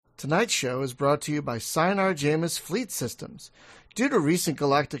Tonight's show is brought to you by Sinar Jameis Fleet Systems. Due to recent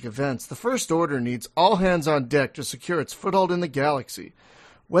galactic events, the First Order needs all hands on deck to secure its foothold in the galaxy.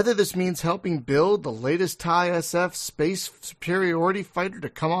 Whether this means helping build the latest TIE SF space superiority fighter to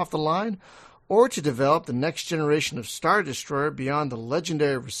come off the line, or to develop the next generation of Star Destroyer beyond the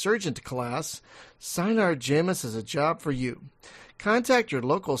legendary Resurgent class, Sinar Jameis has a job for you. Contact your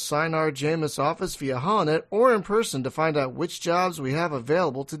local Sinar Jameis office via HoloNet or in person to find out which jobs we have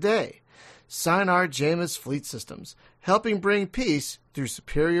available today. Sinar Jameis Fleet Systems, helping bring peace through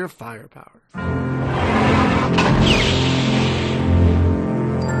superior firepower.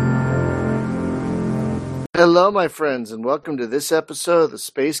 Hello, my friends, and welcome to this episode of the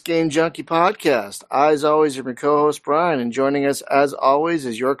Space Game Junkie Podcast. I, as always, am your co-host, Brian, and joining us, as always,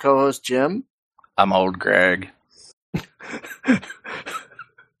 is your co-host, Jim. I'm old Greg.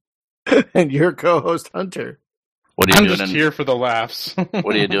 And your co-host, Hunter. What are you I'm doing just here for the laughs.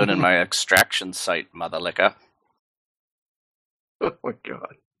 What are you doing in my extraction site, mother licker? Oh, my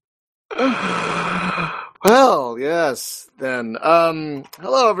God. Well, yes, then.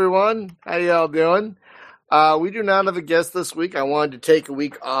 Hello, everyone. How y'all doing? We do not have a guest this week. I wanted to take a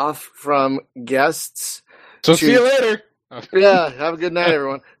week off from guests. So see you later. Yeah, have a good night,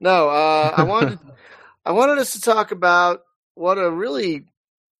 everyone. No, I wanted us to talk about what a really,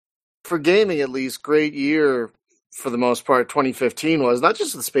 for gaming at least, great year for the most part 2015 was. Not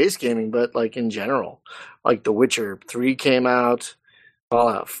just with space gaming, but like in general. Like The Witcher 3 came out,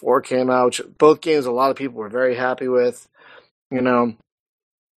 Fallout 4 came out, which both games a lot of people were very happy with, you know.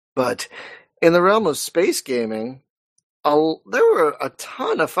 But in the realm of space gaming, there were a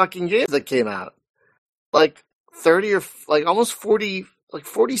ton of fucking games that came out. Like 30 or like almost 40, like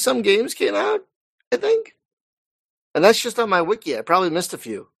 40 some games came out, I think. And that's just on my wiki. I probably missed a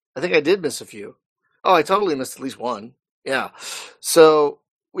few. I think I did miss a few. Oh, I totally missed at least one. Yeah. So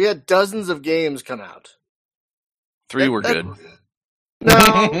we had dozens of games come out. 3 were good.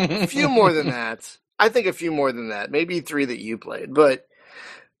 No, a few more than that. I think a few more than that. Maybe 3 that you played. But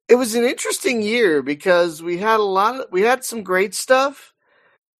it was an interesting year because we had some great stuff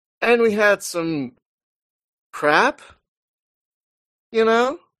and we had some crap, you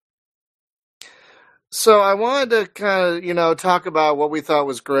know? So I wanted to kind of, talk about what we thought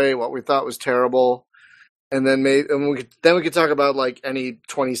was great, what we thought was terrible, and then we could talk about like any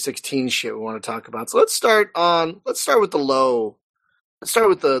 2016 shit we want to talk about. So let's start with the low. Let's start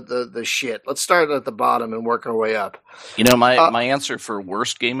with the shit. Let's start at the bottom and work our way up. You know, my answer for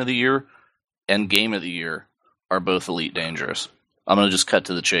worst game of the year and game of the year are both Elite Dangerous. I'm going to just cut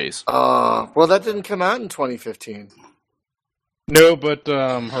to the chase. Well, that didn't come out in 2015. No, but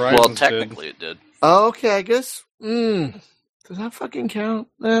Horizons Well, technically it did. Oh, okay, I guess. Does that fucking count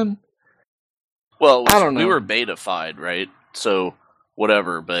then? Well, I don't know. We were beta-fied, right? So,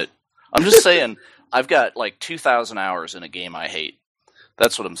 whatever, but I'm just saying, I've got like 2,000 hours in a game I hate.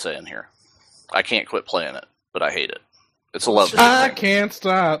 That's what I'm saying here. I can't quit playing it, but I hate it. It's a love. I can't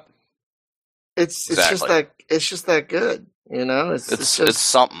stop. It's Exactly. just that good, you know? It's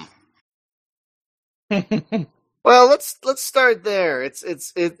something. Well, let's start there. It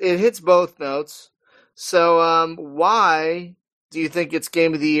hits both notes. So, why do you think it's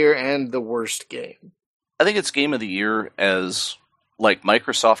Game of the Year and the worst game? I think it's Game of the Year as, like,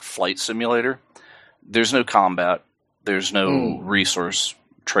 Microsoft Flight Simulator. There's no combat. There's no resource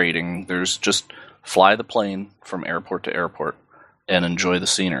trading. There's just fly the plane from airport to airport and enjoy the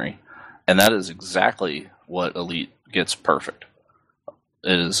scenery. And that is exactly what Elite gets perfect.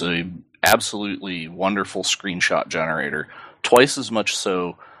 It is a absolutely wonderful screenshot generator. Twice as much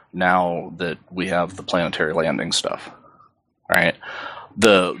so now that we have the planetary landing stuff. Right?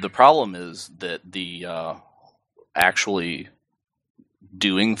 The problem is that the actually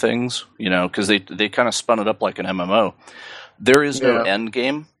doing things, because they kind of spun it up like an MMO. There is no end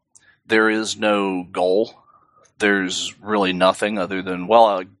game. There is no goal. There's really nothing other than,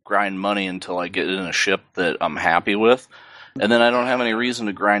 I grind money until I get in a ship that I'm happy with. And then I don't have any reason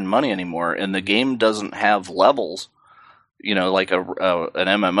to grind money anymore. And the game doesn't have levels, like an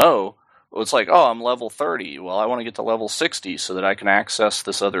MMO. It's like, I'm level 30. Well, I want to get to level 60 so that I can access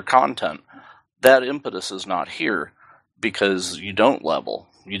this other content. That impetus is not here because you don't level.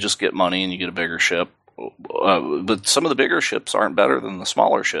 You just get money and you get a bigger ship. But some of the bigger ships aren't better than the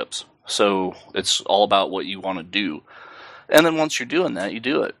smaller ships. So it's all about what you want to do. And then once you're doing that, you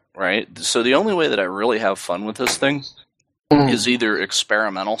do it, right? So the only way that I really have fun with this thing is either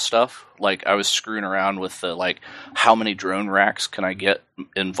experimental stuff, like I was screwing around with how many drone racks can I get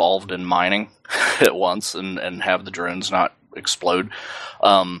involved in mining at once and have the drones not explode,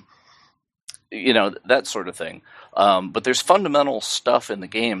 that sort of thing. But there's fundamental stuff in the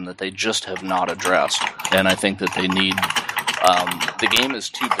game that they just have not addressed, and I think that they need. The game is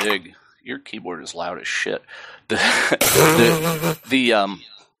too big. Your keyboard is loud as shit. The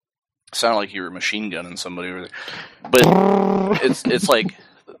sounded like you were machine gunning somebody over there, but it's like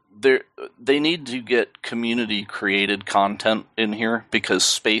they need to get community created content in here because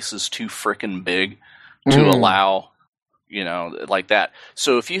space is too frickin' big to allow, like that.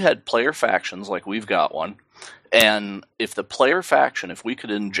 So if you had player factions like we've got one, and if the player faction, if we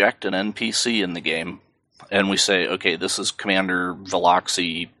could inject an NPC in the game, and we say, okay, this is Commander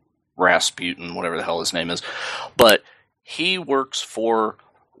Veloxy Rasputin, whatever the hell his name is, but he works for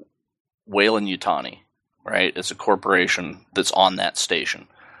Wayland Yutani, right? It's a corporation that's on that station.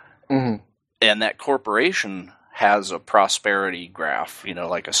 Mm-hmm. And that corporation has a prosperity graph,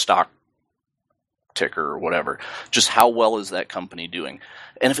 like a stock ticker or whatever. Just how well is that company doing?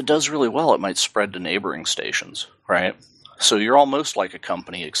 And if it does really well, it might spread to neighboring stations, right? So you're almost like a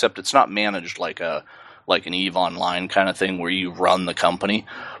company, except it's not managed like an EVE Online kind of thing where you run the company,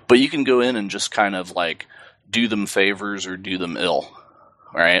 but you can go in and just kind of like do them favors or do them ill,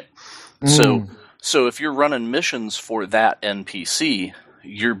 right? So if you're running missions for that NPC,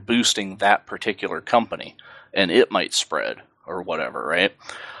 you're boosting that particular company, and it might spread or whatever, right?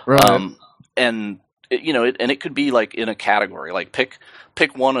 Right. And it could be like in a category, like pick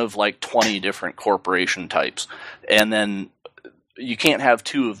one of like 20 different corporation types, and then you can't have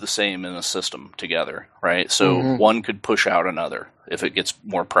two of the same in a system together, right? So one could push out another if it gets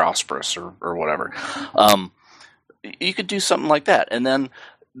more prosperous or whatever. You could do something like that, and then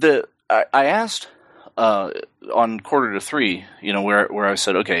I asked on quarter to 3, where I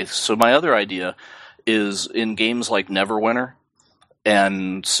said, okay, so my other idea is in games like Neverwinter,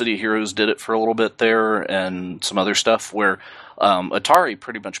 and City of Heroes did it for a little bit there, and some other stuff where Atari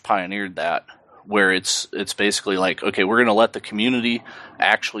pretty much pioneered that, where it's basically like, okay, we're going to let the community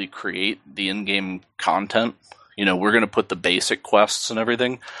actually create the in-game content. We're going to put the basic quests and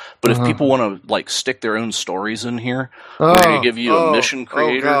everything, but if people want to like stick their own stories in here, we're going to give you a mission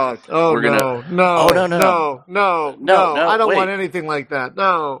creator. Oh God! We're gonna, no! I don't wait. want anything like that.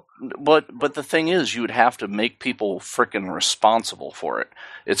 No. But the thing is, you would have to make people frickin' responsible for it.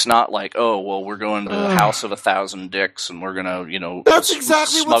 It's not like, oh, well, we're going to the House of 1,000 Dicks and we're gonna, That's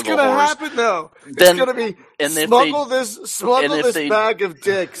exactly what's going to happen, though. It's going to be smuggle this bag of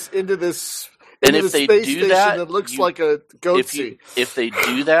dicks into this. And if they do that looks like a goat seat. If they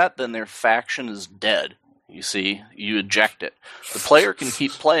do that, then their faction is dead. You see, you eject it. The player can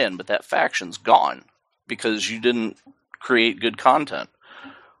keep playing, but that faction's gone because you didn't create good content.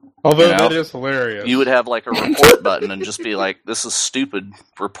 Although that is hilarious. You would have like a report button and just be like, "This is stupid.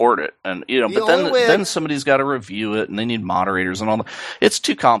 Report it." And but then somebody's got to review it, and they need moderators and all that. It's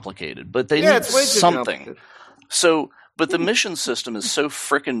too complicated, but they need something. So. But the mission system is so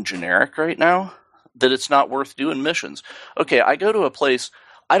frickin' generic right now that it's not worth doing missions. Okay, I go to a place,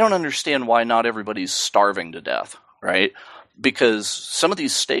 I don't understand why not everybody's starving to death, right? Because some of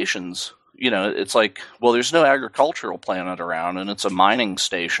these stations, it's like, well, there's no agricultural planet around, and it's a mining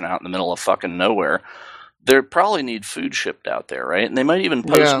station out in the middle of fucking nowhere. They probably need food shipped out there, right? And they might even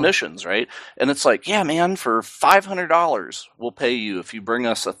post missions, right? And it's like, yeah, man, for $500, we'll pay you if you bring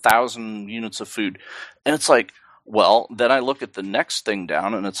us 1,000 units of food. And it's like, well, then I look at the next thing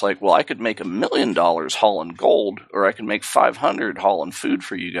down, and it's like, well, I could make $1 million hauling gold, or I could make 500 hauling food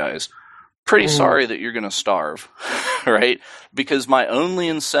for you guys. Pretty sorry that you're going to starve, right? Because my only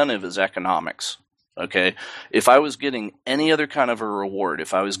incentive is economics, okay? If I was getting any other kind of a reward,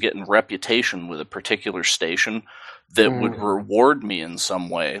 if I was getting reputation with a particular station that would reward me in some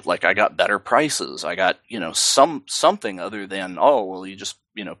way, like I got better prices, I got, something other than, oh, well, you just,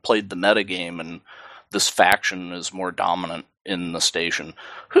 played the metagame and this faction is more dominant in the station.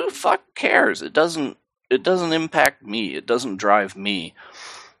 Who fuck cares? It doesn't impact me. It doesn't drive me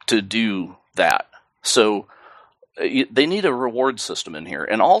to do that. So they need a reward system in here.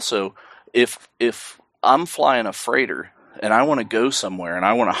 And also, if I'm flying a freighter and I want to go somewhere and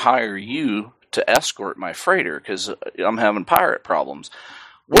I want to hire you to escort my freighter because I'm having pirate problems,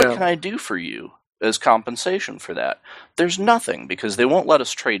 what can I do for you as compensation for that? There's nothing, because they won't let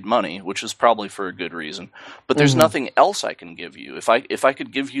us trade money, which is probably for a good reason. But there's nothing else I can give you. If I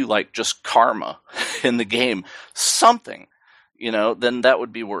could give you like just karma in the game, something, then that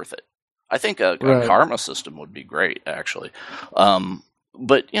would be worth it. I think a karma system would be great, actually.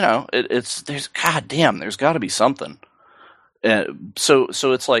 But there's goddamn, there's got to be something. So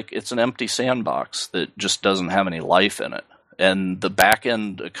it's like it's an empty sandbox that just doesn't have any life in it. And the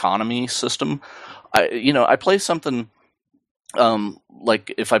back-end economy system, I play something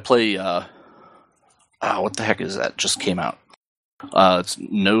like if I play what the heck is that? Just came out. It's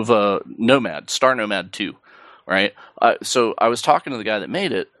Star Nomad 2, right? So I was talking to the guy that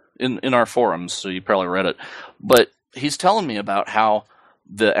made it in our forums, so you probably read it. But he's telling me about how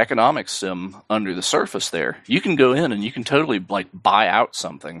the economic sim under the surface there, you can go in and you can totally like buy out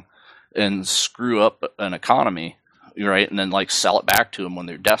something and screw up an economy, right? And then like sell it back to them when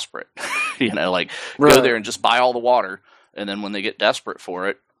they're desperate. Like Right. Go there and just buy all the water, and then when they get desperate for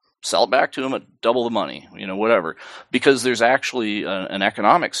it, sell it back to them at double the money, whatever. Because there's actually an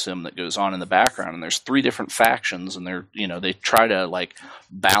economic sim that goes on in the background, and there's 3 different factions, and they try to like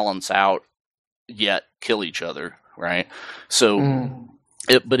balance out yet kill each other, right? So,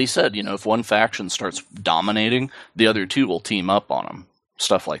 but he said, if one faction starts dominating, the other 2 will team up on them,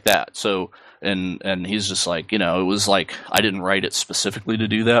 stuff like that. So, and he's just like, it was like I didn't write it specifically to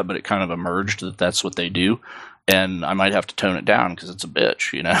do that, but it kind of emerged that that's what they do. And I might have to tone it down because it's a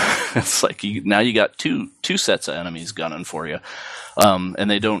bitch, It's like now you got two sets of enemies gunning for you, and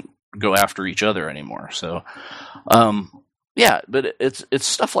they don't go after each other anymore. So, yeah, but it's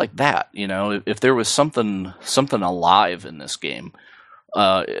stuff like that, If there was something alive in this game,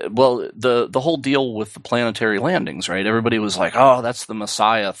 well, the whole deal with the planetary landings, right? Everybody was like, "Oh, that's the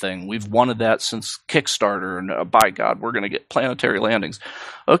Messiah thing. We've wanted that since Kickstarter, and by God, we're going to get planetary landings."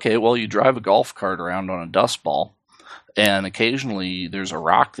 Okay, well, you drive a golf cart around on a dust ball, and occasionally there's a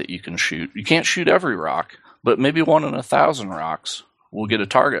rock that you can shoot. You can't shoot every rock, but maybe 1 in 1,000 rocks will get a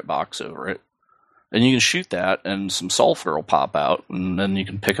target box over it, and you can shoot that, and some sulfur will pop out, and then you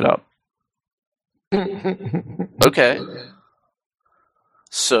can pick it up. Okay.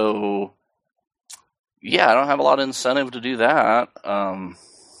 So, yeah, I don't have a lot of incentive to do that.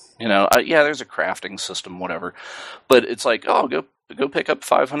 There's a crafting system, whatever. But it's like, oh, go pick up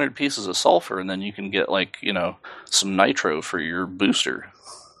 500 pieces of sulfur, and then you can get, some nitro for your booster.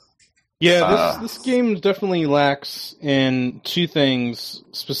 Yeah, this game definitely lacks in 2 things,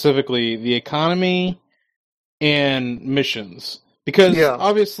 specifically the economy and missions. Because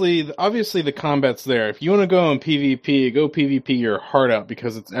obviously the combat's there. If you want to go in PvP, go PvP your heart out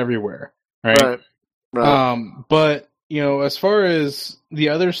because it's everywhere, right? But as far as the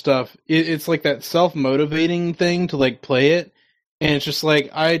other stuff, it's like that self-motivating thing to like play it, and it's just like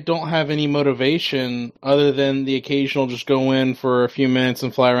I don't have any motivation other than the occasional just go in for a few minutes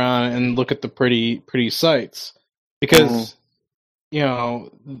and fly around and look at the pretty sights because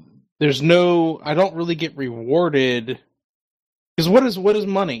there's I don't really get rewarded. Because what is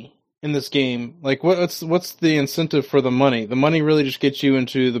money in this game? Like, what's the incentive for the money? The money really just gets you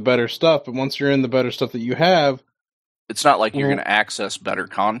into the better stuff, but once you're in the better stuff that you have, it's not like you're going to access better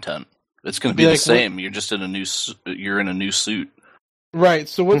content. It's going to be the same. You're just in a new suit. Right.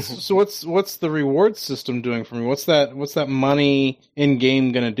 So what's the reward system doing for me? What's that money in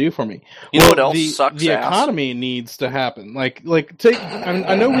game going to do for me? You know what else sucks? The economy needs to happen. Like take.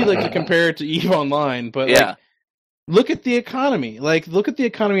 I know we like to compare it to EVE Online, but yeah. Look at the economy. Look at the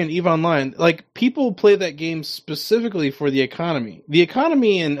economy in EVE Online. People play that game specifically for the economy. The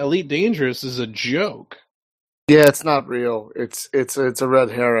economy in Elite Dangerous is a joke. Yeah, it's not real. It's a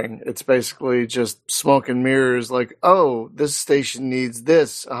red herring. It's basically just smoke and mirrors. Like, oh, this station needs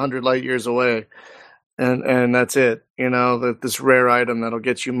this 100 light years away, and that's it. This rare item that'll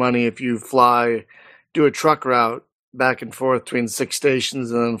get you money if you do a truck route back and forth between 6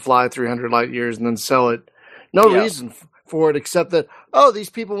 stations, and then fly 300 light years and then sell it. No reason for it except that, oh, these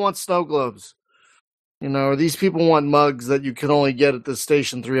people want snow globes. Or these people want mugs that you can only get at this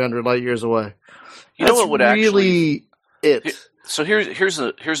station 300 light years away. You know what would really it. So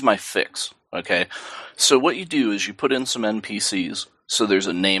here's my fix, okay? So what you do is you put in some NPCs, so there's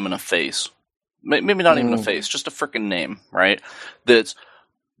a name and a face. Maybe not even a face, just a frickin' name, right? That's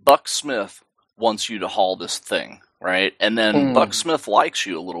Buck Smith wants you to haul this thing, right? And then Buck Smith likes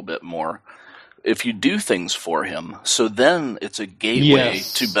you a little bit more if you do things for him. So then it's a gateway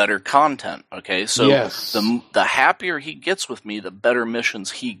to better content, okay? So the happier he gets with me, the better missions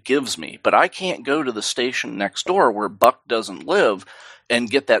he gives me. But I can't go to the station next door where Buck doesn't live and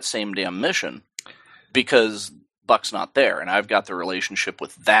get that same damn mission because Buck's not there, and I've got the relationship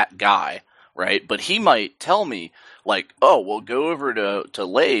with that guy, right? But he might tell me, like, oh, well, go over to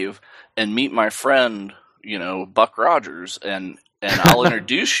Lave and meet my friend, Buck Rogers, and I'll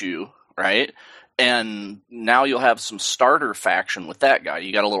introduce you, right? And now you'll have some starter faction with that guy.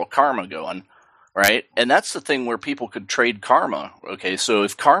 You got a little karma going, right? And that's the thing where people could trade karma, okay? So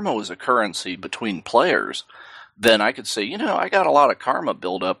if karma was a currency between players, then I could say, I got a lot of karma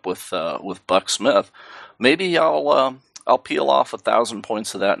build up with Buck Smith. Maybe I'll I'll peel off 1,000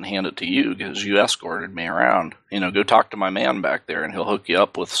 points of that and hand it to you because you escorted me around. Go talk to my man back there and he'll hook you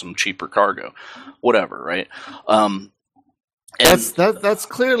up with some cheaper cargo. Whatever, right? That's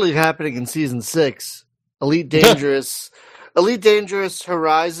clearly happening in Season 6. Elite Dangerous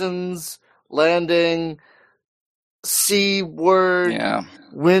Horizons, Landing, Seaward,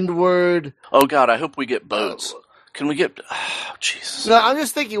 Windward. Oh, God, I hope we get boats. Can we get... Oh, Jesus. No, I'm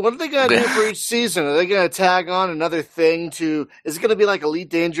just thinking, what are they going to do for each season? Are they going to tag on another thing to... Is it going to be like Elite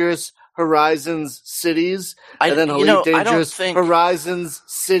Dangerous Horizons Cities? And then Elite Dangerous Horizons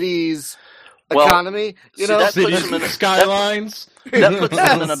Cities Economy? That puts them in Skylines? That puts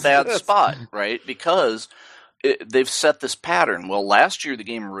them in a bad spot, right? Because they've set this pattern. Well, last year the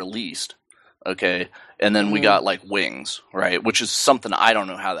game released, okay? And then we got, like, wings, right? Which is something I don't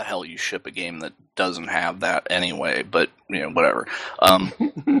know how the hell you ship a game that doesn't have that anyway, but, whatever.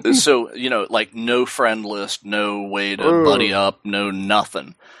 So, like, no friend list, no way to buddy up, no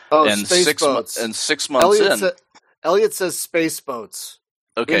nothing. Oh, and space boats. 6 months Elliot says space boats.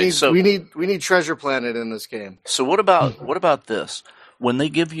 Okay, we need Treasure Planet in this game. So what about this? When they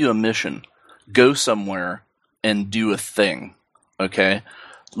give you a mission, go somewhere and do a thing, okay?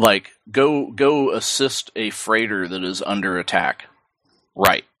 Like, go assist a freighter that is under attack.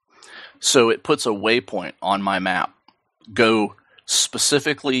 Right. So it puts a waypoint on my map. Go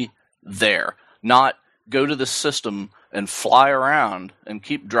specifically there. Not go to the system and fly around and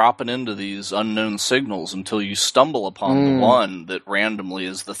keep dropping into these unknown signals until you stumble upon the one that randomly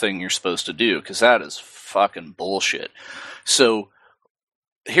is the thing you're supposed to do, because that is fucking bullshit. So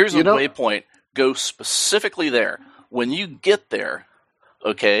here's a waypoint. Go specifically there. When you get there,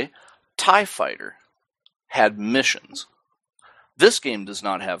 okay, TIE Fighter had missions. This game does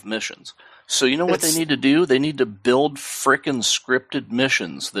not have missions. So you know what they need to do? They need to build frickin' scripted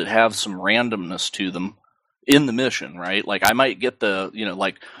missions that have some randomness to them in the mission, right? Like, I might get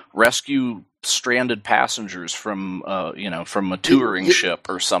like, rescue stranded passengers from a touring ship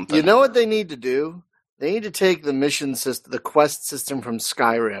or something. You know what they need to do? They need to take the mission system, the quest system from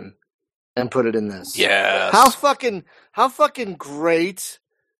Skyrim, and put it in this. Yes. How fucking great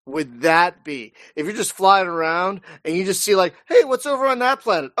would that be? If you're just flying around and you just see, like, hey, what's over on that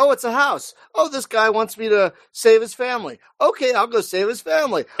planet? Oh, it's a house. Oh, this guy wants me to save his family. Okay, I'll go save his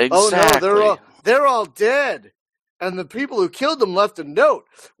family. Exactly. Oh no, they're all dead. And the people who killed them left a note.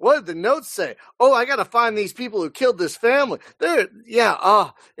 What did the note say? Oh, I got to find these people who killed this family.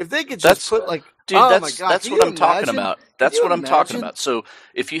 If they could just put, like, dude, oh that's, my God, that's what I'm talking about. That's what I'm talking about. So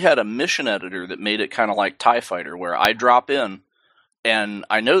if you had a mission editor that made it kind of like TIE Fighter, where I drop in and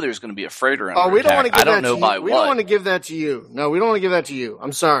I know there's going to be a freighter under attack. We don't want to give that to you. We don't want to give that to you. No, we don't want to give that to you.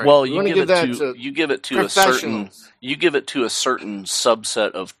 I'm sorry. Well, you give it to a certain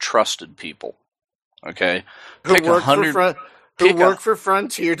subset of trusted people. Okay, who work for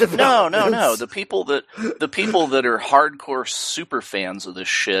Frontier Developments. No. The people that are hardcore super fans of this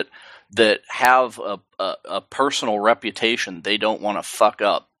shit, that have a personal reputation they don't want to fuck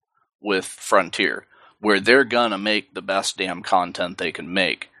up with Frontier, where they're gonna make the best damn content they can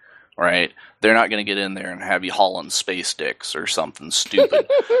make. Right? They're not going to get in there and have you hauling space dicks or something stupid.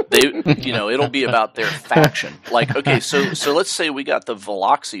 It'll be about their faction. Like, okay, so let's say we got the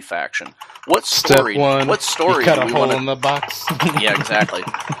Veloxy faction. What story? What story? Cut a hole in the box. Yeah, exactly.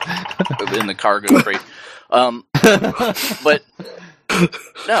 In the cargo crate. But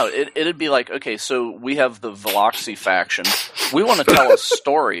no, it'd be like, okay, so we have the Veloxy faction. We want to tell a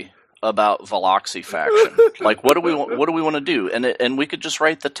story about Veloxy faction. Like, what do we want to do? And we could just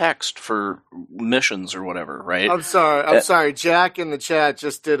write the text for missions or whatever, right? I'm sorry. Jack in the chat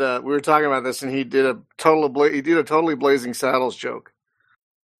just did we were talking about this, and he did a totally Blazing Saddles joke.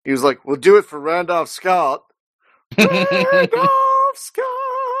 He was like, "We'll do it for Randolph Scott." Randolph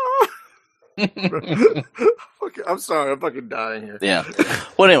Scott. I'm sorry, I'm fucking dying here. Yeah.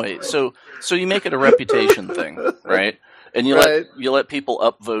 Well, anyway, so you make it a reputation thing, right? And you let people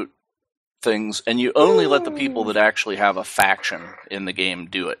upvote things, and you only let the people that actually have a faction in the game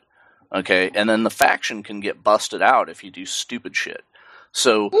do it. Okay? And then the faction can get busted out if you do stupid shit.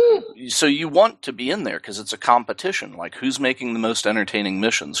 So you want to be in there because it's a competition. Like, who's making the most entertaining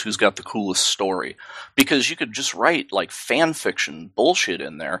missions? Who's got the coolest story? Because you could just write, like, fan fiction bullshit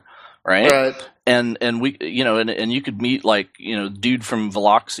in there, right? And we, and you could meet, like, dude from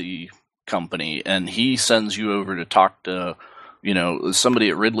Veloxy Company, and he sends you over to talk to, somebody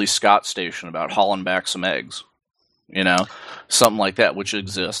at Ridley Scott Station about hauling back some eggs, something like that, which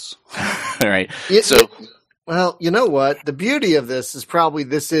exists, right? Well, you know what? The beauty of this is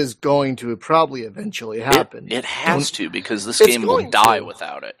going to probably eventually happen. It has to, because this game will die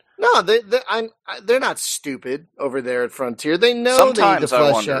without it. No, they're not stupid over there at Frontier. They know sometimes they need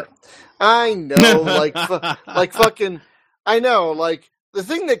to flesh out. I know, like fucking. I know, like the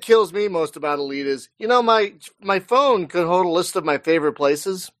thing that kills me most about Elite is, my phone could hold a list of my favorite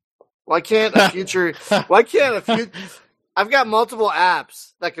places. Why can't a future? I've got multiple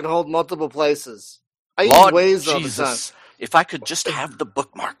apps that can hold multiple places. I use Waze all the time. If I could just have the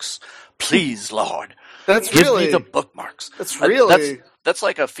bookmarks, please, Lord. Give me the bookmarks. That's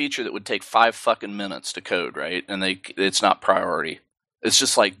like a feature that would take 5 fucking minutes to code, right? And it's not priority. It's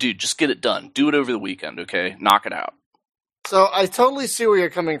just like, dude, just get it done. Do it over the weekend, okay? Knock it out. So I totally see where you're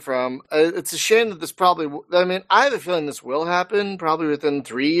coming from. It's a shame that this I have a feeling this will happen probably within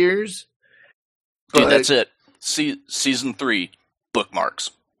 3 years. Dude, that's it. Season 3,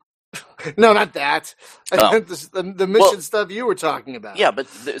 bookmarks. No, not that. I meant the mission stuff you were talking about. Yeah, but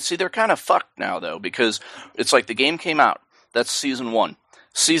they're kind of fucked now, though, because it's like the game came out. That's Season 1.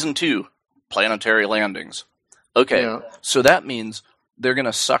 Season 2, planetary landings. Okay, So that means they're going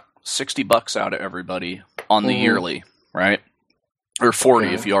to suck $60 out of everybody on the yearly, right? Or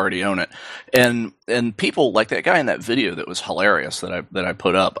 40 if you already own it. And people, like that guy in that video that was hilarious that I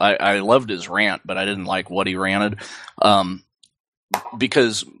put up, I loved his rant, but I didn't like what he ranted.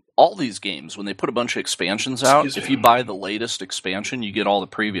 Because all these games, when they put a bunch of expansions out, if you buy the latest expansion, you get all the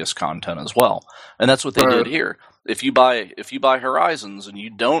previous content as well. And that's what they did here. If you buy Horizons and you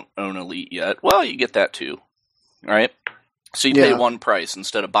don't own Elite yet, well, you get that too, right? So you pay one price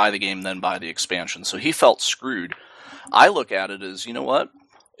instead of buy the game, then buy the expansion. So he felt screwed. I look at it as, you know what?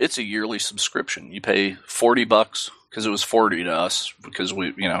 It's a yearly subscription. You pay $40 because it was 40 to us because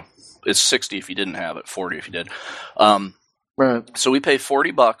it's 60 if you didn't have it, 40 if you did. Right. So we pay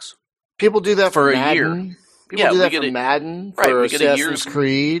 $40. People do that for a year. People do that for Madden, for Assassin's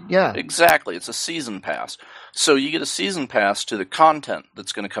Creed. Yeah, exactly. It's a season pass. So you get a season pass to the content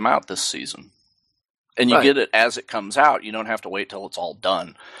that's going to come out this season. And you get it as it comes out. You don't have to wait till it's all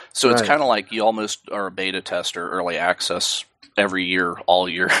done. So it's kind of like you almost are a beta tester, early access every year, all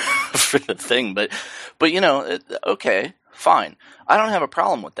year for the thing. But okay, fine. I don't have a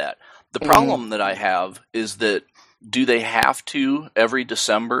problem with that. The problem that I have is that do they have to every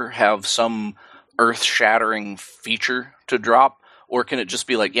December have some earth-shattering feature to drop? Or can it just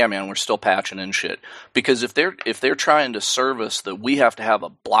be like, yeah, man, we're still patching in shit? Because if they're trying to service that we have to have a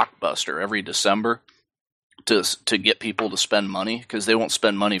blockbuster every December to get people to spend money, because they won't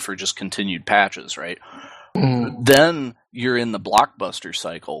spend money for just continued patches, right? Then you're in the blockbuster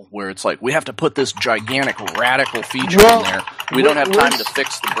cycle where it's like, we have to put this gigantic radical feature in there. We don't have time to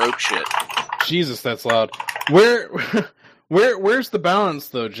fix the broke shit. Jesus, that's loud. Where's the balance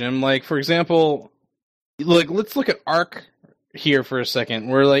though, Jim? Like, for example, let's look at Arc here for a second,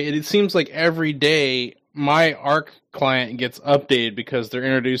 where like it seems like every day my Arc client gets updated because they're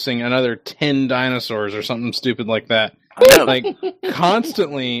introducing another 10 dinosaurs or something stupid like that. Like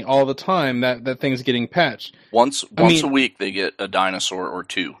constantly, all the time, that thing's getting patched. Once a week, they get a dinosaur or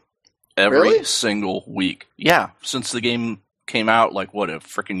two. Every single week. Yeah, since the game came out, like what, a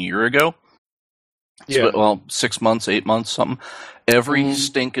freaking year ago? Yeah. Well, 6 months, 8 months, something. Every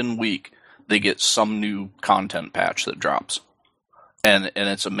stinking week, they get some new content patch that drops. And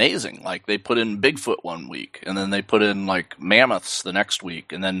it's amazing. Like, they put in Bigfoot one week, and then they put in, like, mammoths the next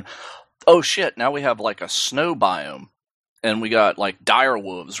week, and then, oh shit, now we have, like, a snow biome, and we got, like, dire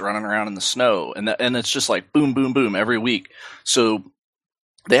wolves running around in the snow, and it's just like boom, boom, boom every week. So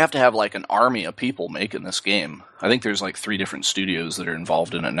they have to have, like, an army of people making this game. I think there's, like, 3 different studios that are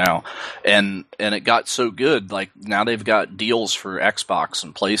involved in it now. And it got so good, like, now they've got deals for Xbox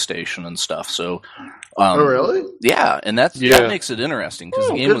and PlayStation and stuff, so... oh, really? Yeah, and that makes it interesting, because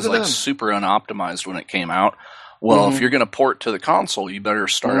the game was, like, super unoptimized when it came out. Well, if you're going to port to the console, you better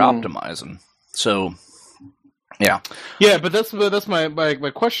start optimizing. So... yeah, but that's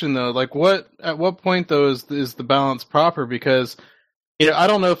my question though. Like, at what point though is the balance proper? Because I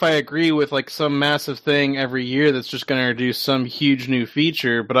don't know if I agree with like some massive thing every year that's just going to introduce some huge new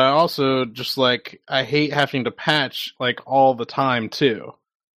feature. But I also just I hate having to patch like all the time too.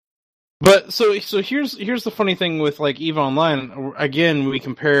 But so here's the funny thing with like EVE Online. Again, we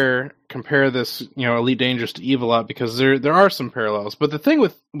compare this Elite Dangerous to EVE a lot because there are some parallels. But the thing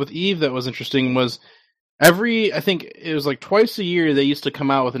with EVE that was interesting was. I think it was like twice a year they used to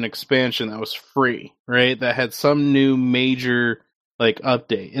come out with an expansion that was free, right? That had some new major like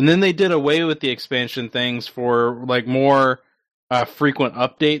update. And then they did away with the expansion things for like more frequent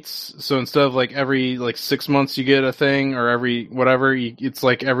updates. So instead of like every 6 months you get a thing, or every whatever, it's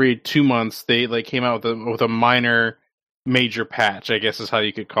like every 2 months they like came out with a minor major patch, I guess is how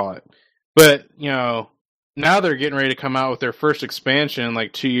you could call it. But now they're getting ready to come out with their first expansion in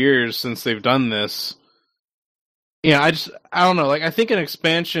like 2 years since they've done this. I don't know. Like, I think an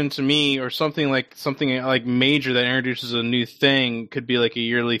expansion to me, or something like major that introduces a new thing, could be like a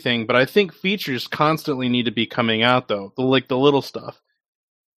yearly thing. But I think features constantly need to be coming out, though. The little stuff,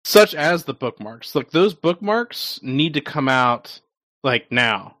 such as the bookmarks. Like, those bookmarks need to come out like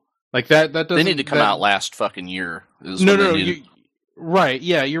now. Like that doesn't. They need to come out last fucking year. No. Right?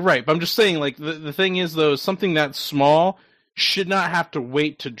 Yeah, you're right. But I'm just saying, like, the thing is, though, something that small should not have to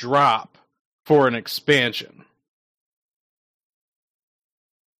wait to drop for an expansion.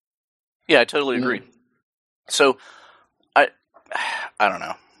 Yeah, I totally agree. So, I don't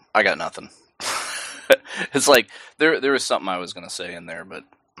know. I got nothing. It's like there was something I was going to say in there, but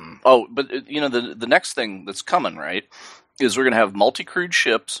the next thing that's coming, right, is we're going to have multi-crewed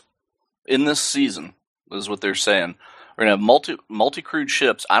ships in this season. Is what they're saying. We're going to have multi-crewed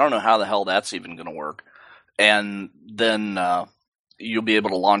ships. I don't know how the hell that's even going to work. And then you'll be able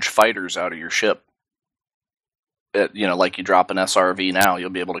to launch fighters out of your ship. Like you drop an SRV now, you'll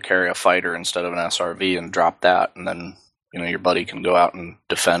be able to carry a fighter instead of an SRV and drop that, and then your buddy can go out and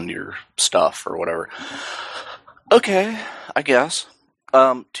defend your stuff or whatever. Okay, I guess.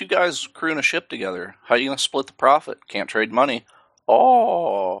 2 guys crewing a ship together. How are you going to split the profit? Can't trade money.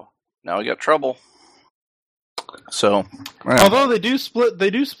 Oh, now we got trouble. So, although they do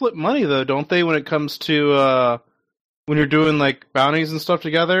split money though, don't they? When it comes to when you're doing like bounties and stuff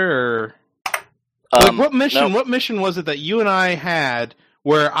together, or. Like, what mission was it that you and I had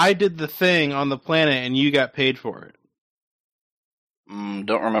where I did the thing on the planet and you got paid for it?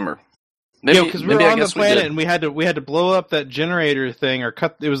 Don't remember. Maybe because we were on the planet and we had to blow up that generator thing, or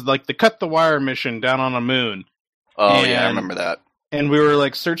it was like the cut the wire mission down on a moon. Oh, yeah, I remember that. And we were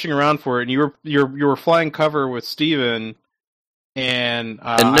like searching around for it, and you were flying cover with Steven, and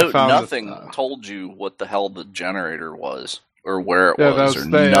nothing told you what the hell the generator was or where it was, or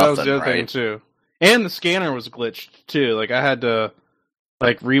nothing. That was the other right? thing too. And the scanner was glitched too. Like, I had to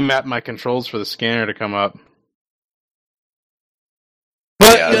remap my controls for the scanner to come up.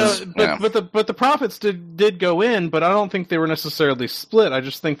 But but the profits did go in, but I don't think they were necessarily split. I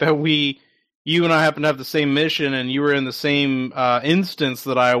just think that you and I happen to have the same mission, and you were in the same instance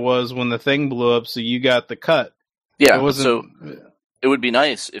that I was when the thing blew up, so you got the cut. Yeah, so it would be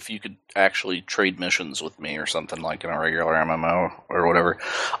nice if you could actually trade missions with me or something, like in a regular MMO or whatever.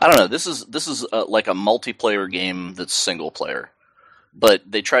 I don't know. This is like a multiplayer game that's single player, but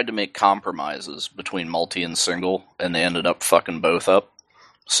they tried to make compromises between multi and single, and they ended up fucking both up.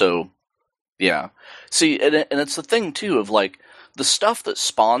 So, yeah. See, and it's the thing too of like the stuff that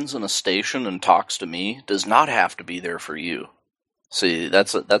spawns in a station and talks to me does not have to be there for you. See,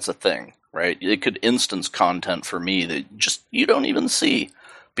 that's a thing. Right? It could instance content for me that just you don't even see,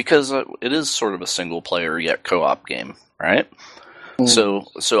 because it is sort of a single player yet co-op game, right? So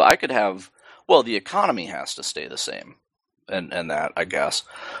I could have, the economy has to stay the same, and that, I guess.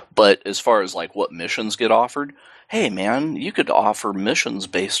 But as far as like what missions get offered, hey man, you could offer missions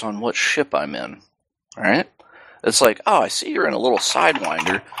based on what ship I'm in, right? It's like, oh, I see you're in a little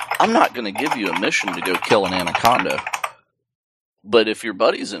Sidewinder. I'm not going to give you a mission to go kill an anaconda. But if your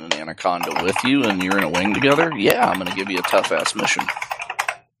buddy's in an anaconda with you and you're in a wing together, yeah, I'm going to give you a tough-ass mission.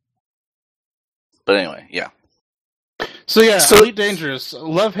 But anyway, yeah. So Elite Dangerous,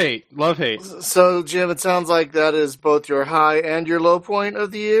 love-hate. So, Jim, it sounds like that is both your high and your low point of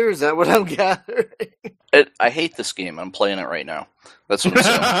the year? Is that what I'm gathering? I hate this game. I'm playing it right now. That's what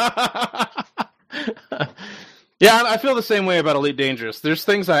I'm saying. Yeah, I feel the same way about Elite Dangerous. There's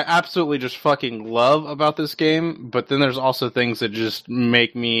things I absolutely just fucking love about this game, but then there's also things that just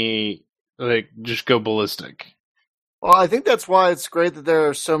make me just go ballistic. Well, I think that's why it's great that there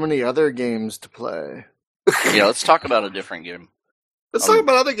are so many other games to play. Yeah, let's talk about a different game. Let's talk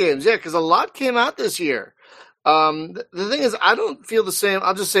about other games, yeah, because a lot came out this year. The thing is, I don't feel the same.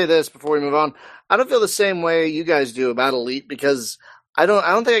 I'll just say this before we move on. I don't feel the same way you guys do about Elite, because I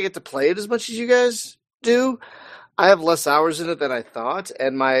don't think I get to play it as much as you guys do. I have less hours in it than I thought,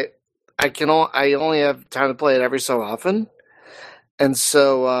 and I only have time to play it every so often, and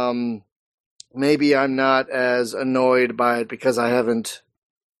so maybe I'm not as annoyed by it because I haven't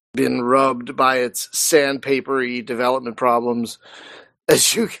been rubbed by its sandpapery development problems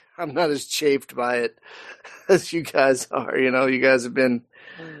as you. I'm not as chafed by it as you guys are. You guys have been.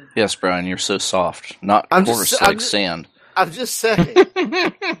 Yes, Brian, you're so soft, not coarse like sand. I'm just saying.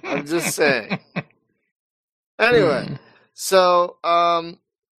 I'm just saying. Anyway, So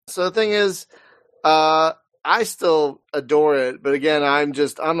the thing is, I still adore it, but again, I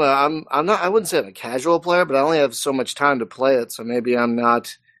wouldn't say I'm a casual player, but I only have so much time to play it, so maybe I'm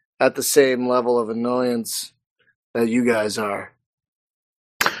not at the same level of annoyance that you guys are.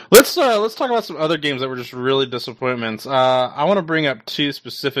 Let's talk about some other games that were just really disappointments. I want to bring up two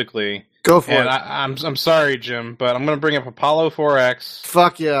specifically. Go for it. I'm sorry, Jim, but I'm going to bring up Apollo 4X.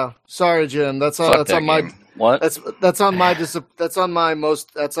 Fuck yeah! Sorry, Jim. That's on my game. What? That's on my I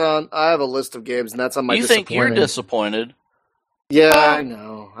have a list of games, and that's on my. You think you're disappointed? Yeah, I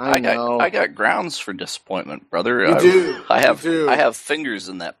know. I got grounds for disappointment, brother. You do. I have fingers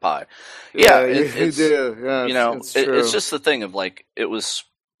in that pie. Yeah, you do. Yeah, it's just the thing of like it was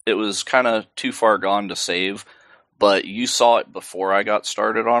kind of too far gone to save, but you saw it before I got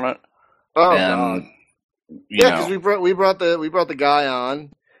started on it. Oh God. Yeah, because we brought the guy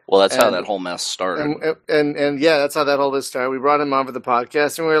on. Well, that's how that whole mess started. And yeah, that's how that whole mess started. We brought him on for the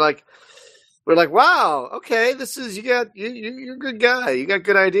podcast, and we're like, wow, okay, you're a good guy. You got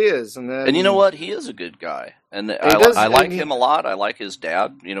good ideas, and you know what? He is a good guy, and I like him a lot. I like his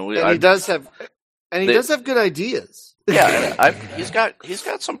dad. You know, he does have good ideas. Yeah, he's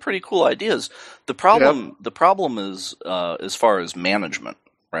got some pretty cool ideas. The problem is as far as management,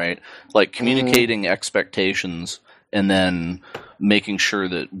 right? Like communicating expectations and then making sure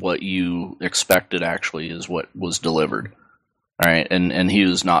that what you expected actually is what was delivered. All right, and he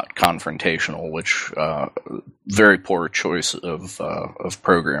was not confrontational, which very poor choice of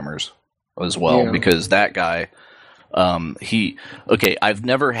programmers as well, because that guy, I've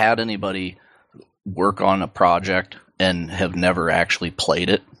never had anybody work on a project and have never actually played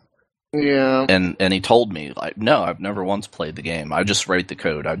it. Yeah, and he told me like, no, I've never once played the game. I just write the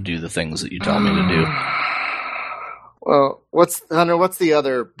code. I do the things that you tell me to do. Well, what's the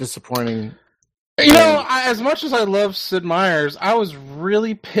other disappointing? You know, as much as I love Sid Meier's, I was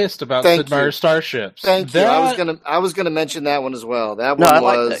really pissed about Sid Meier's Starships. Thank you. I was gonna mention that one as well. I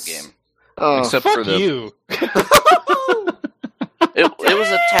like that game. Oh, except fuck for you. It was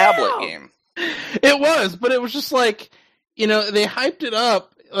a tablet game. It was, but it was just like, you know, they hyped it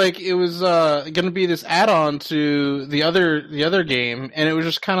up like it was going to be this add-on to the other game, and it was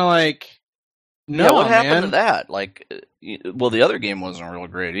just kind of like, no, yeah, what happened man. to that? Like, well, the other game wasn't real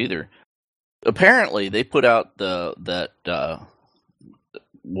great either. Apparently, they put out the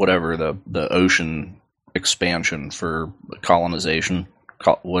ocean expansion for colonization,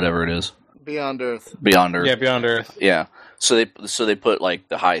 whatever it is. Beyond Earth. Yeah, Beyond Earth. Yeah. So they put like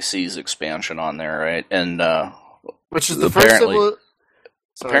the high seas expansion on there, right? And which is the first.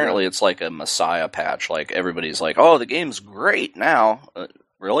 Apparently, it's like a Messiah patch. Like everybody's like, "Oh, the game's great now."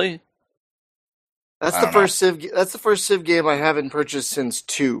 Really? That's the first Civ game I haven't purchased since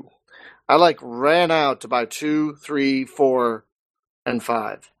 2. I ran out to buy 2, 3, 4, and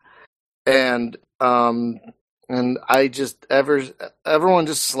 5, and I just everyone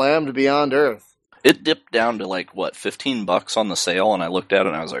just slammed Beyond Earth. It dipped down to like what, $15 on the sale, and I looked at it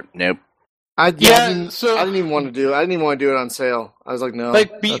and I was like, nope. I didn't even want to do it on sale. I was like, no.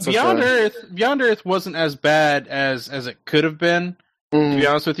 Like Beyond Earth wasn't as bad as it could have been. To be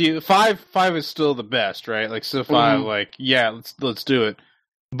honest with you, 5 is still the best, right? Like Civ 5, like yeah, let's do it.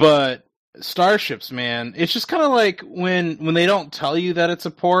 But Starships, man, it's just kind of like when they don't tell you that it's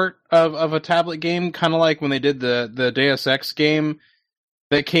a port of a tablet game, kind of like when they did the Deus Ex game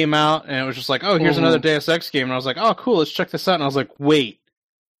that came out, and it was just like, oh, here's another Deus Ex game, and I was like, oh, cool, let's check this out, and I was like, wait,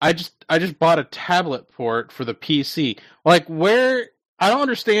 I just bought a tablet port for the PC. Like, where I don't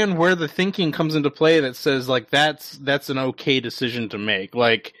understand where the thinking comes into play that says like that's an okay decision to make.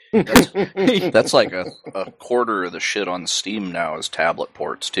 Like that's like a quarter of the shit on Steam now is tablet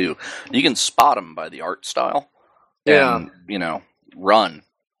ports too. You can spot them by the art style. Yeah, and run.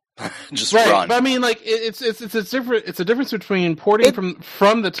 Just right. run. But I mean, like it's a difference between porting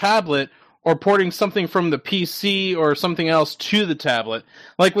from the tablet or porting something from the PC or something else to the tablet.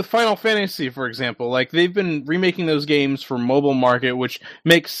 Like with Final Fantasy, for example, like they've been remaking those games for mobile market, which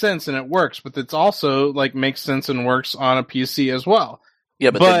makes sense and it works, but it's also like makes sense and works on a PC as well.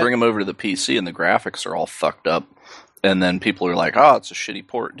 Yeah, but they bring them over to the PC and the graphics are all fucked up. And then people are like, oh, it's a shitty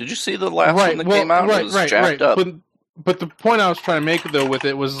port. Did you see the last one that came out? It was jacked up. But the point I was trying to make, though, with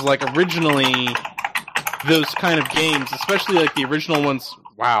it was like originally those kind of games, especially like the original ones,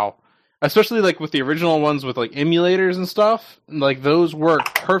 especially like with the original ones with like emulators and stuff, like those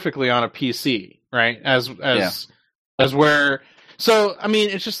work perfectly on a PC, right? As where, so I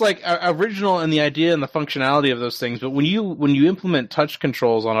mean, it's just like original in the idea and the functionality of those things. But when you implement touch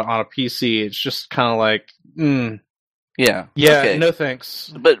controls on a PC, it's just kind of like, yeah, okay. No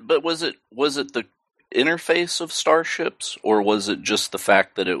thanks. But was it the interface of starships, or was it just the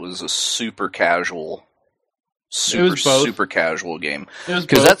fact that it was a super casual game?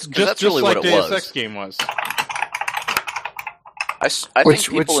 Because that's really like what it Deus was. Ex game was. I think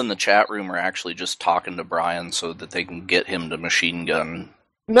people in the chat room are actually just talking to Brian so that they can get him to machine gun.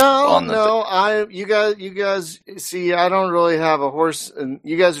 You guys see, I don't really have a horse, and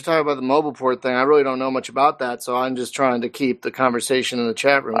you guys are talking about the mobile port thing. I really don't know much about that, so I'm just trying to keep the conversation in the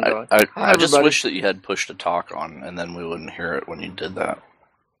chat room going. I just wish that you had push to talk on, and then we wouldn't hear it when you did that.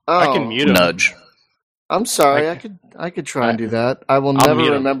 Oh, I can mute him. Nudge. I'm sorry. I could try and do that. I will never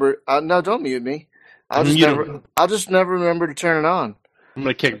remember. No, don't mute me. I'll just never remember to turn it on. I'm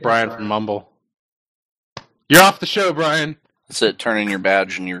gonna kick Brian from Mumble. You're off the show, Brian. That's it. Turn in your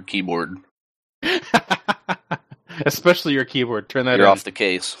badge and your keyboard. Especially your keyboard. Turn that. You're off the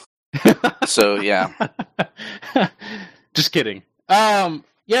case. So yeah. Just kidding.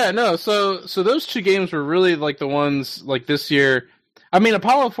 Yeah, no. So those two games were really like the ones like this year. I mean,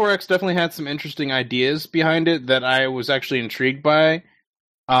 Apollo 4X definitely had some interesting ideas behind it that I was actually intrigued by.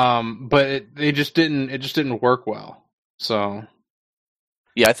 But it just didn't work well. So.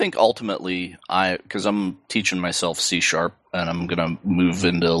 Yeah, I think ultimately, because I'm teaching myself C# and I'm going to move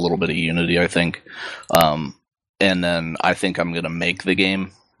into a little bit of Unity, I think. And then I think I'm going to make the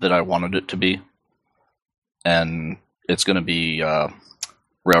game that I wanted it to be. And it's going to be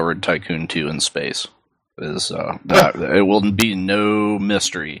Railroad Tycoon 2 in space. It will be no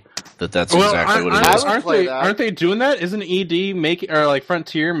mystery that's exactly what it is. Aren't they doing that? Isn't ED like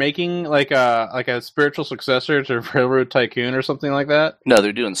Frontier making like a spiritual successor to Railroad Tycoon or something like that? No,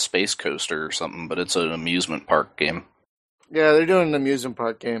 they're doing Space Coaster or something, but it's an amusement park game. Yeah, they're doing an amusement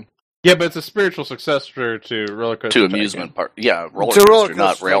park game. Yeah, but it's a spiritual successor to Roller Coaster. To amusement park, yeah, roller coaster,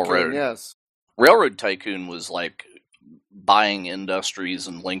 not railroad. Tycoon, yes, Railroad Tycoon was like buying industries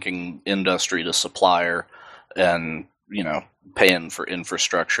and linking industry to supplier, and paying for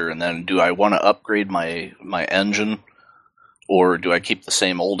infrastructure. And then, do I want to upgrade my engine, or do I keep the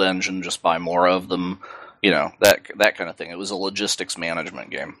same old engine, just buy more of them? That kind of thing. It was a logistics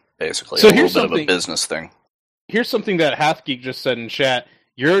management game, basically. So a little bit of a business thing. Here's something that Halfgeek just said in chat.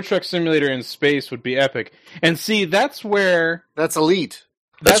 Euro Truck Simulator in space would be epic. And see, that's Elite.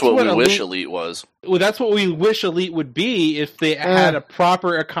 That's what we wish Elite was. Well, that's what we wish Elite would be if they had a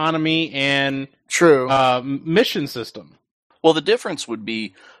proper economy and mission system. Well, the difference would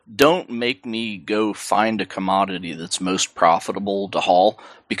be, don't make me go find a commodity that's most profitable to haul,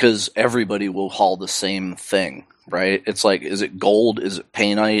 because everybody will haul the same thing, right? It's like, is it gold? Is it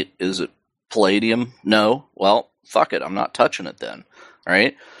painite? Is it palladium? No? Well, fuck it. I'm not touching it then,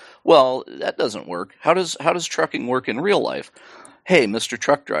 right? Well, that doesn't work. How does trucking work in real life? Hey, Mr.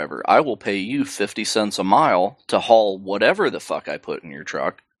 Truck Driver, I will pay you 50 cents a mile to haul whatever the fuck I put in your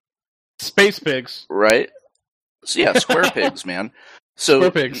truck. Space pigs. Right? So yeah, square pigs, man. So,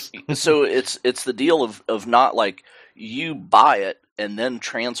 square pigs. So it's the deal of not like you buy it and then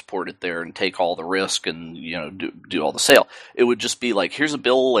transport it there and take all the risk and do all the sale. It would just be like, here's a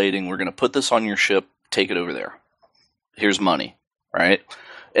bill of lading, we're going to put this on your ship, take it over there. Here's money, right?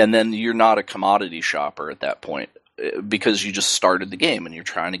 And then you're not a commodity shopper at that point, because you just started the game and you're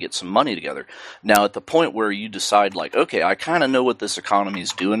trying to get some money together. Now, at the point where you decide, like, okay, I kind of know what this economy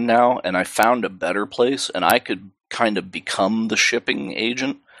is doing now, and I found a better place, and I could kind of become the shipping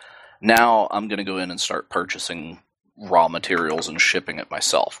agent, now I'm going to go in and start purchasing raw materials and shipping it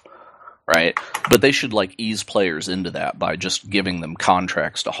myself, right? But they should, like, ease players into that by just giving them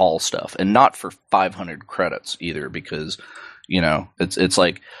contracts to haul stuff, and not for 500 credits either, because... it's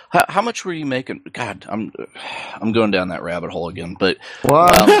like, how much were you making? God, I'm going down that rabbit hole again. But when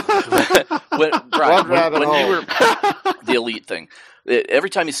you were the Elite thing, every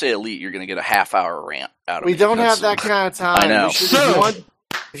time you say Elite, you're going to get a half-hour rant out of me. We don't have that kind of time. I know.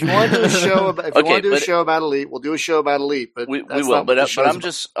 If you want to do a show about Elite, we'll do a show about Elite. But we will. But I'm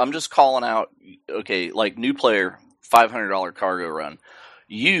just calling out. Okay, like new player, $500 cargo run.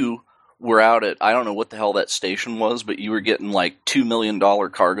 You were out at, I don't know what the hell that station was, but you were getting like $2 million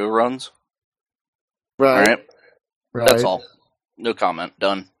cargo runs. Right. All right. That's all. No comment.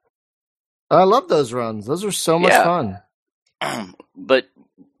 Done. I love those runs. Those are so much fun. But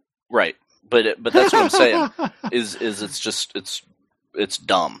that's what I'm saying is it's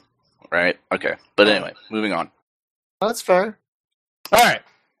dumb. Right. Okay. But anyway, moving on. That's fair. All right.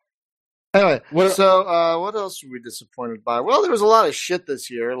 Anyway, what else were we disappointed by? Well, there was a lot of shit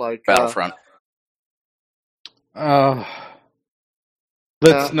this year, like Battlefront.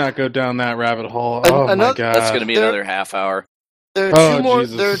 Let's not go down that rabbit hole. My God, that's going to be another half hour. There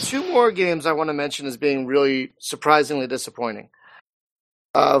are two more games I want to mention as being really surprisingly disappointing.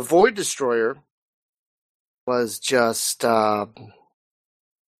 Void Destroyer was just not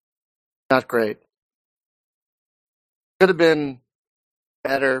great. Could have been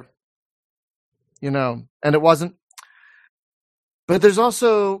better, and it wasn't. But there's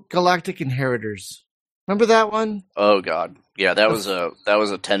also Galactic Inheritors. Remember that one? Oh God, yeah, that was a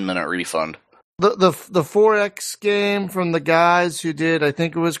 10-minute refund. The 4X game from the guys who did, I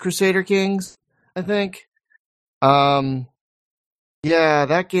think it was Crusader Kings. I think. Yeah,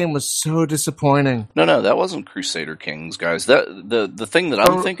 that game was so disappointing. No, that wasn't Crusader Kings, guys. That the thing that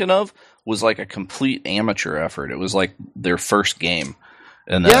I'm thinking of was like a complete amateur effort. It was like their first game,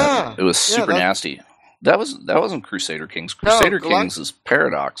 and it was super nasty. That wasn't Crusader Kings. Crusader Kings is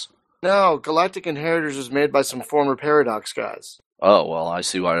Paradox. No, Galactic Inheritors was made by some former Paradox guys. Oh well, I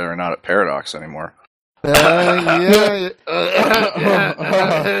see why they're not at Paradox anymore. Yeah.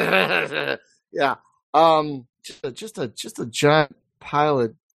 Yeah. Just a giant pile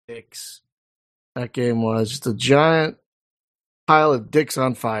of dicks. That game was just a giant pile of dicks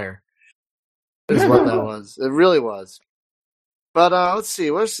on fire. Is what that was. It really was. But let's see.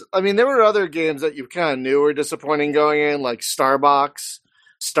 There were other games that you kind of knew were disappointing going in, like Starbox,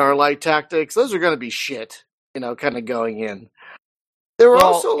 Starlight Tactics. Those are going to be shit, kind of going in. There were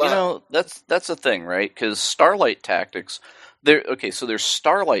also that's a thing, right? Because Starlight Tactics. So there's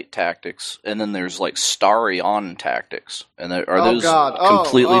Starlight Tactics, and then there's like Starion Tactics, and are those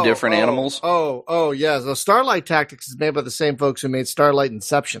completely different animals? Yeah. So Starlight Tactics is made by the same folks who made Starlight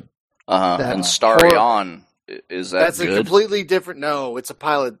Inception. And Starion is that? That's good? A completely different. No, it's a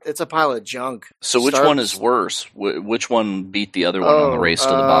pile of junk. So which one is worse? Which one beat the other one on the race to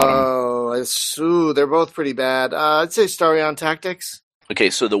the bottom? They're both pretty bad. I'd say Starion Tactics. Okay,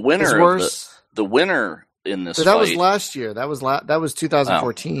 so the winner in this fight. That was last year. That was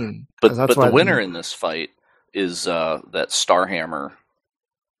 2014. But the winner in this fight is that Starhammer,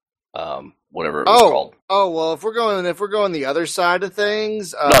 whatever it was called. Oh well, if we're going the other side of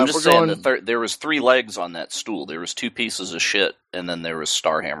things, no, I'm just saying that there was 3 legs on that stool. There was 2 pieces of shit, and then there was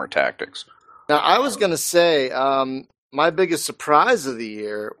Starhammer Tactics. Now I was going to say my biggest surprise of the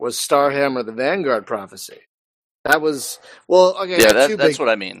year was Starhammer: The Vanguard Prophecy. That was okay. Yeah, that's what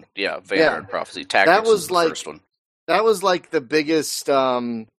I mean. Yeah, Vanguard Prophecy. Tactics was the first one. That was like the biggest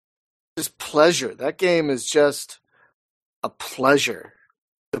just pleasure. That game is just a pleasure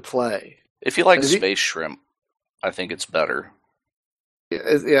to play. If you like Space Shrimp, I think it's better.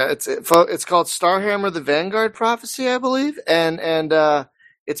 Yeah, it's called Starhammer: The Vanguard Prophecy, I believe, and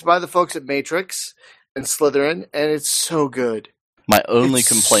it's by the folks at Matrix and Slytherin, and it's so good. My only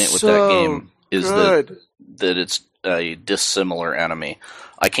complaint with that game is that it's a dissimilar enemy.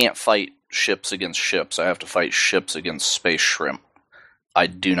 I can't fight ships against ships. I have to fight ships against space shrimp. I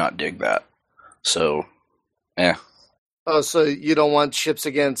do not dig that. So, Oh, so you don't want ships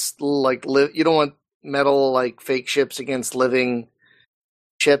against you don't want metal fake ships against living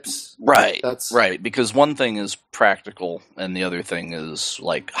ships? Right. Right, because one thing is practical and the other thing is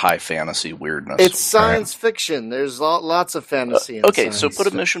high fantasy weirdness. It's science fiction. There's lots of fantasy in okay, so put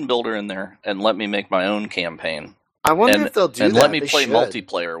a mission builder in there and let me make my own campaign. I wonder if they'll do that. And let me play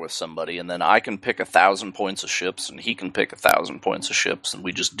multiplayer with somebody, and then I can pick 1,000 points of ships and he can pick 1,000 points of ships and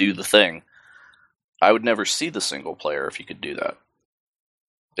we just do the thing. I would never see the single player if you could do that.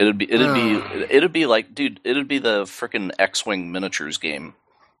 It'd be like, dude, it'd be the frickin' X-Wing miniatures game.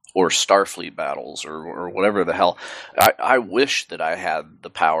 Or Starfleet battles, or whatever the hell. I wish that I had the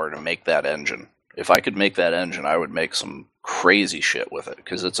power to make that engine. If I could make that engine, I would make some crazy shit with it,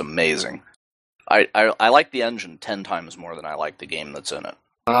 because it's amazing. I like the engine 10 times more than I like the game that's in it.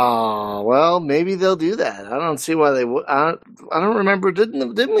 Oh, well, maybe they'll do that. I don't see why they would. I don't remember.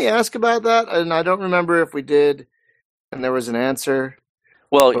 Didn't we ask about that? And I don't remember if we did, and there was an answer.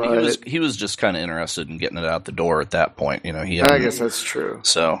 Well, he was just kind of interested in getting it out the door at that point. I guess that's true.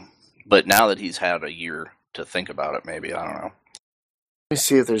 So, but now that he's had a year to think about it, maybe, I don't know. Let me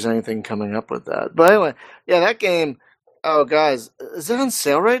see if there's anything coming up with that. But anyway, yeah, that game. Oh, guys, is it on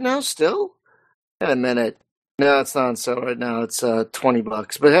sale right now? Still? In a minute. No, it's not on sale right now. It's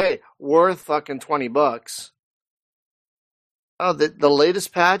 $20. But hey, worth fucking $20. Oh, the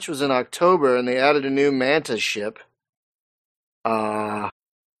latest patch was in October, and they added a new Manta ship.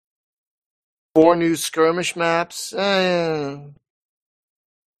 4 new skirmish maps.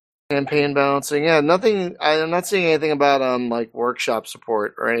 Campaign balancing. Yeah, nothing. I'm not seeing anything about workshop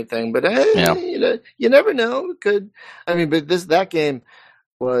support or anything. But you never know. It could. But that game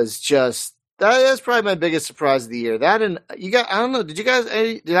was just. That's probably my biggest surprise of the year. That and you got. I don't know. Did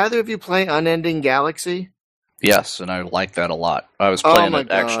either of you play Unending Galaxy? Yes, and I like that a lot. I was playing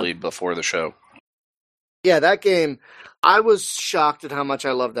it actually before the show. Yeah, that game. I was shocked at how much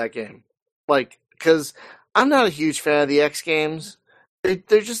I loved that game. Because I'm not a huge fan of the X games.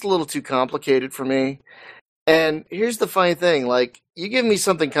 They're just a little too complicated for me. And here's the funny thing, like, you give me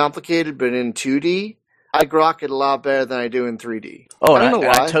something complicated but in 2D, I grok it a lot better than I do in 3D. Oh, I don't know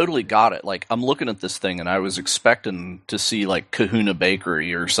why. I totally got it. Like, I'm looking at this thing, and I was expecting to see, like, Kahuna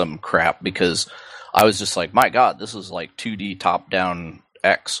Bakery or some crap, because I was just like, my God, this is like 2D top-down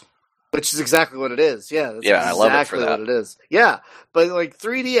X. Which is exactly what it is. Yeah, that's I love it for that. What it is. Yeah, but like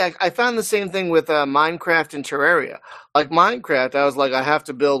 3D, I found the same thing with Minecraft and Terraria. Like Minecraft, I was like, I have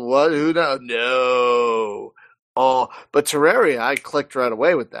to build what? Who knows? No. Oh, but Terraria, I clicked right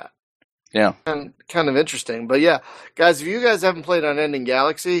away with that. Yeah. And kind of interesting. But yeah, guys, if you guys haven't played Unending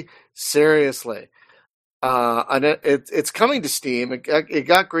Galaxy, seriously, it's coming to Steam. It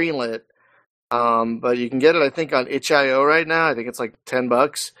got greenlit, but you can get it, I think, on itch.io right now. I think it's like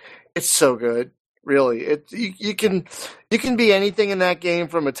 $10. It's so good, really. You can be anything in that game,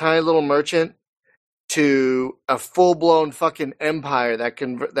 from a tiny little merchant to a full blown fucking empire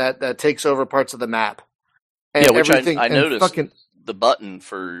that takes over parts of the map. And yeah, which I noticed the button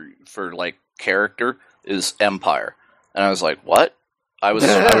for like character is Empire, and I was like, what? I was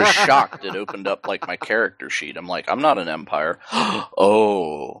shocked. It opened up like my character sheet. I'm like, I'm not an Empire.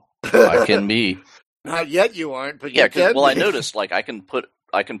 Oh, I can be. Not yet, you aren't. But yeah, well, I noticed like I can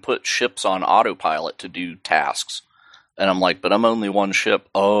put ships on autopilot to do tasks. And I'm like, but I'm only one ship.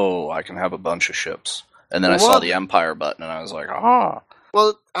 Oh, I can have a bunch of ships. And then I saw the Empire button, and I was like, ah.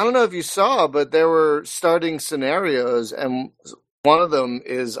 Well, I don't know if you saw, but there were starting scenarios, and one of them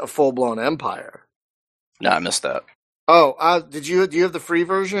is a full-blown Empire. No, I missed that. Oh, do you have the free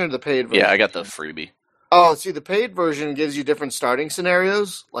version or the paid version? Yeah, I got the freebie. Oh, see, the paid version gives you different starting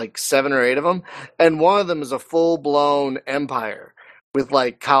scenarios, like 7 or 8 of them, and one of them is a full-blown Empire with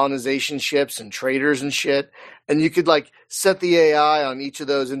like colonization ships and traders and shit. And you could like set the AI on each of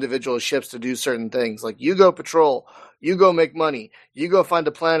those individual ships to do certain things. Like you go patrol, you go make money, you go find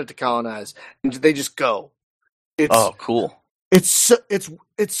a planet to colonize, and they just go. Oh, cool. It's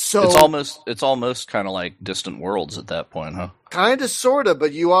almost kind of like Distant Worlds at that point, huh? Kind of, sort of,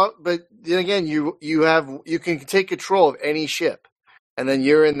 but then again, you can take control of any ship, and then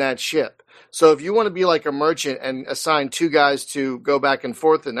you're in that ship. So if you want to be like a merchant and assign 2 guys to go back and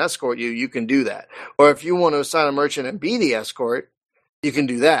forth and escort you, you can do that. Or if you want to assign a merchant and be the escort, you can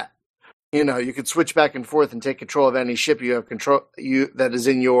do that. You know, you could switch back and forth and take control of any ship you have that is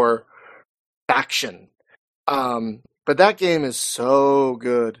in your faction. But that game is so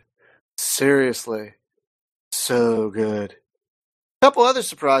good. Seriously. So good. A couple other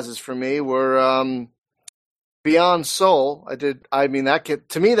surprises for me were Beyond Soul. To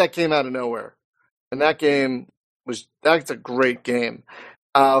me, that came out of nowhere. And that's a great game.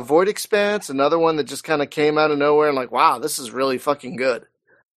 Void Expanse, another one that just kind of came out of nowhere and like, wow, this is really fucking good.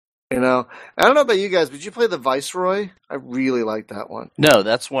 You know? I don't know about you guys, but did you play the Viceroy? I really like that one. No,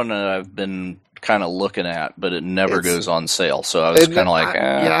 that's one that I've been kind of looking at, but it never goes on sale. So I was kind of like,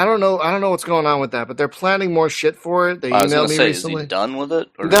 yeah, I don't know what's going on with that, but they're planning more shit for it. They emailed me recently. Is he done with it?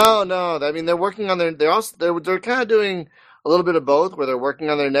 Or? No. I mean, they're working on they're kind of doing a little bit of both, where they're working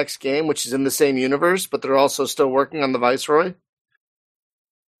on their next game, which is in the same universe, but they're also still working on the Viceroy.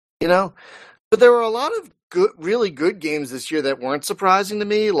 You know, but there were a lot of really good games this year that weren't surprising to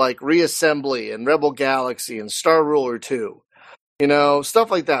me, like Reassembly and Rebel Galaxy and Star Ruler 2. You know,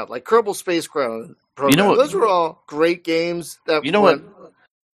 stuff like that, like Kerbal Space Program. You know those were all great games. That you know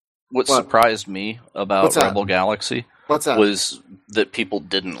what surprised me about Rebel Galaxy? What's that? Was that people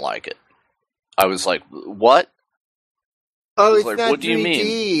didn't like it. I was like, what? Oh, it's like, not what 3D. Do you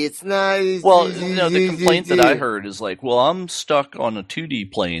mean? It's not. Well, the complaint that I heard is like, well, I'm stuck on a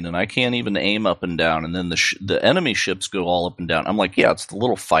 2D plane and I can't even aim up and down, and then the enemy ships go all up and down. I'm like, yeah, it's the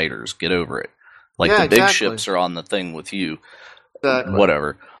little fighters. Get over it. Like the big ships are on the thing with you. Exactly.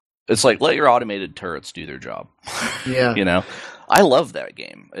 Whatever. It's like, let your automated turrets do their job. Yeah. You know? I love that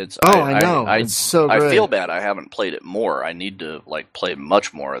game. I know. It's so great. I feel bad I haven't played it more. I need to play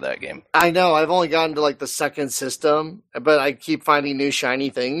much more of that game. I know. I've only gotten to the second system, but I keep finding new shiny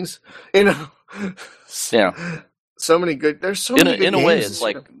things. You know? Yeah. So many good. There's so many good games. In a way, it's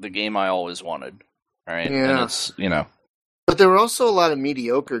like the game I always wanted. Right? Yeah. And it's, But there were also a lot of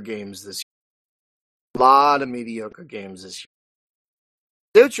mediocre games this year. A lot of mediocre games this year.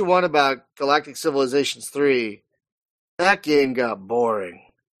 Say what you want about Galactic Civilizations 3. That game got boring.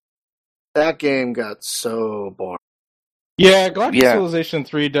 That game got so boring. Yeah, Galactic Civilization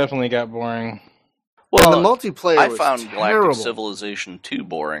 3 definitely got boring. Well, and the multiplayer was found terrible. Galactic Civilization 2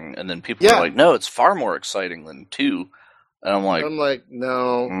 boring, and then people were like, no, it's far more exciting than 2. And I'm like,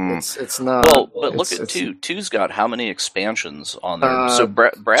 no, it's not. Well, but look at 2. 2's got how many expansions on there? So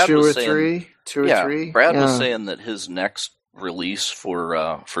Brad 2 was or saying 3? 2 or 3. Brad was saying that his next release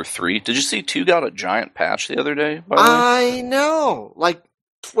for 3. Did you see 2 got a giant patch the other day? By the way? I know, like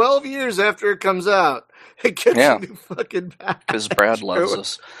 12 years after it comes out, it gets a new fucking patch. Because Brad loves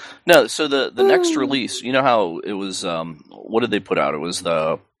us. No, so the next release, you know how it was? What did they put out? It was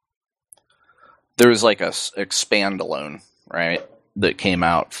there was like a expandalone, right? That came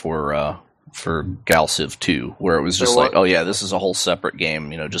out for Galciv 2, where it was just like, oh yeah, this is a whole separate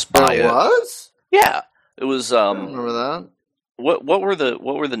game. Just buy it. Was? Yeah, it was. I don't remember that. What were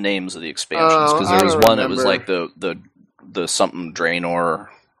the names of the expansions? Because there was one that was like the something Draenor,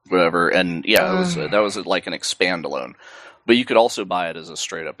 whatever, and that was like an expandalone. But you could also buy it as a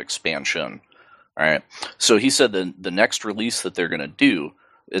straight up expansion. All right. So he said the next release that they're going to do,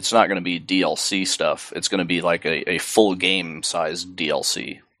 it's not going to be DLC stuff. It's going to be like a full game sized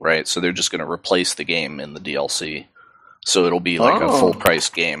DLC, right? So they're just going to replace the game in the DLC. So it'll be like a full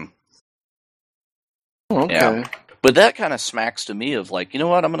price game. Okay. Yeah. But that kind of smacks to me of like, you know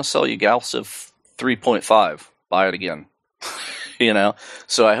what? I'm going to sell you Galciv 3.5. Buy it again.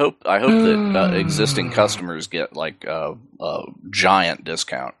 So I hope that existing customers get like a giant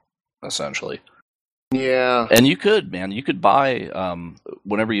discount, essentially. Yeah. And you could buy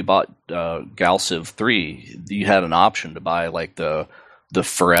whenever you bought Galciv 3, you had an option to buy like the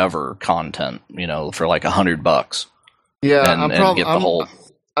forever content, for like $100. Yeah, and get the whole.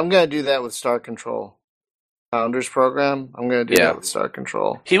 I'm gonna do that with Star Control. Founders program. I'm gonna do that with Star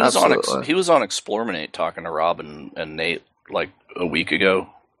Control. He was on Explorminate talking to Rob and Nate like a week ago,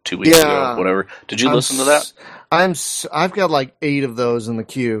 2 weeks ago, whatever. Did you listen to that? I've got like 8 of those in the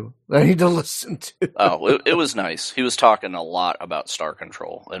queue that I need to listen to. Oh, it was nice. He was talking a lot about Star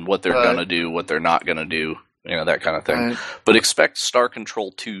Control and what they're gonna do, what they're not gonna do, that kind of thing. Right. But expect Star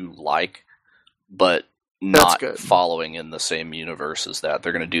Control 2 but not following in the same universe as that.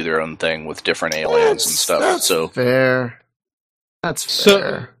 They're gonna do their own thing with different aliens and stuff. That's fair. That's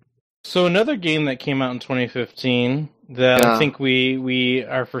fair. So another game that came out in 2015 that I think we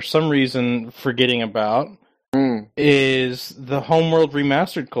are for some reason forgetting about is the Homeworld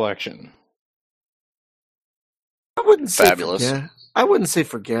Remastered Collection. I wouldn't say fabulous. I wouldn't say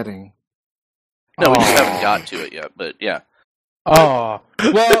forgetting. No, we just haven't got to it yet, but yeah. Oh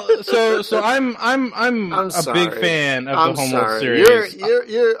well, so I'm a big fan of the Homeworld series.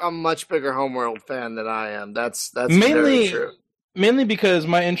 You're a much bigger Homeworld fan than I am. That's mainly very true. Mainly because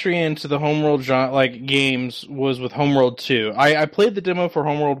my entry into the Homeworld games was with Homeworld 2. I played the demo for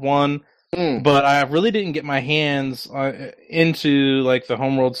Homeworld 1, but I really didn't get my hands into like the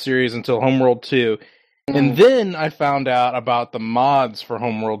Homeworld series until Homeworld 2. And then I found out about the mods for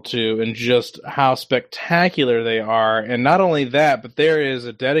Homeworld 2 and just how spectacular they are. And not only that, but there is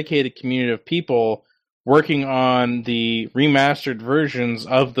a dedicated community of people working on the remastered versions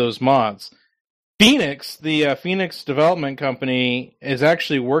of those mods. Phoenix, the Phoenix development company, is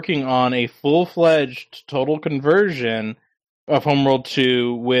actually working on a full-fledged total conversion of Homeworld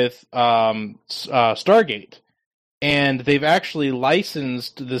 2 with Stargate. And they've actually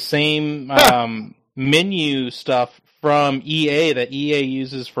licensed the same menu stuff from EA that EA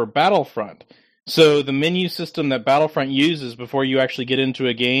uses for Battlefront. So the menu system that Battlefront uses before you actually get into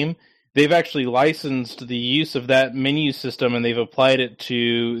a game, they've actually licensed the use of that menu system and they've applied it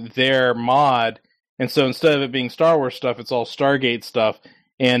to their mod. And so instead of it being Star Wars stuff, it's all Stargate stuff.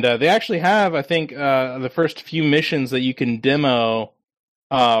 And they actually have, I think, the first few missions that you can demo.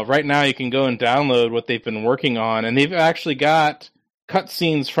 Right now you can go and download what they've been working on. And they've actually got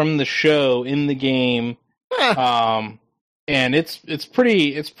cutscenes from the show in the game. And it's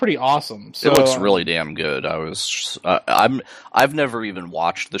pretty awesome. So, it looks really damn good. I've never even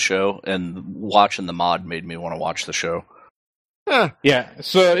watched the show, and watching the mod made me want to watch the show. Yeah,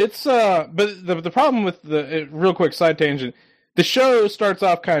 so it's but the problem with real quick side tangent, the show starts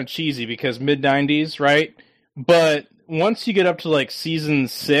off kind of cheesy because mid-90s, right? But once you get up to like season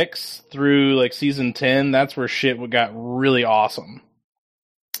 6 through like season 10, that's where shit got really awesome.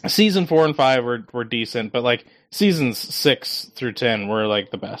 Season 4 and 5 were decent, but like seasons 6 through 10 were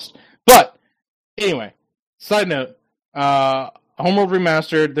like the best. But anyway, side note, Homeworld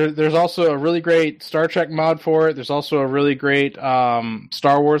Remastered, there's also a really great Star Trek mod for it. There's also a really great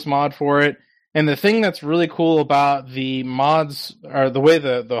Star Wars mod for it. And the thing that's really cool about the mods, or the way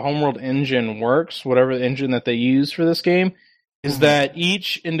the Homeworld engine works, whatever the engine that they use for this game, is that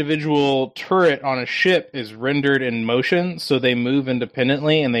each individual turret on a ship is rendered in motion, so they move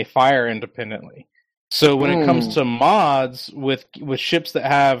independently and they fire independently. So when it comes to mods with ships that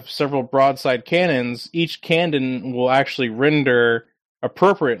have several broadside cannons, each cannon will actually render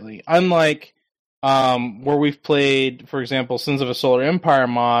appropriately. Unlike where we've played, for example, Sins of a Solar Empire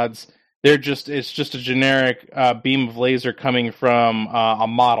mods, It's just a generic beam of laser coming from a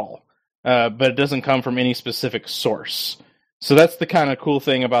model, but it doesn't come from any specific source. So that's the kind of cool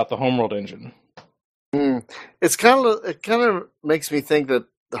thing about the Homeworld engine. It kind of makes me think that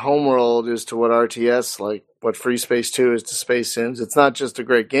the Homeworld is to what RTS, like what Free Space 2 is to Space Sims. It's not just a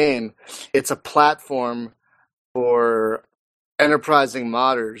great game; it's a platform for enterprising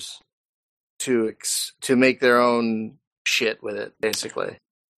modders to make their own shit with it, basically.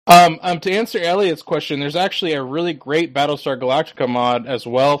 To answer Elliot's question, there's actually a really great Battlestar Galactica mod as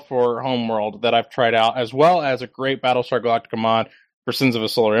well for Homeworld that I've tried out, as well as a great Battlestar Galactica mod for Sins of a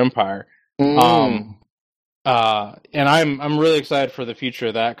Solar Empire. And I'm really excited for the future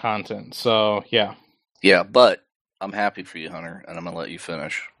of that content. So yeah. Yeah, but I'm happy for you, Hunter, and I'm gonna let you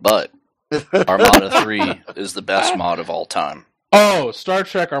finish. But Armada 3 is the best mod of all time. Oh, Star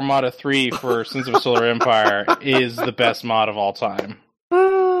Trek Armada 3 for Sins of a Solar Empire is the best mod of all time.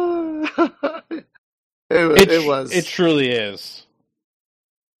 It was. It truly is.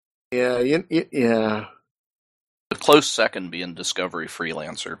 Yeah, yeah. A close second being Discovery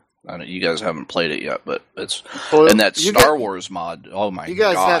Freelancer. I know you guys haven't played it yet, but it's and that Star Wars mod. Oh my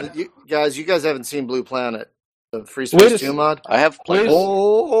god! You guys haven't seen Blue Planet, the Free Space 2 mod. I have played.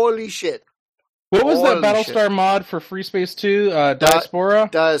 Holy shit! What was that Battlestar mod for Free Space 2? Diaspora?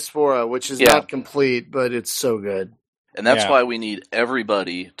 Diaspora, which is not complete, but it's so good. And that's why we need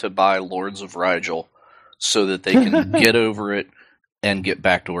everybody to buy Lords of Rigel, so that they can get over it and get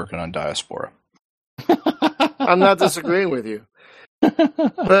back to working on Diaspora. I'm not disagreeing with you.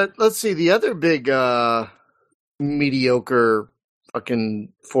 But let's see, the other big mediocre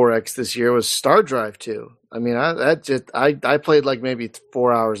fucking 4X this year was Star Drive 2. I mean, I played like maybe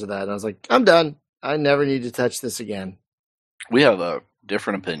 4 hours of that, and I was like, I'm done. I never need to touch this again. We have a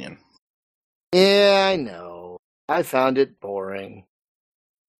different opinion. Yeah, I know. I found it boring.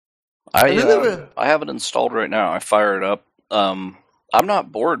 I have it installed right now. I fire it up. I'm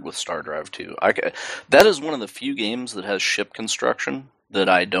not bored with Star Drive 2. That is one of the few games that has ship construction that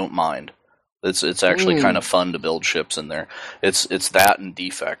I don't mind. It's actually kind of fun to build ships in there. It's that and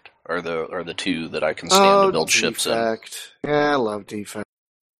Defect are the two that I can stand to build ships in. Yeah, I love Defect.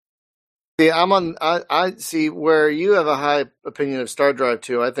 See, I see where you have a high opinion of Star Drive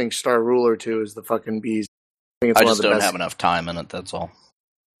 2. I think Star Ruler 2 is the fucking bees. I just don't have enough time in it, that's all.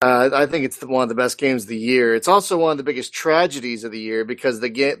 I think it's one of the best games of the year. It's also one of the biggest tragedies of the year because the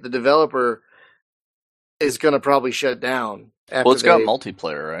developer is going to probably shut down. Well, it's got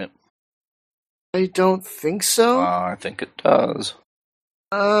multiplayer, right? I don't think so. I think it does.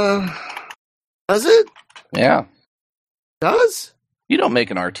 Does it? Yeah. Does? You don't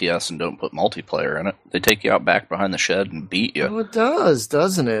make an RTS and don't put multiplayer in it. They take you out back behind the shed and beat you. Oh, it does,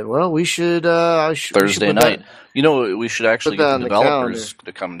 doesn't it? Well, we should... Thursday night. We should actually get the developers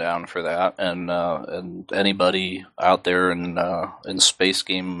to come down for that, and anybody out there in space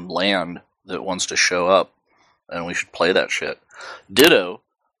game land that wants to show up, and we should play that shit. Ditto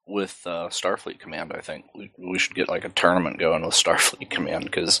with Starfleet Command, I think. We should get like a tournament going with Starfleet Command,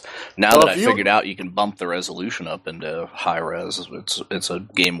 because now that I figured out you can bump the resolution up into high res, it's a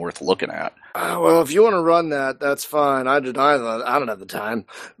game worth looking at. Well, if you want to run that, that's fine. I don't have the time.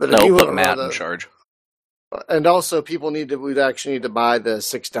 But if you put Matt in charge. And also, we'd actually need to buy the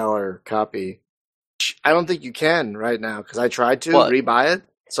 $6 copy. I don't think you can right now, because I tried to rebuy it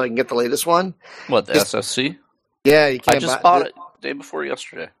so I can get the latest one. What, the SSC? Yeah, you can't. I just bought it day before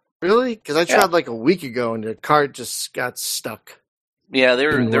yesterday. Really? Because I tried like a week ago and the card just got stuck. Yeah,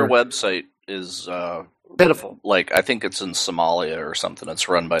 their website is pitiful. Like, I think it's in Somalia or something. It's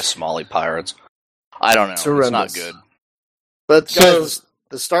run by Somali pirates. I don't know. It's not good. But guys,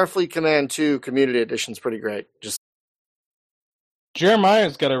 the Starfleet Command 2 Community Edition is pretty great.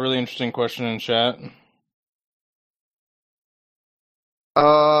 Jeremiah's got a really interesting question in chat.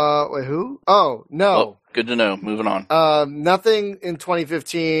 Wait, who? Oh, no. Well, good to know. Moving on. Nothing in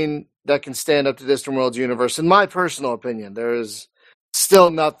 2015 that can stand up to Distant Worlds universe. In my personal opinion, there is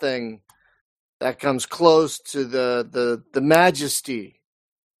still nothing that comes close to the majesty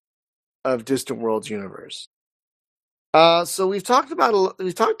of Distant Worlds universe. So we've talked a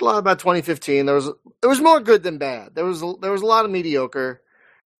lot about 2015. There was more good than bad. There was a lot of mediocre,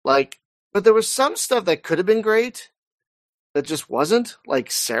 but there was some stuff that could have been great that just wasn't,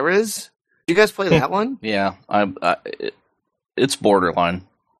 like Ceres. Did you guys play that one? Yeah, it's borderline.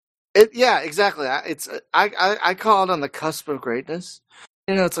 Yeah, exactly. I call it on the cusp of greatness.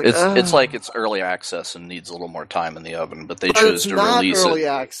 it's like it's early access and needs a little more time in the oven, but they chose to release early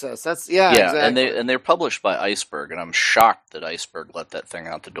access. That's exactly. and they're published by Iceberg, and I'm shocked that Iceberg let that thing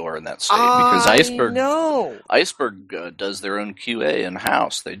out the door in that state because Iceberg does their own QA in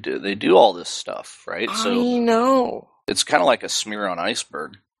house. They do all this stuff, right? So it's kind of like a smear on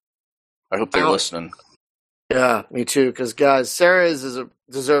Iceberg. I hope they're listening. Yeah, me too. Because guys, Sarah's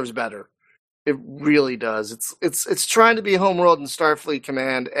deserves better. It really does. It's trying to be Homeworld and Starfleet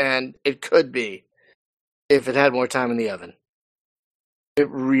Command, and it could be if it had more time in the oven. It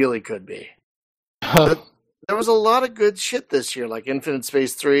really could be. There was a lot of good shit this year, like Infinite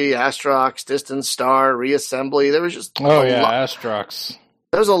Space 3, Astrox, Distant Star, Reassembly. There was just Astrox.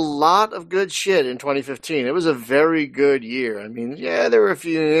 There was a lot of good shit in 2015. It was a very good year. I mean, there were a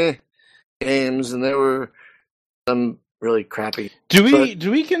few games, and there were some really crappy. Do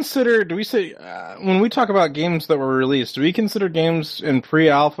we say when we talk about games that were released, do we consider games in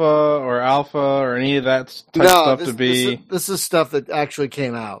pre-alpha or any of that stuff to be? This is stuff that actually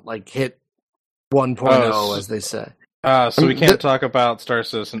came out, like hit 1.0, as they say. So we can't talk about Star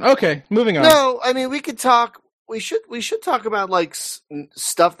Citizen. Okay, moving on. No, I mean we could talk. We should talk about like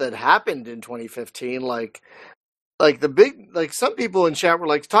stuff that happened in 2015, like the big, like some people in chat were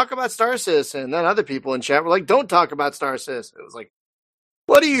like, talk about Star Citizen, and then other people in chat were like, don't talk about Star Citizen. It was like,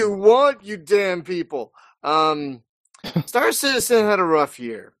 what do you want, you damn people? Star Citizen had a rough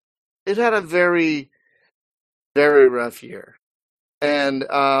year. It had a very, very rough year. And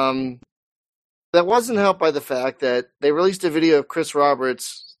that wasn't helped by the fact that they released a video of Chris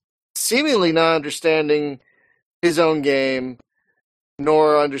Roberts seemingly not understanding his own game,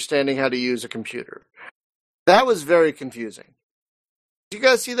 nor understanding how to use a computer. That was very confusing. Did you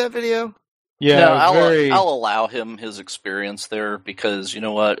guys see that video? Yeah, I'll allow him his experience there because you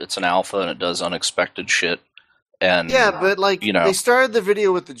know what? It's an alpha and it does unexpected shit. And but they started the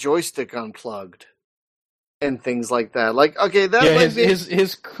video with the joystick unplugged and things like that. Like, okay,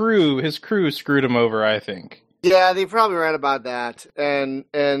 his crew screwed him over, I think. Yeah, they probably right about that, and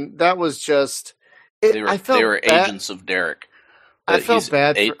that was just. They were agents of Derek. I felt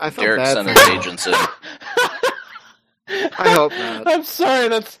bad. Derek sent his agents in. I hope not. I'm sorry.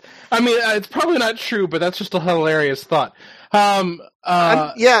 It's probably not true, but that's just a hilarious thought.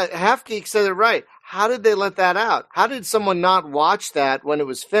 Half Geek said it right. How did they let that out? How did someone not watch that when it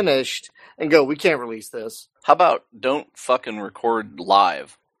was finished and go, we can't release this? How about don't fucking record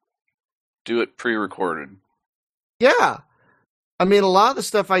live? Do it pre-recorded. Yeah. I mean, a lot of the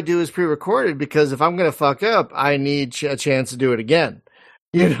stuff I do is pre-recorded because if I'm going to fuck up, I need a chance to do it again.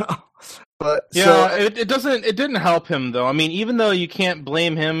 You know? But it didn't help him though. I mean, even though you can't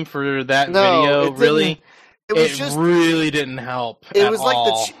blame him for that video, really, it really didn't help. It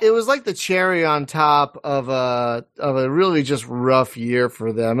was like the cherry on top of a really just rough year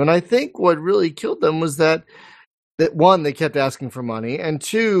for them. And I think what really killed them was that one, they kept asking for money, and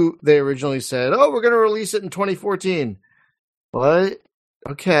two, they originally said, "Oh, we're going to release it in 2014." What?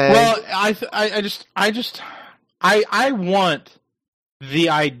 Okay. Well, I want the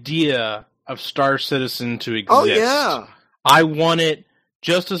idea of Star Citizen to exist. Oh, yeah. I want it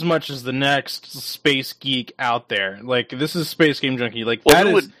just as much as the next Space Geek out there. Like, this is Space Game Junkie. Like,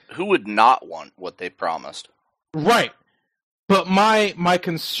 who would not want what they promised? Right. But my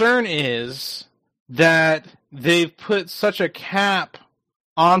concern is that they've put such a cap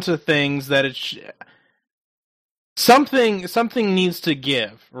onto things that it's... Something needs to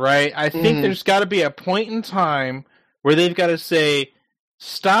give, right? I think there's got to be a point in time where they've got to say,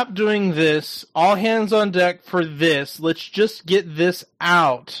 stop doing this, all hands on deck for this, let's just get this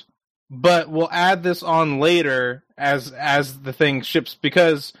out, but we'll add this on later as the thing ships,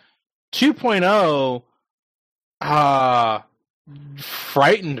 because 2.0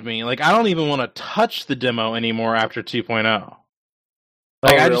 frightened me. Like, I don't even want to touch the demo anymore after 2.0.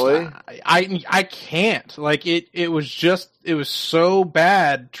 Like, really? I can't. Like, it was so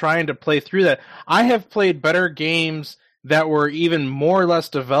bad trying to play through that. I have played better games that were even more or less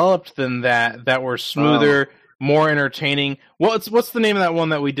developed than that were smoother, more entertaining. What's the name of that one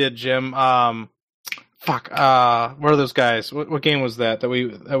that we did, Jim? What are those guys? What game was that we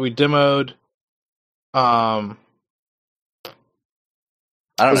demoed? I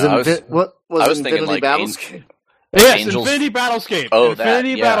don't know. I was thinking like Battlescape. Yes, Angels. Infinity Battlescape. Oh,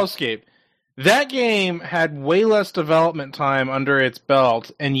 Battlescape. That game had way less development time under its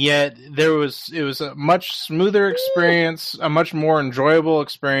belt, and yet it was a much smoother experience, a much more enjoyable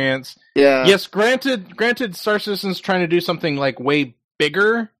experience. Yeah. Yes, granted, Star Citizen's trying to do something like way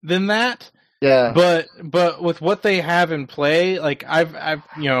bigger than that, Yeah. But with what they have in play, like I've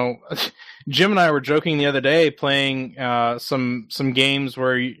Jim and I were joking the other day playing some games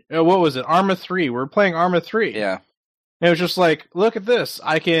where what was it? Arma 3. We were playing Arma 3. Yeah. And it was just like, look at this.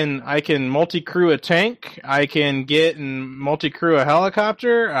 I can multi-crew a tank. I can get and multi-crew a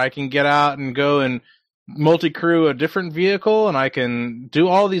helicopter. I can get out and go and multi-crew a different vehicle, and I can do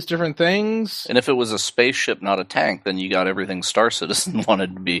all these different things. And if it was a spaceship, not a tank, then you got everything Star Citizen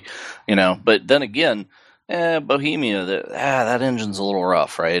wanted to be, But then again, Bohemia, that engine's a little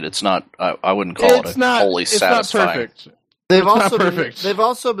rough, right? It's not. I wouldn't call it wholly satisfying. It's not perfect. They've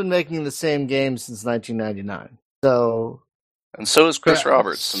also been making the same game since 1999. So. And so is Chris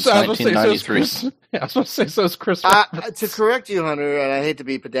Roberts since 1993. I was going to say, so is Chris Roberts. To correct you, Hunter, and I hate to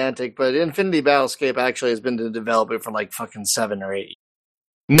be pedantic, but Infinity Battlescape actually has been to develop it for like fucking 7 or 8 years.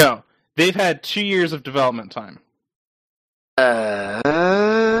 No, they've had 2 years of development time. You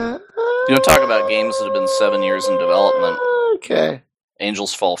don't talk about games that have been 7 years in development. Okay.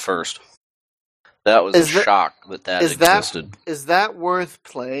 Angels Fall First. That was a shock that existed. Is that worth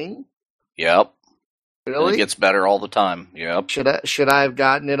playing? Yep. Really? It gets better all the time. Yep. Should I have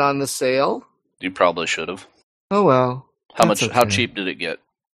gotten it on the sale? You probably should have. Oh well. How cheap did it get?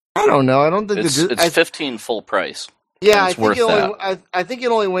 I don't know. I don't think it's 15 full price. Yeah, I think it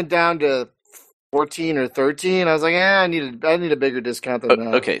only went down to 14 or 13. I was like, I need a bigger discount than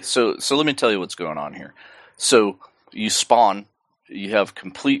that. Okay, so let me tell you what's going on here. So you spawn, you have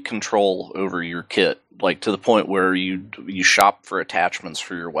complete control over your kit, like to the point where you shop for attachments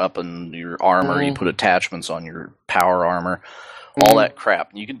for your weapon, your armor, you put attachments on your power armor, all that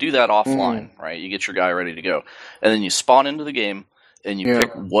crap. You can do that offline, right? You get your guy ready to go. And then you spawn into the game and you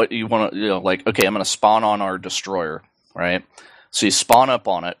pick what you want to, like, okay, I'm going to spawn on our destroyer, right? So you spawn up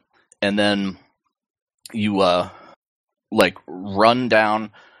on it and then you like run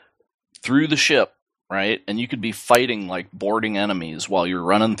down through the ship, right? And you could be fighting like boarding enemies while you're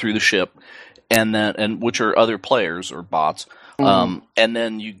running through the ship, and which are other players or bots. And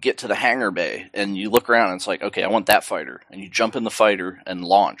then you get to the hangar bay and you look around and it's like, okay, I want that fighter, and you jump in the fighter and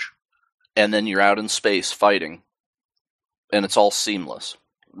launch, and then you're out in space fighting, and it's all seamless.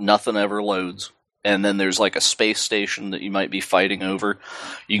 Nothing ever loads. And then there's like a space station that you might be fighting over.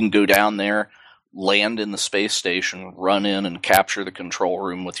 You can go down there, land in the space station, run in and capture the control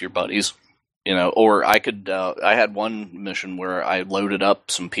room with your buddies. Or I had one mission where I loaded up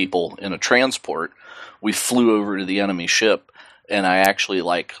some people in a transport. We flew over to the enemy ship, and I actually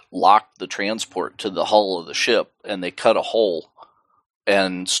like locked the transport to the hull of the ship, and they cut a hole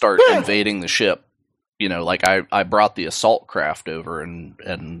and start invading the ship. Like I brought the assault craft over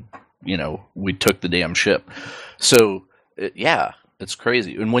and we took the damn ship. So it's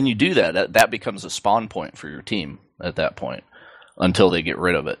crazy. And when you do that becomes a spawn point for your team at that point. Until they get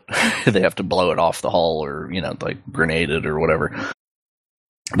rid of it. They have to blow it off the hull or, like grenade it or whatever.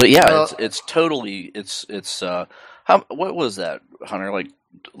 But yeah, it's totally, what was that, Hunter?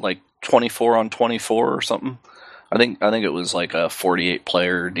 Like 24 on 24 or something? I think it was like a 48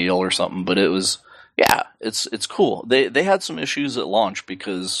 player deal or something, but it was, it's cool. They had some issues at launch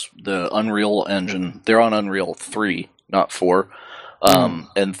because the Unreal Engine, they're on Unreal 3, not 4.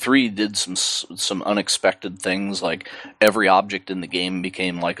 And 3 did some unexpected things, like every object in the game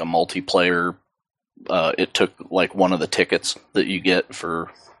became like a multiplayer. It took like one of the tickets that you get for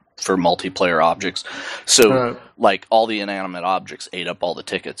multiplayer objects. So like all the inanimate objects ate up all the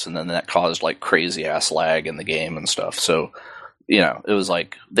tickets, and then that caused like crazy ass lag in the game and stuff. So, it was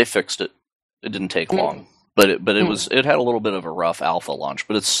like they fixed it. It didn't take long. But it had a little bit of a rough alpha launch,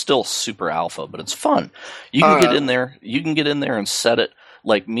 but it's still super alpha, but it's fun. You can get in there and set it.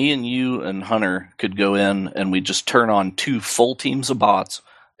 Like me and you and Hunter could go in and we just turn on 2 full teams of bots,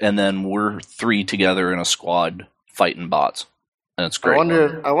 and then we're 3 together in a squad fighting bots. And it's great.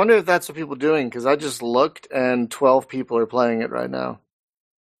 I wonder if that's what people are doing, because I just looked and 12 people are playing it right now.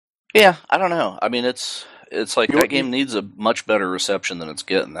 Yeah, I don't know. I mean, it's like that game needs a much better reception than it's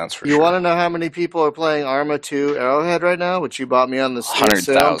getting, that's for sure. You want to know how many people are playing Arma 2 Arrowhead right now, which you bought me on the sale?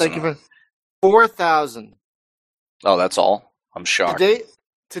 100,000. Thank you for 4,000. Oh, that's all? I'm shocked.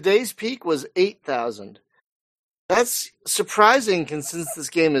 Today's peak was 8,000. That's surprising, since this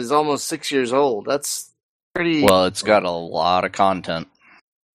game is almost 6 years old. That's pretty... Well, it's got a lot of content.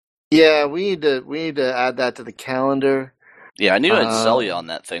 Yeah, we need to add that to the calendar. Yeah, I knew I'd sell you on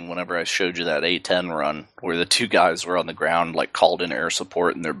that thing whenever I showed you that A10 run, where the 2 guys were on the ground, like called in air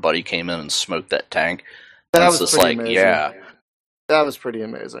support, and their buddy came in and smoked that tank. That was just pretty amazing. Yeah. That was pretty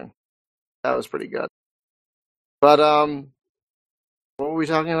amazing. That was pretty good. But, what were we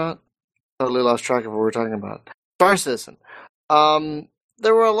talking about? Totally lost track of what we were talking about. Star Citizen.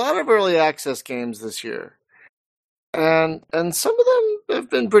 there were a lot of early access games this year, and some of them have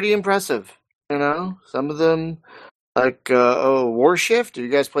been pretty impressive. Some of them like Warshift. Have you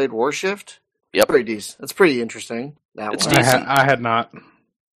guys played Warshift? Yep, pretty decent. That's pretty interesting. It's one. decent. I had not.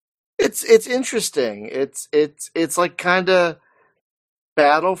 It's interesting. It's like kind of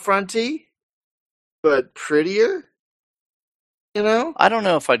Battlefront-y, but prettier. I don't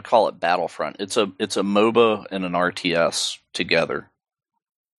know if I'd call it Battlefront. It's a MOBA and an RTS together.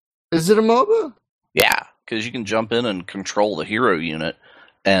 Is it a MOBA? Yeah, because you can jump in and control the hero unit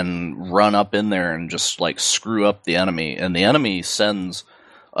and run up in there and just like screw up the enemy. And the enemy sends,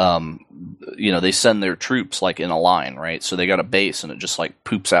 they send their troops like in a line, right? So they got a base and it just like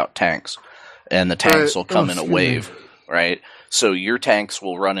poops out tanks, and the tanks will come in a wave, right? So your tanks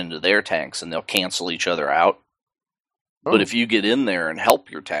will run into their tanks and they'll cancel each other out. But if you get in there and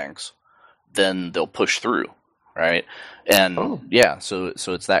help your tanks, then they'll push through, right? And so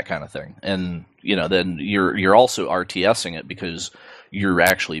it's that kind of thing. And then you're also RTSing it because you're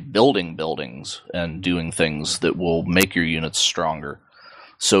actually building buildings and doing things that will make your units stronger.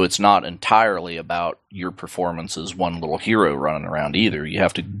 So it's not entirely about your performance as one little hero running around either. You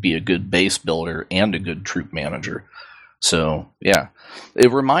have to be a good base builder and a good troop manager. So yeah, it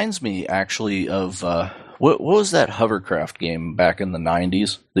reminds me actually of. What was that hovercraft game back in the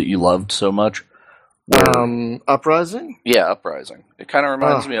 90s that you loved so much? Uprising? Yeah, Uprising. It kind of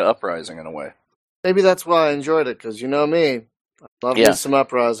reminds me of Uprising in a way. Maybe that's why I enjoyed it, because you know me. I love me some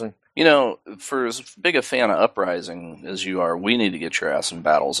Uprising. For as big a fan of Uprising as you are, we need to get your ass in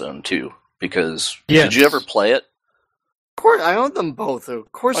Battlezone too. Because did you ever play it? Of course, I own them both.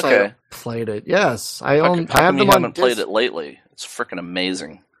 Of course I played it. Yes, I own. How come you haven't played it lately? It's freaking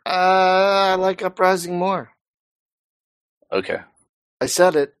amazing. I like Uprising more. Okay. I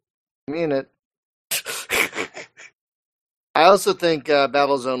said it. I mean it. I also think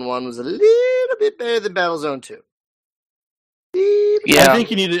Battlezone 1 was a little bit better than Battlezone 2. Yeah, I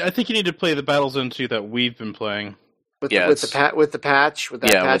think you need to play the Battlezone 2 that we've been playing. With the patch, with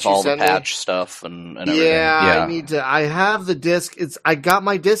all the patch stuff and everything. Yeah, I need to. I have the disc. I got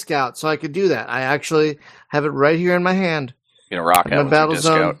my disc out, so I could do that. I actually have it right here in my hand. Rock out with your disc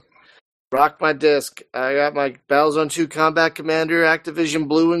out. Rock my disc. I got my Battlezone 2 Combat Commander Activision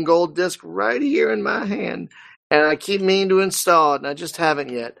Blue and Gold disc right here in my hand. And I keep meaning to install it, and I just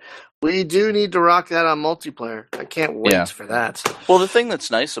haven't yet. We do need to rock that on multiplayer. I can't wait for that. Well, the thing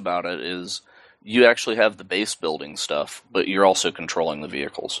that's nice about it is you actually have the base building stuff, but you're also controlling the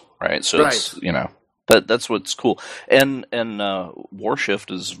vehicles, right? So it's, that's what's cool. And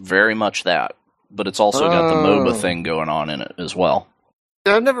Warshift is very much that. But it's also got the MOBA thing going on in it as well.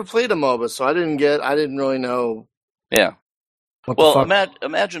 I've never played a MOBA, so I didn't really know. Yeah. Well,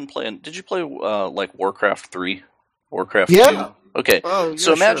 imagine playing. Did you play like Warcraft 3? Warcraft 2? Okay. Oh,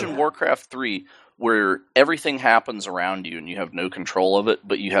 so imagine Warcraft 3, where everything happens around you and you have no control of it,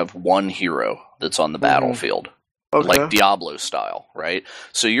 but you have one hero that's on the battlefield. Okay. Like Diablo style, right?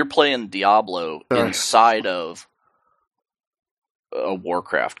 So you're playing Diablo inside of a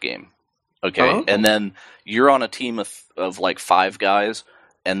Warcraft game. Okay, and then you're on a team of like 5 guys,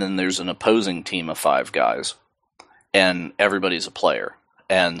 and then there's an opposing team of 5 guys, and everybody's a player,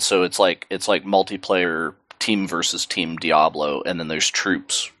 and so it's like multiplayer team versus team Diablo, and then there's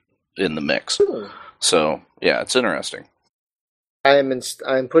troops in the mix. So yeah, it's interesting.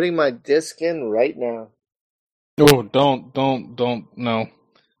 I'm putting my disc in right now. Oh, don't no.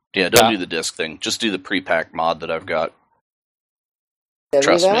 Yeah, don't do the disc thing. Just do the pre-pack mod that I've got.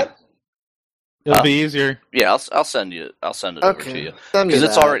 Trust me. It'll be easier. Yeah, I'll send it over to you because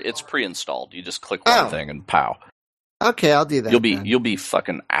it's pre-installed. You just click one thing and pow. Okay, I'll do that. You'll be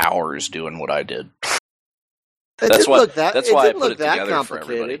fucking hours doing what I did. That's why I put it together for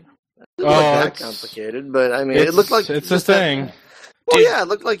everybody. It didn't look that complicated, but I mean, it looked like it's a thing. Well, it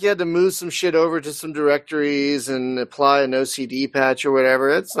looked like you had to move some shit over to some directories and apply an OCD patch or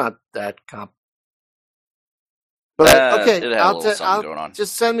whatever. It's not that complicated. But okay, going on.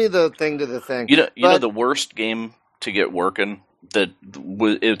 Just send me the thing to the thing. You know the worst game to get working.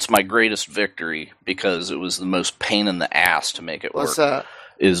 It's my greatest victory because it was the most pain in the ass to make it work. What's that?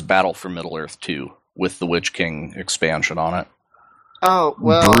 Is Battle for Middle-earth 2 with the Witch King expansion on it. Oh,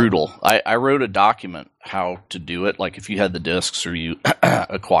 well. Brutal. I wrote a document how to do it, like if you had the discs or you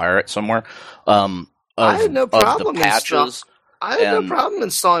acquire it somewhere. I had no problem the patches. I had no problem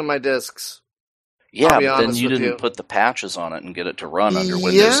installing my discs. Yeah, but then you didn't put the patches on it and get it to run under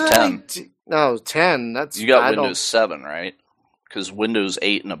Windows 10. No, 10. You got Windows 7, right? Because Windows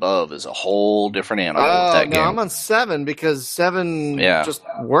 8 and above is a whole different animal with that game. No, I'm on 7 because 7 just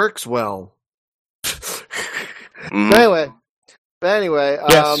works well. Anyway, But anyway,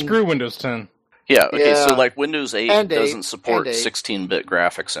 screw Windows 10. Yeah, okay, so like Windows 8 doesn't support 8. 16-bit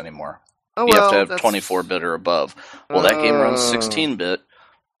graphics anymore. Oh, you have to have 24-bit or above. Well, that game runs 16-bit.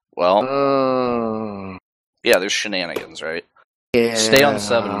 Well, yeah, there's shenanigans, right? Yeah. Stay on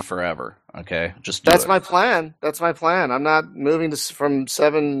 7 forever, okay? Just do That's it. my plan. That's my plan. I'm not moving from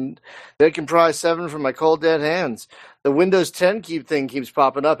 7. They can pry 7 from my cold dead hands. The Windows 10 thing keeps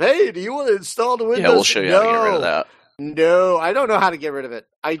popping up. Hey, do you want to install the Windows? Yeah, we'll show you how to get rid of that. No, I don't know how to get rid of it.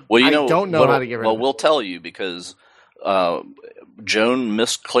 I don't know how to get rid of it. Well, we'll tell you because Joan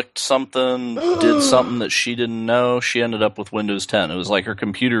misclicked something, did something that she didn't know. She ended up with Windows 10. It was like her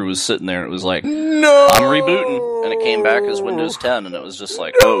computer was sitting there. It was like, no, I'm rebooting, and it came back as Windows 10, and it was just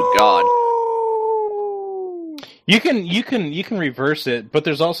like, oh god. You can reverse it, but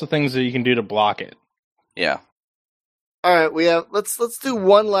there's also things that you can do to block it. Yeah. All right, let's do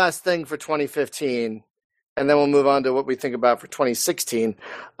one last thing for 2015. And then we'll move on to what we think about for 2016.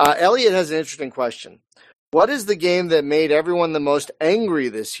 Elliot has an interesting question. What is the game that made everyone the most angry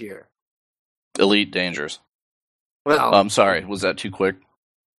this year? Elite Dangerous. Well, I'm sorry. Was that too quick?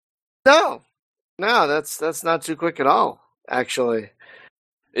 No, that's not too quick at all. Actually,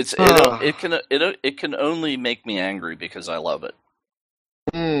 it can only make me angry because I love it.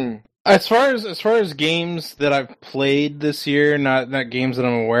 As far as games that I've played this year, not games that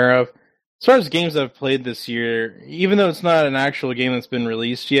I'm aware of. As far as games that I've played this year, even though it's not an actual game that's been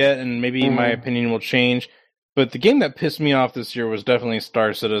released yet, and maybe my opinion will change, but the game that pissed me off this year was definitely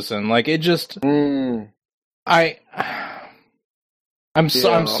Star Citizen. Like, it just... I'm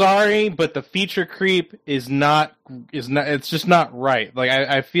sorry, but the feature creep is not, it's just not right. Like,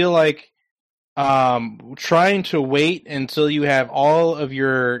 I feel like trying to wait until you have all of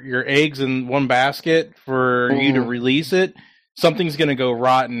your eggs in one basket for you to release it, something's going to go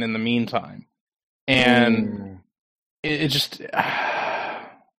rotten in the meantime. And it just...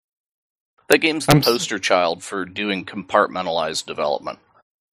 That game's the poster child for doing compartmentalized development.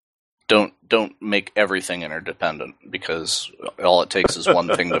 Don't make everything interdependent, because all it takes is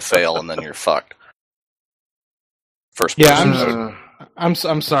one thing to fail and then you're fucked. First person. I'm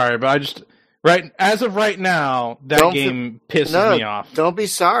sorry, but I just... as of right now, that game pisses me off. Don't be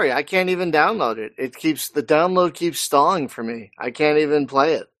sorry. I can't even download it. The download keeps stalling for me. I can't even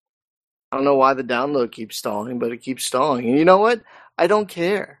play it. I don't know why the download keeps stalling, but it keeps stalling. And you know what? I don't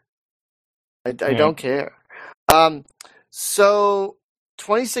care. I don't care. So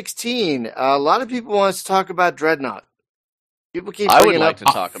 2016, a lot of people want us to talk about Dreadnought. People keep I would like to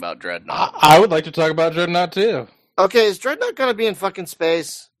talk about Dreadnought. I would like to talk about Dreadnought too. Okay, is Dreadnought going to be in fucking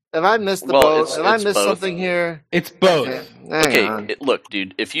space? Have I missed the boat? Have I missed something here? It's both. Okay, look,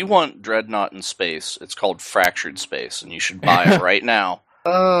 dude, if you want Dreadnought in space, it's called Fractured Space, and you should buy it right now.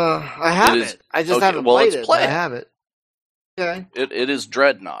 I have it. I just haven't played it. I have it. Okay. It is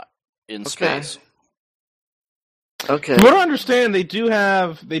Dreadnought in space. Okay. From what I understand, they do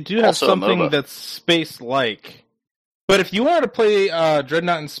have also something that's space-like. But if you wanted to play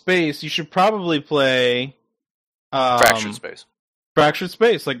Dreadnought in space, you should probably play Fractured Space. Fractured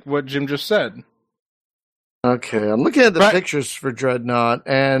Space, like what Jim just said. Okay, I'm looking at the pictures for Dreadnought,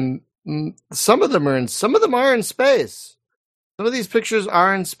 and some of them are in space. Some of these pictures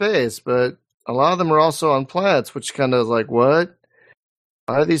are in space, but a lot of them are also on planets, which kind of like, what?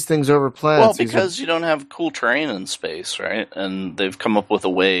 Why are these things over planets? Well, because you don't have cool terrain in space, right? And they've come up with a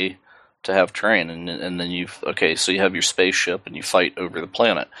way to have terrain, and then so you have your spaceship and you fight over the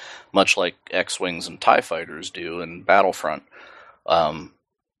planet, much like X-Wings and TIE Fighters do in Battlefront. So,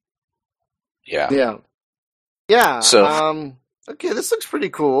 okay, this looks pretty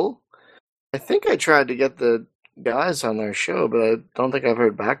cool. I think I tried to get the guys on their show, but I don't think I've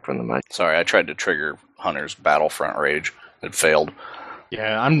heard back from them. Sorry, I tried to trigger Hunter's Battlefront rage. It failed.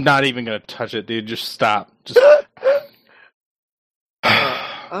 Yeah, I'm not even going to touch it, dude. Just stop.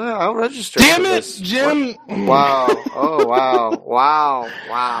 I'll register. Damn it, Jim! Wow. Oh,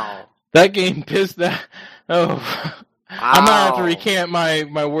 wow. That game pissed that... Oh... Wow. I'm gonna have to recant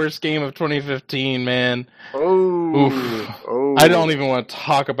my worst game of 2015, man. Oh, I don't even want to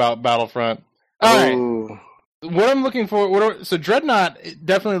talk about Battlefront. All right, what I'm looking for. So Dreadnought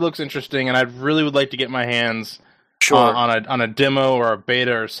definitely looks interesting, and I really would like to get my hands on a demo or a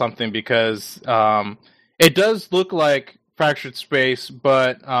beta or something, because it does look like Fractured Space,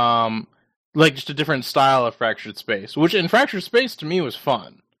 but like just a different style of Fractured Space, which in Fractured Space to me was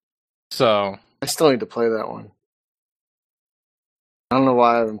fun. So I still need to play that one. I don't know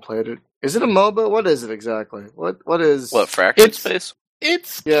why I haven't played it. Is it a MOBA? What is it exactly? What is... What, Fractured Space?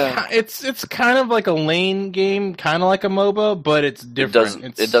 It's kind of like a lane game, kind of like a MOBA, but it's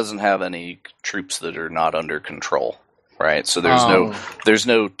different. It doesn't have any troops that are not under control, right? So there's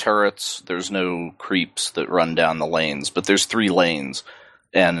no turrets, there's no creeps that run down the lanes, but there's 3 lanes,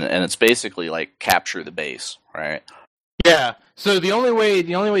 and it's basically like capture the base, right? Yeah. So the only way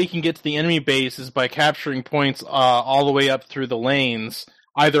you can get to the enemy base is by capturing points all the way up through the lanes,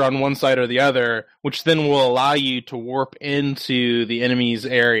 either on one side or the other, which then will allow you to warp into the enemy's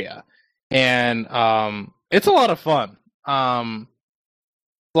area. And it's a lot of fun.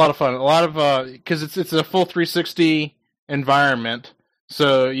 Because it's a full 360 environment,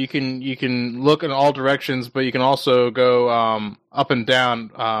 so you can look in all directions, but you can also go up and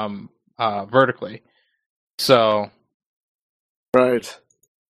down vertically. So. Right.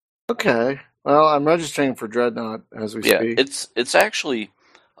 Okay. Well, I'm registering for Dreadnought as we speak. Yeah, it's actually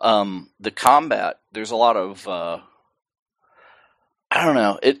the combat. There's a lot of I don't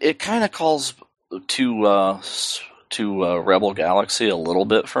know. It kind of calls to Rebel Galaxy a little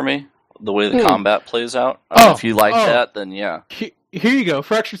bit for me. The way the combat plays out. If you like that, then yeah. Here you go.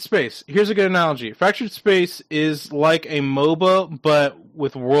 Fractured Space. Here's a good analogy. Fractured Space is like a MOBA, but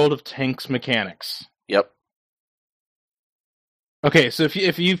with World of Tanks mechanics. Yep. Okay, so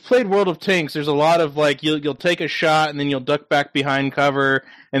if you've played World of Tanks, there's a lot of like you'll take a shot and then you'll duck back behind cover,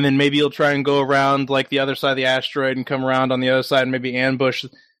 and then maybe you'll try and go around like the other side of the asteroid and come around on the other side and maybe ambush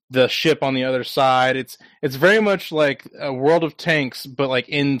the ship on the other side. It's very much like a World of Tanks, but like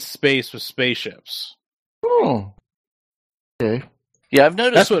in space with spaceships. Oh, okay. Yeah, I've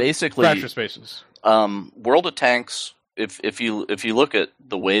noticed basically Fractured Spaces. World of Tanks. If you look at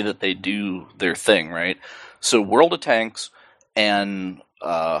the way that they do their thing, right? So World of Tanks. And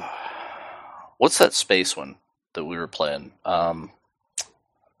what's that space one that we were playing?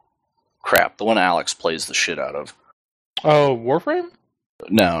 Crap, the one Alex plays the shit out of. Oh, Warframe?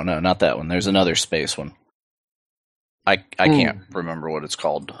 No, not that one. There's another space one. I can't remember what it's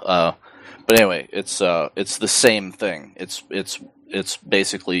called. But anyway, it's the same thing. It's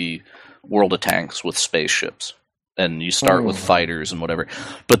basically World of Tanks with spaceships. And you start with fighters and whatever.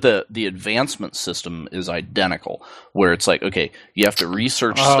 But the advancement system is identical, where it's like, okay, you have to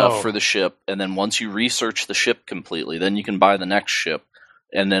research stuff for the ship, and then once you research the ship completely, then you can buy the next ship.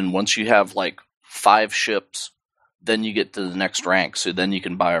 And then once you have like 5 ships, then you get to the next rank, so then you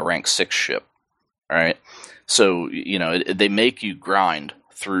can buy a rank 6 ship. All right? So, they make you grind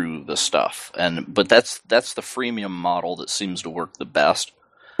through the stuff. But that's the freemium model that seems to work the best.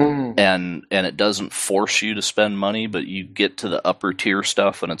 And it doesn't force you to spend money, but you get to the upper tier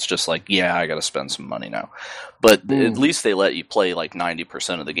stuff, and it's just like, yeah, I got to spend some money now. But at least they let you play like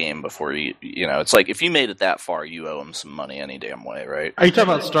 90% of the game before it's like if you made it that far, you owe them some money any damn way, right? Are you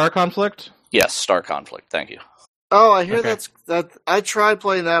talking about Star Conflict? Yes, Star Conflict. Thank you. Oh, I hear that. I tried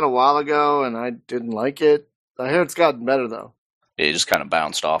playing that a while ago, and I didn't like it. I hear it's gotten better though. Yeah, you just kind of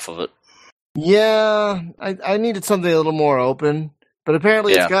bounced off of it. Yeah, I needed something a little more open. But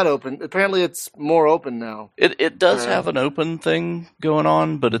apparently it's got open. Apparently it's more open now. It does have an open thing going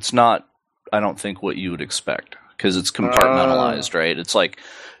on, but it's not, I don't think, what you would expect. Because it's compartmentalized, right? It's like,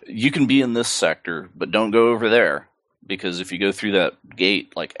 you can be in this sector, but don't go over there. Because if you go through that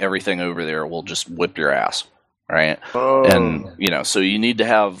gate, like, everything over there will just whip your ass, right? Oh. And, so you need to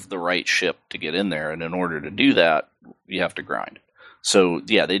have the right ship to get in there. And in order to do that, you have to grind. So,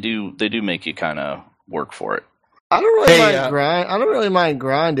 yeah, they do make you kind of work for it. I don't really mind grind. I don't really mind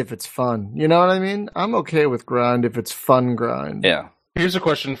grind if it's fun. You know what I mean? I'm okay with grind if it's fun grind. Yeah. Here's a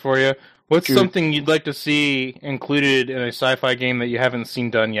question for you. What's something you'd like to see included in a sci-fi game that you haven't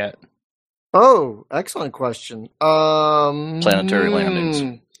seen done yet? Oh, excellent question. Planetary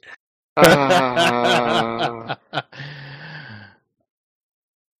landings.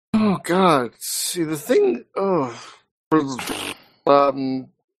 Oh God! See the thing.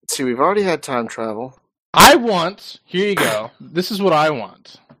 See, we've already had time travel. Here you go. This is what I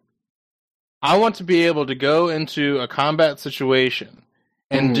want. I want to be able to go into a combat situation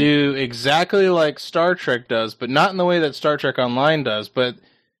and do exactly like Star Trek does, but not in the way that Star Trek Online does, but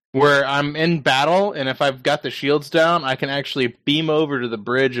where I'm in battle, and if I've got the shields down, I can actually beam over to the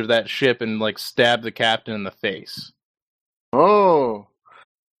bridge of that ship and like stab the captain in the face. Oh.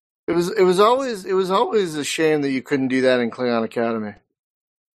 It was always a shame that you couldn't do that in Klingon Academy.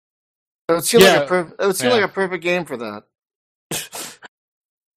 It would seem like a perfect game for that.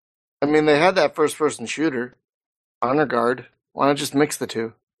 I mean, they had that first-person shooter, Honor Guard. Why not just mix the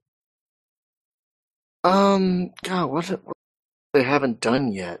two? God, what they haven't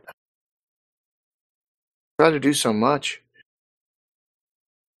done yet? Try to do so much.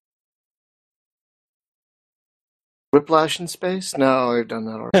 Whiplash in space? No, they've done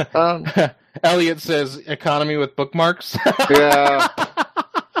that already. Elliot says economy with bookmarks. Yeah.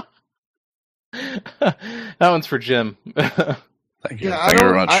 one's for Jim. Thank you. Thank you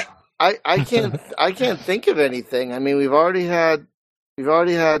very much. I can't think of anything. I mean, we've already had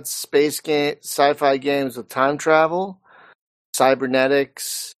sci-fi games with time travel,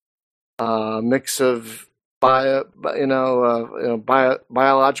 cybernetics, mix of biological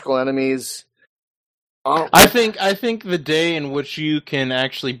enemies. Oh. I think the day in which you can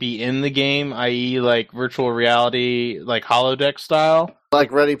actually be in the game, i.e., like virtual reality, like holodeck style,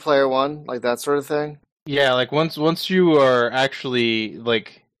 like Ready Player One, like that sort of thing. Yeah, like once you are actually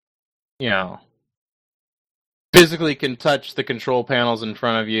like, physically can touch the control panels in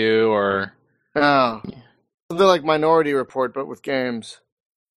front of you, or something like Minority Report, but with games.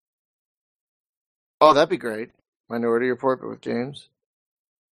 Oh, that'd be great. Minority Report, but with games.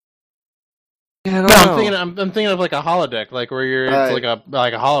 Yeah, I'm thinking of like a holodeck, like where you're it's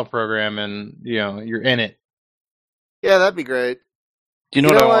like a holo program, and you're in it. Yeah, that'd be great. Do you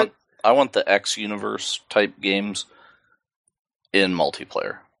know what I want? I want the X universe type games in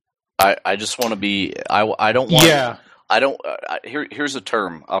multiplayer. I just want to be. I don't want. Yeah. I don't. Here's a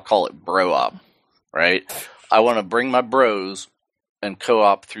term. I'll call it bro op. Right. I want to bring my bros and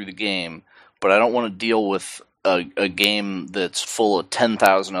co-op through the game, but I don't want to deal with a game that's full of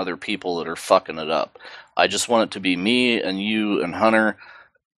 10,000 other people that are fucking it up. I just want it to be me and you and Hunter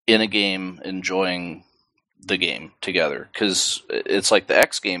in a game enjoying the game together. Because it's like the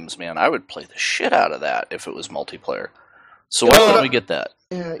X games, man. I would play the shit out of that if it was multiplayer. So why can't we get that?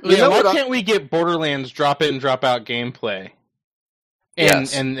 Why can't we get Borderlands drop in, drop out gameplay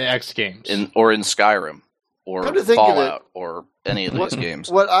in the X games? Or in Skyrim. Or Fallout, or any of these games.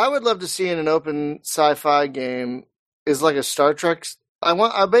 What I would love to see in an open sci-fi game is like a Star Trek.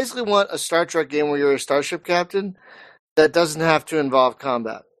 I basically want a Star Trek game where you're a starship captain that doesn't have to involve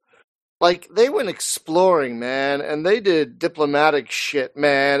combat. Like, they went exploring, man, and they did diplomatic shit,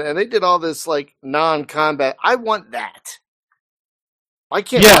 man, and they did all this, like, non-combat. I want that. I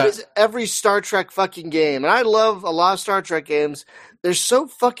can't. Why is every Star Trek fucking game, and I love a lot of Star Trek games, they're so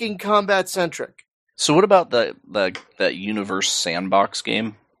fucking combat-centric. So what about that universe sandbox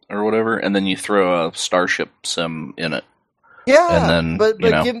game or whatever, and then you throw a starship sim in it? Yeah, and then, but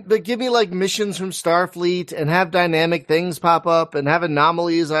give me like missions from Starfleet and have dynamic things pop up and have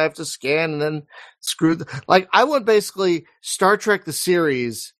anomalies I have to scan and then like I want basically Star Trek the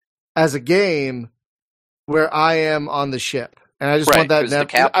series as a game where I am on the ship, and I just want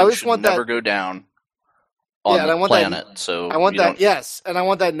that. I just want never go down on the planet. So I want that. Yes, and I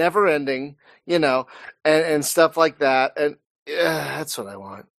want that never ending. And stuff like that, and that's what I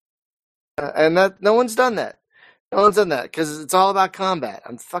want. And that no one's done that. No one's done that because it's all about combat.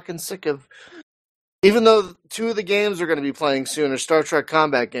 I'm fucking sick of. Even though 2 of the games we're going to be playing soon are Star Trek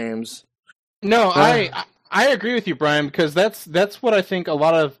combat games. No, I agree with you, Brian, because that's what I think a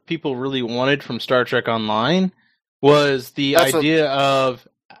lot of people really wanted from Star Trek Online was the idea of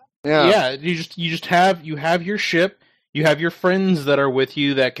you have your ship. You have your friends that are with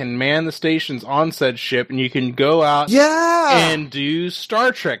you that can man the stations on said ship, and you can go out and do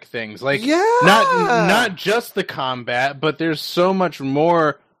Star Trek things. Like, not just the combat, but there's so much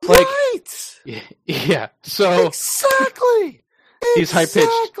more. Like, yeah. So exactly. He's high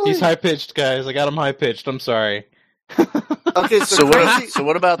pitched. He's high pitched, guys. I got him high pitched. I'm sorry. Okay, so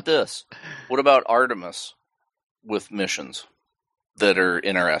what about this? What about Artemis with missions that are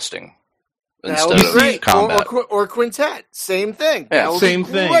interesting? Instead of combat. Or Quintet. Same thing. Yeah, same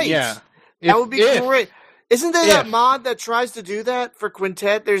thing. Yeah. That would be great. Isn't there that mod that tries to do that for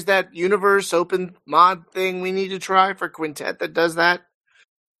Quintet? There's that universe open mod thing we need to try for Quintet that does that.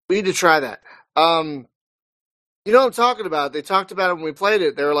 We need to try that. You know what I'm talking about? They talked about it when we played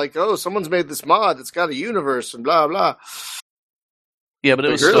it. They were like, oh, someone's made this mod that's got a universe and blah, blah. Yeah, but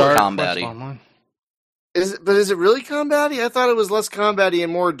it was still combat-y. Is it really combat-y? I thought it was less combat-y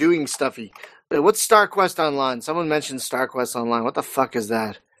and more doing stuffy. What's StarQuest Online? Someone mentioned StarQuest Online. What the fuck is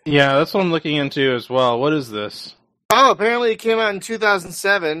that? Yeah, that's what I'm looking into as well. What is this? Oh, apparently it came out in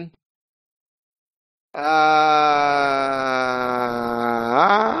 2007.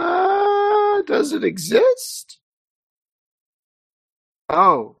 Does it exist?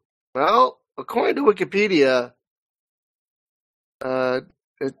 Oh, well, according to Wikipedia, they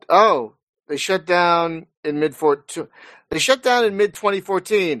shut down in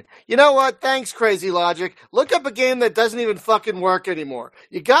mid-2014. You know what? Thanks, Crazy Logic. Look up a game that doesn't even fucking work anymore.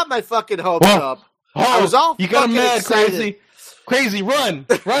 You got my fucking hopes up. I was all you got him mad, excited. Crazy, run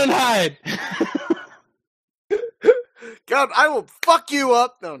and hide. God, I will fuck you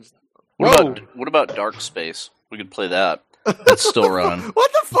up. No. What about Dark Space? We could play that. It's still running.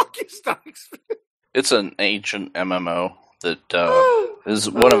 What the fuck is Dark Space? It's an ancient MMO that is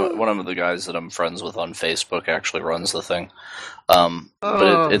one of the guys that I'm friends with on Facebook actually runs the thing.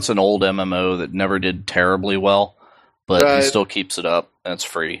 But it's an old MMO that never did terribly well, but he still keeps it up, and it's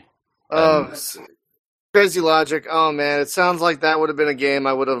free. Crazy Logic. Oh man, it sounds like that would have been a game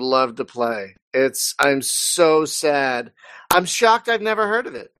I would have loved to play. I'm so sad. I'm shocked I've never heard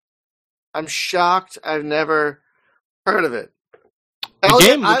of it. I'm shocked I've never heard of it. The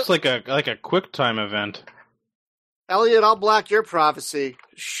game looks like a QuickTime event. Elliot, I'll block your prophecy.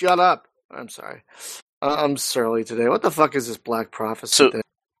 Shut up. I'm sorry. I'm surly today. What the fuck is this Black Prophecy thing?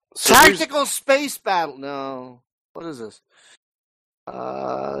 Tactical Space Battle. No. What is this?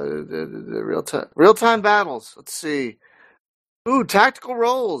 The real-time battles. Let's see. Ooh, tactical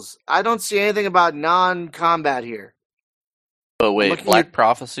roles. I don't see anything about non-combat here. But wait, Black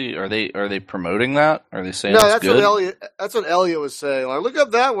Prophecy, are they promoting that? Are they saying it's good? That's what Elliot was saying. Like, look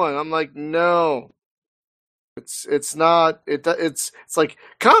up that one. I'm like, no. It's not. It's like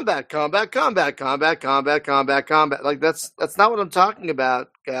combat. Like that's not what I'm talking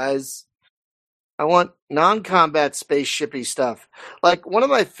about, guys. I want non-combat spaceshipy stuff. Like, one of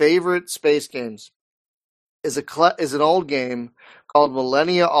my favorite space games is an old game called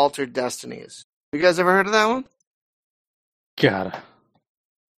Millennia Altered Destinies. You guys ever heard of that one? Gotta.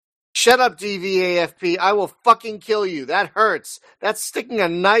 Shut up, DVAFP. I will fucking kill you. That hurts. That's sticking a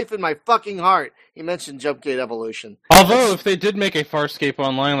knife in my fucking heart. He mentioned Jumpgate Evolution. Although, if they did make a Farscape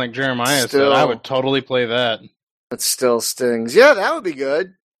Online like Jeremiah said, I would totally play that. It still stings. Yeah, that would be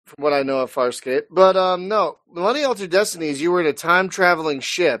good, from what I know of Farscape. But, no. Millennia Altered Destinies, you were in a time-traveling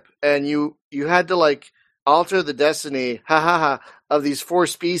ship, and you had to, like, alter the destiny, of these 4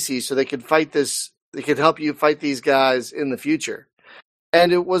 species so they could fight this. They could help you fight these guys in the future.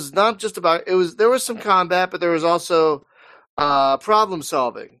 And it was not just about, there was some combat, but there was also problem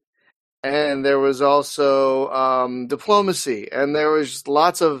solving. And there was also diplomacy. And there was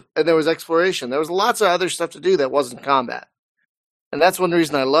there was exploration. There was lots of other stuff to do that wasn't combat. And that's one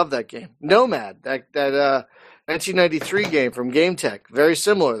reason I love that game. Nomad, that 1993 game from Game Tech, very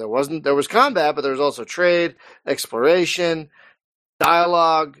similar. There was combat, but there was also trade, exploration,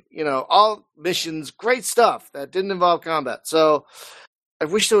 dialogue, all missions, great stuff that didn't involve combat. So I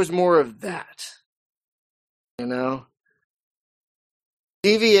wish there was more of that.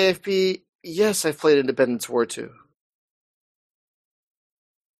 DVAFP, yes, I've played Independence War 2.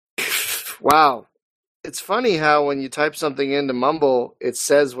 Wow. It's funny how when you type something into Mumble, it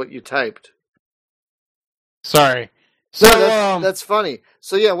says what you typed. Sorry. So that's funny.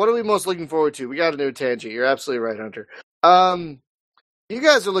 So yeah, what are we most looking forward to? We got a new tangent. You're absolutely right, Hunter. You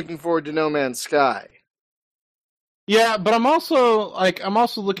guys are looking forward to No Man's Sky. Yeah, but I'm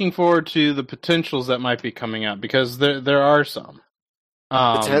also looking forward to the potentials that might be coming out, because there are some.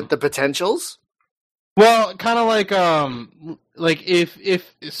 The potentials? Well, kind of like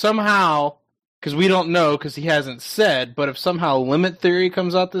if somehow, because we don't know, because he hasn't said, but if somehow Limit Theory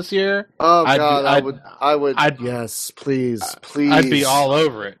comes out this year, I would. Yes, please. I'd be all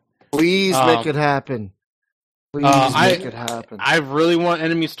over it. Please make it happen. Please make it happen. I really want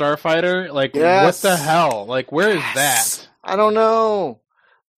Enemy Starfighter. Like, What the hell? Like, where is that? I don't know.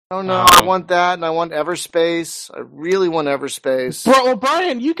 I want that, and I want Everspace. I really want Everspace. Well,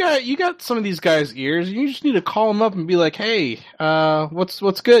 Brian, you got some of these guys' ears. You just need to call them up and be like, "Hey, what's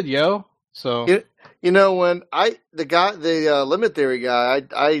good, yo?" So when the Limit Theory guy,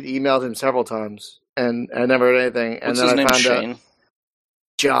 I emailed him several times, and I never heard anything. And What's his name? Shane?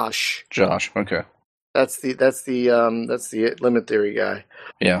 Josh. Okay. That's the Limit Theory guy.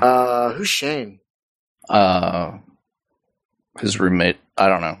 Yeah. Who's Shane? His roommate. I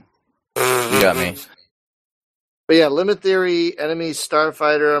don't know. You got me. But yeah, Limit Theory, Enemy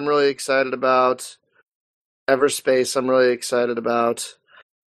Starfighter, I'm really excited about. Everspace, I'm really excited about.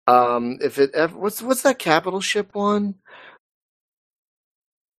 What's that capital ship one?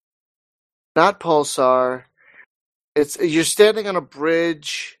 Not Pulsar. You're standing on a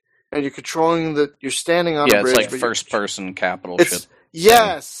bridge and you're controlling you're standing on a bridge. Yeah, it's like first-person capital ship.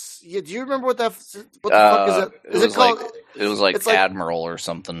 Yes. Yeah, do you remember what the fuck is that? Is it called? It was like Admiral or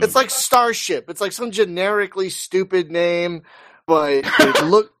something. It's like Starship. It's like some generically stupid name, but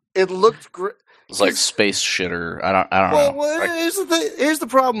it looked great. It's like Space Shitter. I don't know. Well, here's the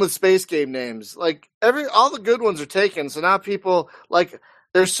problem with space game names. Like all the good ones are taken, so now people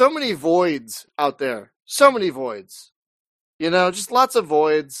there's so many voids out there. So many voids. Just lots of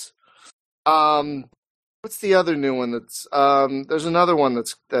voids. What's the other new one that's there's another one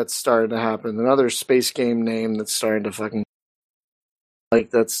that's starting to happen. Another space game name that's starting to fucking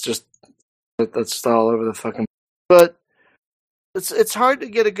that's just all over the fucking. But it's hard to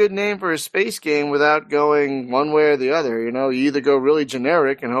get a good name for a space game without going one way or the other. You either go really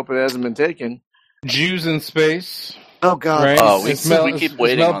generic and hope it hasn't been taken. Jews in space. Oh God! Right? Oh, we keep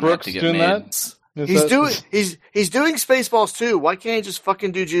waiting on Brooks that to get doing made. That? He's doing Spaceballs 2. Why can't he just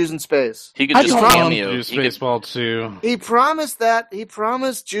fucking do Jews in space? He could just cameo. Do Spaceball 2. He promised that. He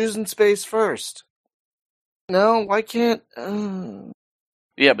promised Jews in space first. No, why can't?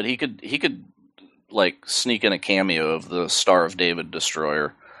 Yeah, but he could like sneak in a cameo of the Star of David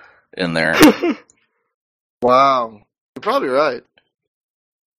destroyer in there. Wow, you're probably right.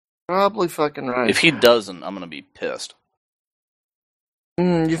 Probably fucking right. If he doesn't, I'm gonna be pissed.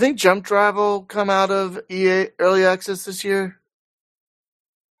 You think Jump Drive will come out of EA Early Access this year?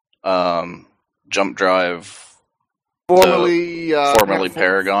 Jump Drive, formerly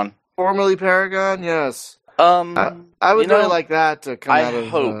Paragon. Formerly Paragon, yes. I would really like that to come out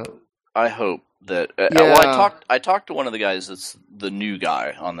of. I hope that. Well, I talked to one of the guys that's the new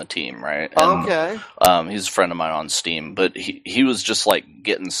guy on the team, right? And, okay. He's a friend of mine on Steam, but he was just like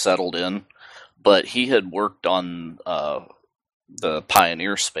getting settled in. But he had worked on the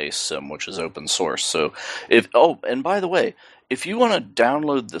Pioneer Space Sim, which is open source. So and by the way, if you want to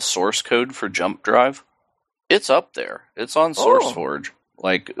download the source code for Jump Drive, it's up there. It's on SourceForge.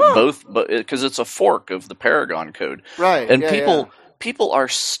 Both, but because it's a fork of the Paragon code, right? And people are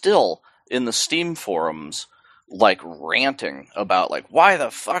still in the Steam forums like ranting about like, why the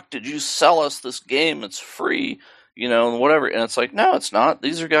fuck did you sell us this game? It's free, and whatever. And it's like, no, it's not.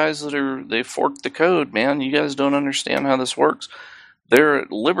 These are guys they forked the code, man. You guys don't understand how this works. They're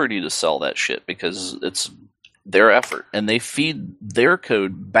at liberty to sell that shit because it's their effort, and they feed their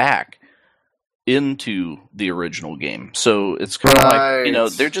code back into the original game. So it's kind of like,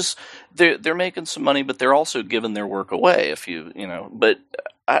 they're making some money, but they're also giving their work away but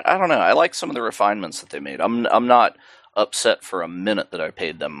I don't know. I like some of the refinements that they made. I'm not upset for a minute that I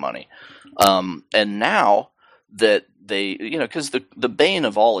paid them money. And now that they, because the bane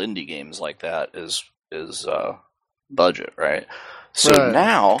of all indie games like that is budget, right? So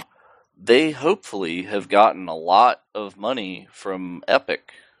now they hopefully have gotten a lot of money from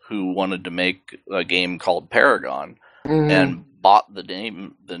Epic, who wanted to make a game called Paragon, and bought the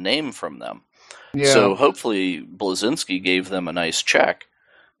name from them. Yeah. So hopefully Blazinski gave them a nice check,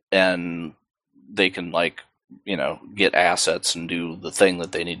 and they can get assets and do the thing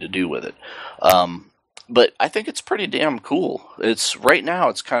that they need to do with it. But I think it's pretty damn cool. Right now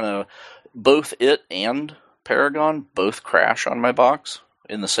it's kind of both it and Paragon both crash on my box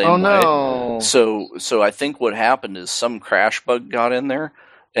in the same way. No. So I think what happened is some crash bug got in there,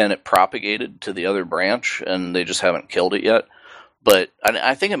 and it propagated to the other branch, and they just haven't killed it yet. But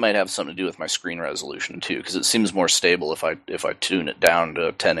I think it might have something to do with my screen resolution too, because it seems more stable if I tune it down to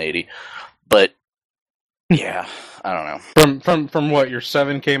 1080. But yeah, I don't know. From what, your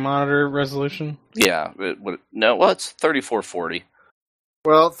 7K monitor resolution? Yeah, it's 3440.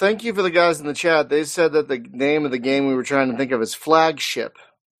 Well, thank you for the guys in the chat. They said that the name of the game we were trying to think of is Flagship.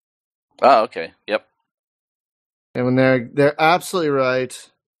 Oh, okay. Yep. And when they're absolutely right.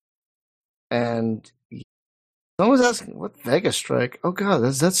 And someone was asking, what Vega Strike? Oh, God,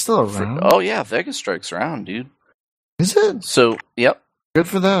 is that still around? Oh, yeah, Vega Strike's around, dude. Is it? So, yep. Good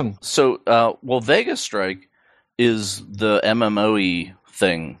for them. So, Vega Strike is the MMOE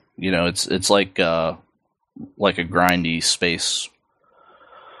thing. It's like a grindy space,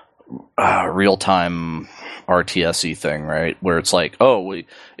 real-time RTS-y thing, right? Where it's like,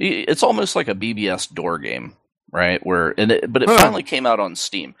 it's almost like a BBS door game. Right, but it finally came out on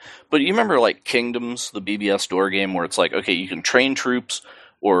Steam. But you remember like Kingdoms, the BBS door game, where it's like, okay, you can train troops,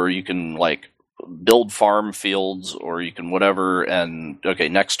 or you can like build farm fields, or you can whatever, and okay,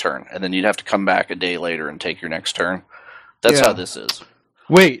 next turn, and then you'd have to come back a day later and take your next turn. That's how this is.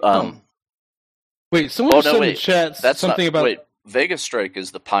 Wait, someone said in the chat something about. Wait, Vega Strike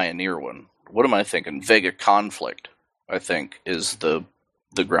is the Pioneer one. What am I thinking? Vega Conflict, I think, is the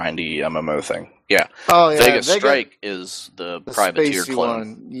grindy MMO thing. Yeah. Oh, yeah. Vega Strike is the Privateer clone.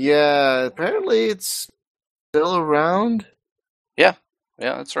 One. Yeah, apparently it's still around. Yeah,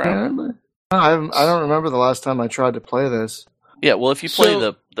 that's around. I don't remember the last time I tried to play this. Yeah, well, if you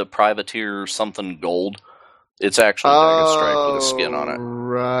play the Privateer something gold, it's actually Vega Strike with a skin on it.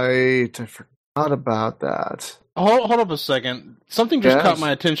 Right. I forgot about that. Hold up a second. Something just caught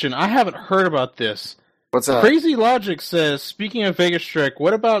my attention. I haven't heard about this. What's that? Crazy Logic says, speaking of Vega Strike,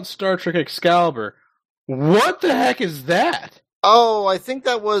 what about Star Trek Excalibur? What the heck is that? Oh, I think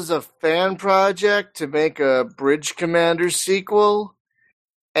that was a fan project to make a Bridge Commander sequel,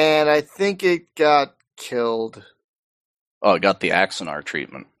 and I think it got killed. Oh, it got the Axonar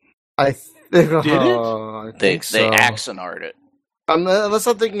treatment. Did it? They Axonar'd it. Unless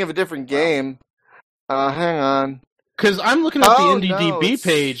I'm thinking of a different game. Hang on. Because I'm looking at the IndieDB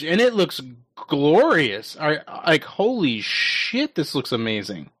page, and it looks glorious. Like, holy shit, this looks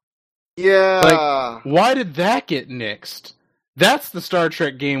amazing. Yeah. Like, why did that get nixed? That's the Star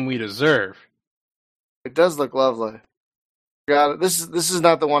Trek game we deserve. It does look lovely. Got it. This is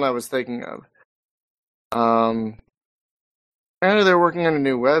not the one I was thinking of. Apparently they're working on a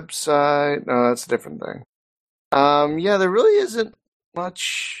new website. No, that's a different thing. Yeah, there really isn't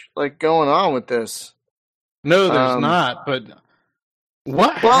much like going on with this. No, there's not. But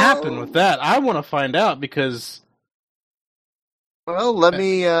what happened with that? I want to find out because. Well, let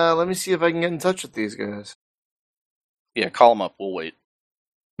me see if I can get in touch with these guys. Yeah, call them up. We'll wait.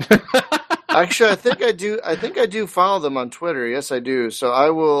 Actually, I think I do follow them on Twitter. Yes, I do. So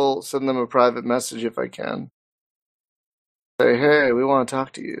I will send them a private message if I can. Say, hey, we want to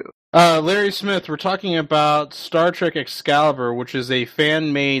talk to you. Larry Smith, we're talking about Star Trek Excalibur, which is a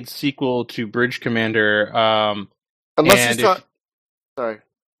fan-made sequel to Bridge Commander. Sorry.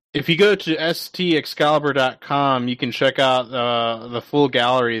 If you go to stexcalibur.com, you can check out the full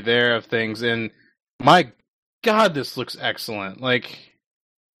gallery there of things, and my God, this looks excellent. Like,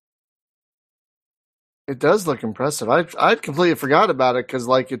 it does look impressive. I'd completely forgot about it because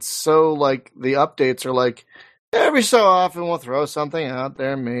like it's so like the updates are like every so often we'll throw something out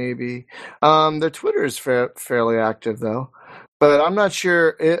there maybe. Their Twitter is fairly active though, but I'm not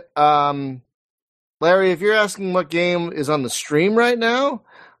sure. Larry, if you're asking what game is on the stream right now,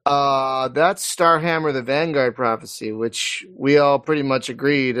 that's Starhammer: The Vanguard Prophecy, which we all pretty much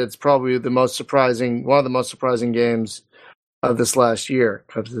agreed it's probably one of the most surprising games of this last year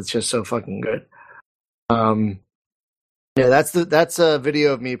because it's just so fucking good. Yeah, that's a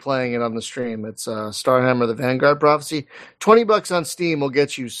video of me playing it on the stream. It's Starhammer: The Vanguard Prophecy. $20 on Steam will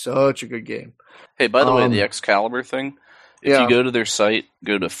get you such a good game. Hey, by the way, the Excalibur thing, if you go to their site,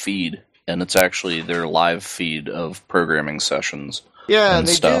 go to feed, and it's actually their live feed of programming sessions. Yeah, and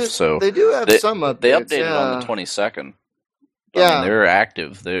stuff. So they do have some updates. They updated on the 22nd. I mean, they're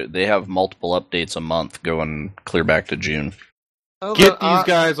active. They have multiple updates a month going clear back to June. Get these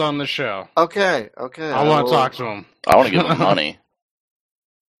guys on the show. Okay. I want to talk to them. I want to give them money.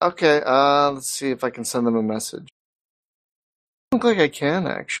 Okay, let's see if I can send them a message. I don't think I can,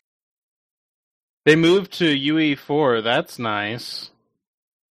 actually. They moved to UE4. That's nice.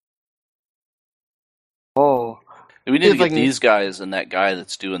 Oh. We need to get these guys and that guy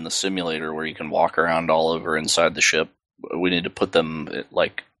that's doing the simulator where you can walk around all over inside the ship. We need to put them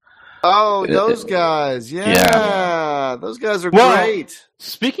like... Oh, those guys. Yeah. Those guys are great.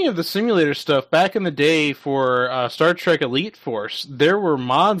 Speaking of the simulator stuff, back in the day for Star Trek Elite Force, there were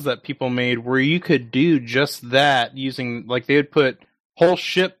mods that people made where you could do just that using, like, they would put whole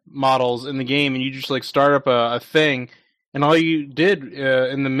ship models in the game and you just, like, start up a thing, and all you did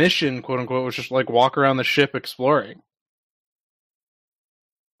in the mission, quote unquote, was just, like, walk around the ship exploring.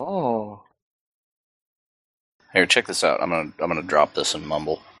 Oh. Here, check this out. I'm gonna drop this in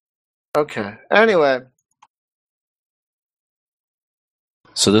Mumble. Okay. Anyway.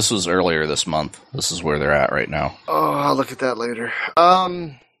 So this was earlier this month. This is where they're at right now. Oh, I'll look at that later.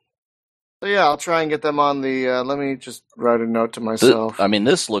 So yeah, I'll try and get them on the... let me just write a note to myself.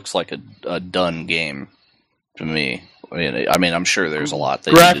 This looks like a done game to me. I mean, I'm sure there's a lot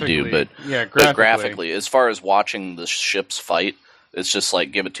they need to do, but graphically, as far as watching the ships fight, it's just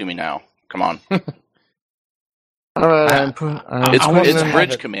like, give it to me now. Come on. All right, it's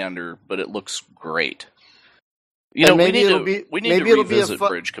Bridge Commander, but it looks great. We need to revisit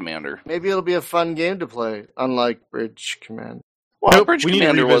Bridge Commander. Maybe it'll be a fun game to play, unlike Bridge Commander. Well, Bridge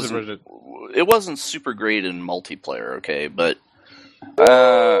Commander wasn't super great in multiplayer, okay, but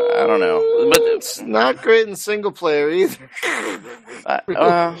I don't know. But it's not great in single player either.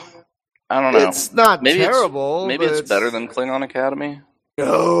 I don't know. It's not terrible. Maybe it's better than Klingon Academy.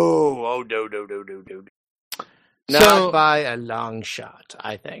 No. Not by a long shot,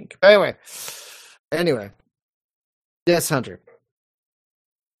 I think. Anyway. Yes, Hunter.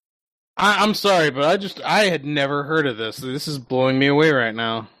 I'm sorry, but I had never heard of this. This is blowing me away right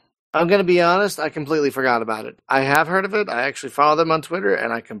now. I'm going to be honest, I completely forgot about it. I have heard of it. I actually follow them on Twitter,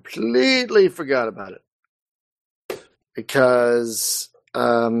 and I completely forgot about it. Because,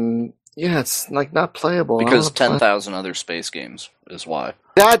 it's like not playable. Because 10,000 other space games is why.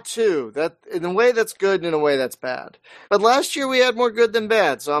 That too. That in a way that's good, and in a way that's bad. But last year we had more good than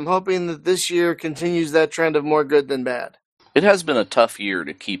bad, so I'm hoping that this year continues that trend of more good than bad. It has been a tough year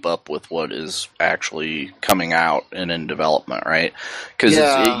to keep up with what is actually coming out and in development, right? Because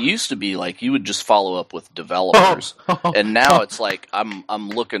it used to be like you would just follow up with developers, and now it's like I'm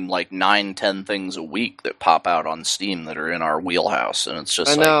looking like 9-10 things a week that pop out on Steam that are in our wheelhouse, and it's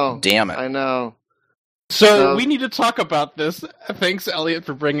just damn it. I know. So we need to talk about this. Thanks, Elliot,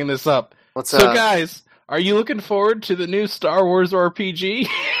 for bringing this up. What's up? So, guys, are you looking forward to the new Star Wars RPG?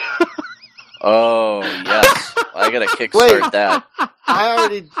 Oh, yes. I gotta kickstart that.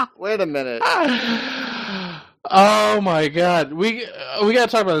 Wait a minute. Oh my god. We gotta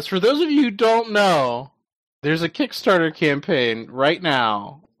talk about this. For those of you who don't know, there's a Kickstarter campaign right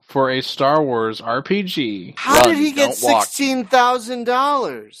now for a Star Wars RPG. How did he get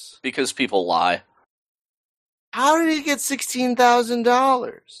 $16,000? Because people lie. How did he get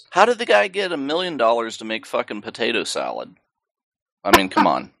 $16,000? How did the guy get $1 million to make fucking potato salad? I mean, come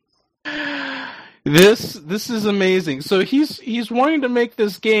on. This is amazing. So he's wanting to make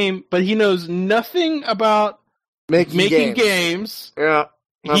this game, but he knows nothing about making games. Yeah.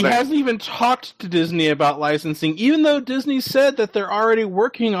 He hasn't even talked to Disney about licensing, even though Disney said that they're already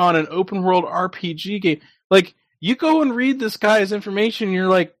working on an open world RPG game. Like, you go and read this guy's information, and you're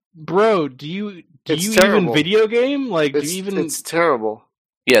like, bro, do you even video game? Like, It's terrible.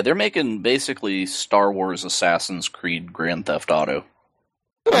 Yeah, they're making basically Star Wars, Assassin's Creed, Grand Theft Auto.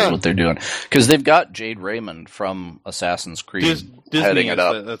 That's what they're doing. Because they've got Jade Raymond from Assassin's Creed heading it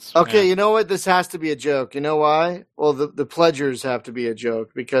up. Okay, you know what? This has to be a joke. You know why? Well, the pledgers have to be a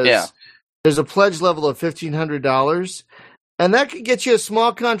joke because there's a pledge level of $1,500, and that could get you a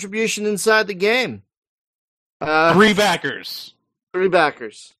small contribution inside the game. 3 backers. 3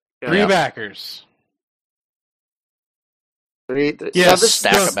 backers. Yeah. 3 backers. Yeah,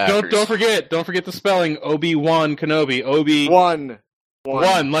 stack of backers. Don't forget the spelling. Obi-Wan Kenobi.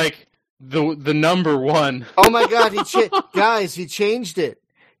 One, like the number 1. Oh my god, he changed it.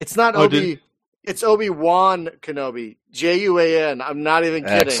 It's not it's Obi-Wan Kenobi. J-U-A-N. I'm not even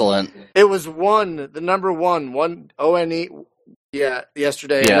kidding. Excellent. It was the number 1, O-N-E,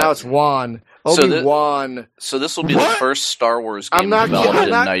 yesterday, and now it's Wan. Obi-Wan. So this will be the first Star Wars game developed in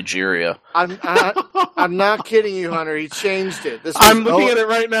Nigeria. I'm not kidding you, Hunter. He changed it. I'm looking at it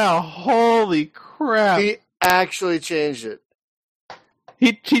right now. Holy crap. He actually changed it.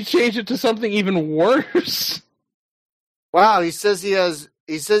 He changed it to something even worse. Wow, he says he does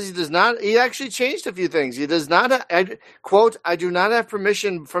not. He actually changed a few things. He does not. Quote: I do not have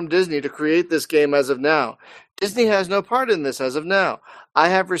permission from Disney to create this game as of now. Disney has no part in this as of now. I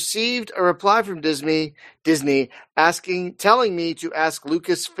have received a reply from Disney telling me to ask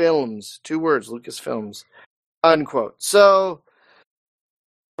Lucasfilms. 2 words, Lucasfilms. Unquote. So,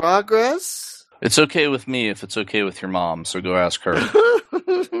 progress. It's okay with me if it's okay with your mom, so go ask her.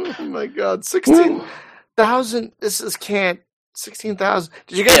 Oh my god, 16,000. This is 16,000.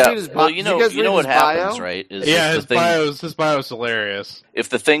 Did you guys read his bio? Well, you know what happens, right? His bio is hilarious. If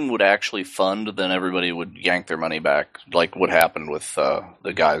the thing would actually fund, then everybody would yank their money back, like what happened with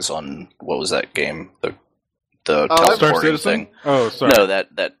the guys on, what was that game? The teleporting thing. Oh, sorry. No,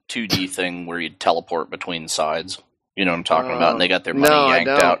 that 2D thing where you'd teleport between sides. You know what I'm talking about? And they got their money yanked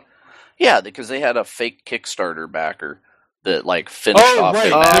out. Yeah, because they had a fake Kickstarter backer that finished off their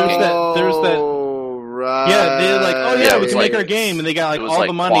backing. There's that. Right. Yeah, they're like, we can make our game, and they got all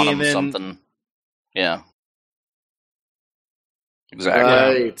the money, and then something. Yeah. Exactly.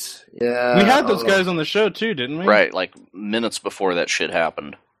 Right. Yeah. We had those guys on the show too, didn't we? Right, like minutes before that shit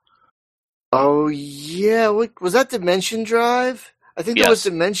happened. Oh yeah, was that Dimension Drive? I think that was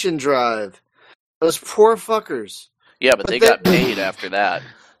Dimension Drive. Those poor fuckers. Yeah, but they got paid after that.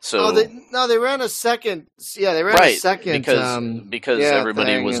 So they ran a second. Yeah, they ran a second because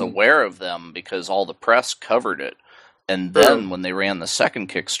everybody was aware of them because all the press covered it, and then when they ran the second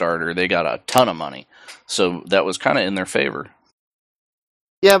Kickstarter, they got a ton of money. So that was kind of in their favor.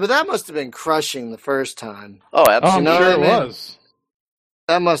 Yeah, but that must have been crushing the first time. Oh, absolutely, I'm sure it was.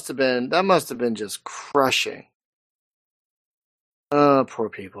 That must have been just crushing. Oh, poor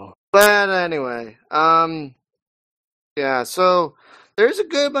people. But anyway, yeah. So. There's a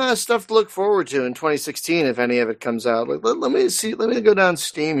good amount of stuff to look forward to in 2016 if any of it comes out. Let me see. Let me go down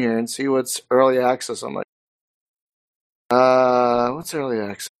Steam here and see what's early access on my. What's early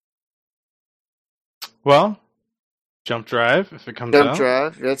access? Well, Jump Drive if it comes out. Jump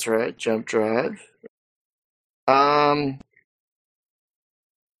Drive, that's right. Jump Drive. Oh,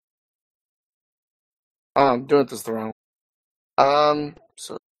 I'm doing this the wrong way.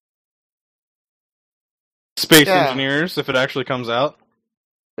 So Space Engineers if it actually comes out.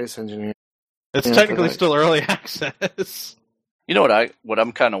 Space Engineer. It's technically still early access. You know what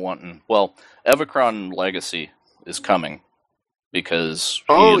I'm kind of wanting? Well, Evacron Legacy is coming, because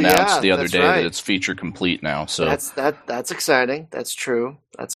he announced the other day that it's feature complete now. So that's exciting. That's true.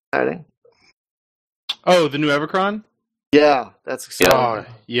 That's exciting. Oh, the new Evercron? Yeah, that's exciting. Oh,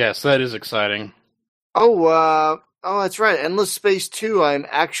 yes, that is exciting. Oh, that's right. Endless Space 2 I'm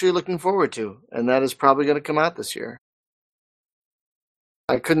actually looking forward to, and that is probably going to come out this year.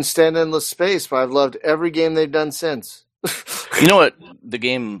 I couldn't stand Endless Space, but I've loved every game they've done since. You know what? The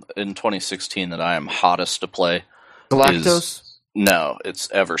game in 2016 that I am hottest to play Galactus? No, it's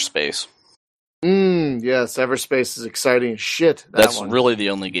Everspace. Yes, Everspace is exciting as shit. That's really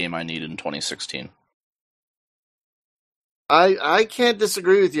the only game I need in 2016. I can't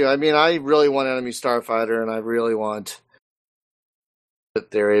disagree with you. I mean, I really want Enemy Starfighter, and I really want the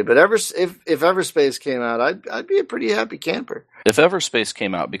theory. But if Everspace came out, I'd be a pretty happy camper. If Everspace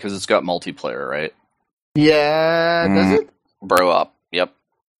came out, because it's got multiplayer, right? Yeah, does it? Bro up. Yep.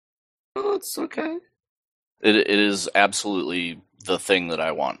 Oh, it's okay. It is absolutely the thing that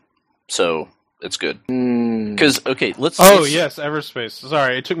I want. So it's good. Because let's. Yes, Everspace.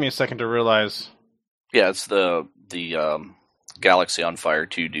 Sorry, it took me a second to realize. Yeah, it's the Galaxy on Fire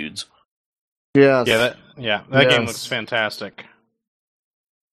 2 dudes. Yes. That game looks fantastic.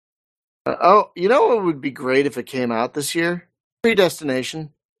 You know what would be great if it came out this year?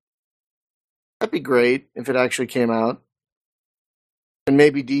 Predestination. That'd be great if it actually came out. And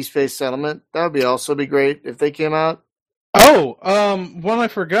maybe Deep Space Settlement. That would also be great if they came out. Oh, one I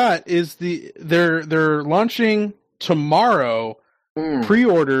forgot is they're launching tomorrow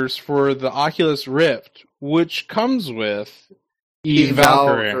pre-orders for the Oculus Rift, which comes with Eve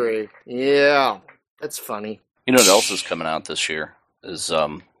Valkyrie. Yeah, that's funny. You know what else is coming out this year? Is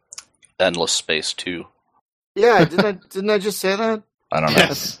Endless Space 2. Yeah, didn't I just say that? I don't know.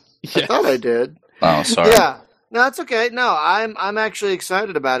 Yes. I thought I did. Oh, sorry. Yeah. No, it's okay. No, I'm actually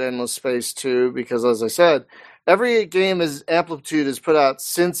excited about Endless Space 2 because, as I said, every game Amplitude has put out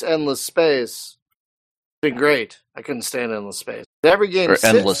since Endless Space has been great. I couldn't stand Endless Space. Every game or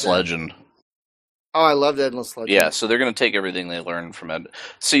Endless Legend. Oh, I loved Endless Legend. Yeah, so they're going to take everything they learned from it.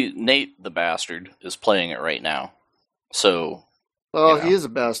 See, Nate the bastard is playing it right now. So, he is a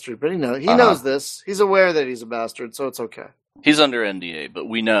bastard, but he knows this. He's aware that he's a bastard, so it's okay. He's under NDA, but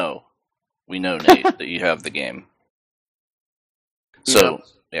we know, Nate, that you have the game. So,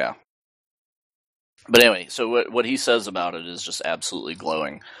 yeah. But anyway, so what he says about it is just absolutely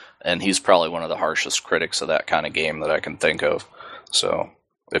glowing, and he's probably one of the harshest critics of that kind of game that I can think of. So,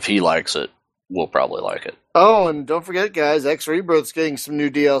 if he likes it, we'll probably like it. Oh, and don't forget, guys, X Rebirth's getting some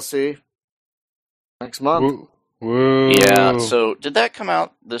new DLC next month. Woo. Yeah, so did that come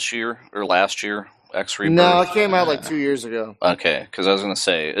out this year or last year? X Rebirth? No, it came out like 2 years ago. Okay, because I was going to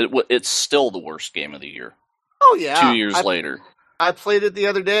say, it's still the worst game of the year. Oh, yeah. 2 years later. I played it the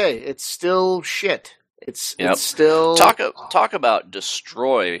other day. It's still shit. It's still... Talk about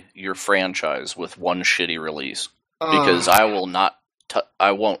destroy your franchise with one shitty release. Because I will not...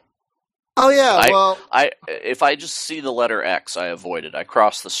 I won't. Oh, yeah, if I just see the letter X, I avoid it. I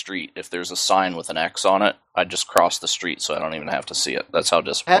cross the street. If there's a sign with an X on it, I just cross the street so I don't even have to see it. That's how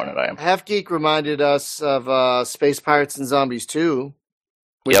disappointed I am. Half Geek reminded us of Space Pirates and Zombies 2.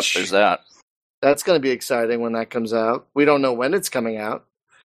 Yep, there's that. That's going to be exciting when that comes out. We don't know when it's coming out.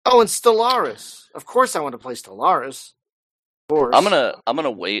 Oh, and Stellaris. Of course I want to play Stellaris. Of course. I'm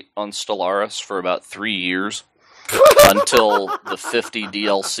gonna wait on Stellaris for about 3 years. Until the 50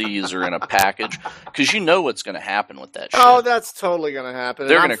 DLCs are in a package. Because you know what's going to happen with that shit. Oh, that's totally going to happen.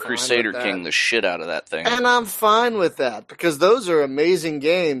 They're going to Crusader King the shit out of that thing. And I'm fine with that. Because those are amazing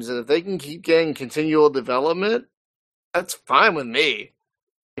games. And if they can keep getting continual development, that's fine with me.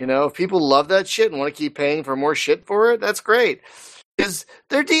 You know, if people love that shit and want to keep paying for more shit for it, that's great. Because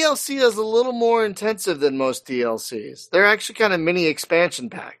their DLC is a little more intensive than most DLCs. They're actually kind of mini expansion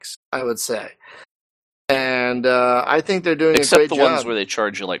packs, I would say. And I think they're doing a great job. Except the ones where they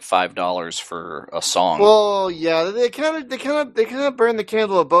charge you like $5 for a song. Well, yeah, they kind of burn the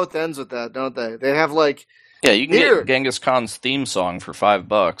candle at both ends with that, don't they? They have like you can get Genghis Khan's theme song for $5.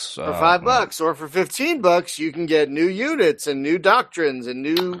 For $5, or for $15, you can get new units and new doctrines and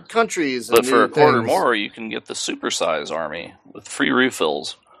new countries. But for a quarter more, you can get the supersize army with free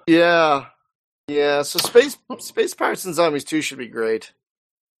refills. Yeah. So Space Pirates and Zombies 2 should be great.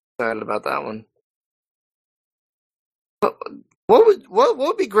 Excited about that one. What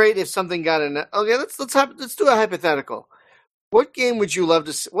would be great if something got in? Okay, let's do a hypothetical. What game would you love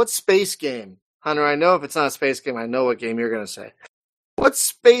to see? What space game, Hunter? I know if it's not a space game, I know what game you're going to say. What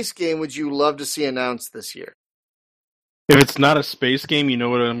space game would you love to see announced this year? If it's not a space game, you know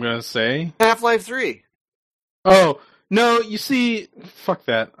what I'm going to say? Half-Life 3. Oh no! You see, fuck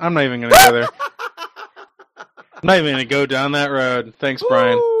that. I'm not even going to go there. not even gonna go down that road. Thanks,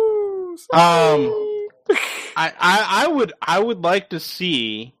 Brian. I would like to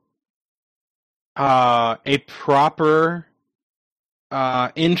see a proper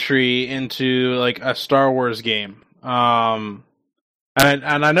entry into like a Star Wars game. And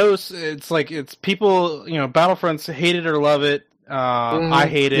I know it's like it's people, Battlefronts hate it or love it. I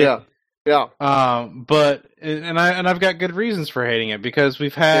hate it. Yeah. But I've got good reasons for hating it because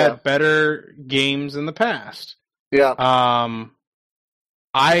we've had better games in the past. Yeah.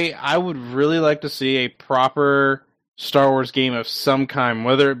 I would really like to see a proper Star Wars game of some kind,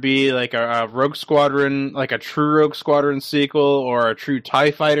 whether it be like a Rogue Squadron, like a true Rogue Squadron sequel, or a true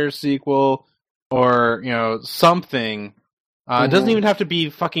TIE Fighter sequel, or something. It doesn't even have to be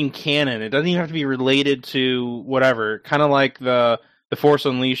fucking canon. It doesn't even have to be related to whatever. Kind of like the Force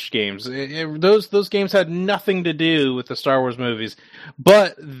Unleashed games. Those games had nothing to do with the Star Wars movies,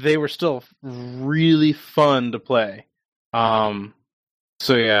 but they were still really fun to play.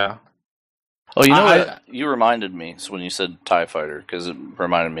 So yeah. Oh, you know what? You reminded me when you said TIE Fighter, because it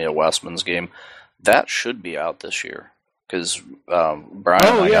reminded me of Westman's game. That should be out this year, because Brian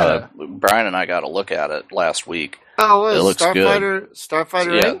and I got a look at it last week. Oh, it looks good.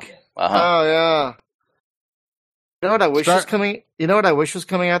 Starfighter Inc.? Oh, yeah. You know what I wish was coming? You know what I wish was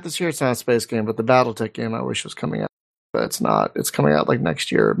coming out this year? It's not a space game, but the BattleTech game I wish was coming out. But it's not. It's coming out like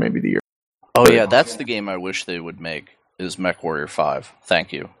next year, or maybe the year. Oh, yeah, that's the game I wish they would make, is MechWarrior 5.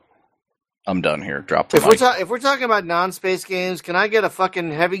 Thank you. I'm done here. Drop the mic. If we're talking about non-space games, can I get a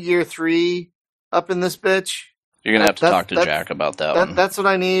fucking Heavy Gear 3 up in this bitch? You're going to have to talk to Jack about that one. That's what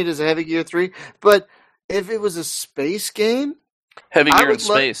I need, is a Heavy Gear 3. But if it was a space game... Heavy Gear in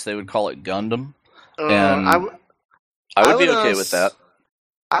space, they would call it Gundam. And I would be okay with that.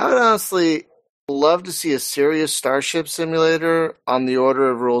 I would honestly love to see a serious Starship Simulator on the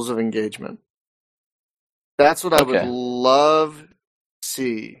order of Rules of Engagement. That's what I would love to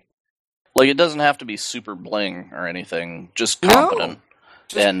see. Like, it doesn't have to be super bling or anything, just competent.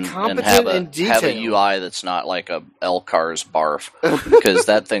 And have a UI that's not like a LCARS barf, because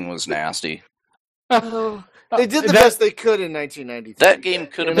that thing was nasty. They did the best they could in 1993. That game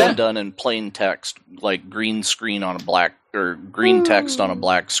could have been done in plain text, like green screen on a black, or green text on a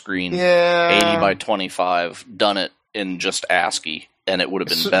black screen, 80 by 25, done it in just ASCII, and it would have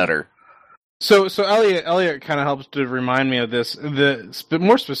been better. So Elliot kind of helps to remind me of this.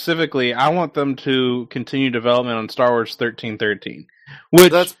 More specifically, I want them to continue development on Star Wars 1313,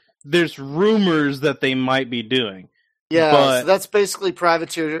 which there's rumors that they might be doing. Yeah, so that's basically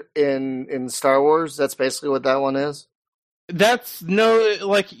Privateer in Star Wars. That's basically what that one is. That's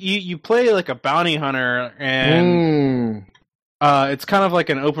like you play like a bounty hunter, and it's kind of like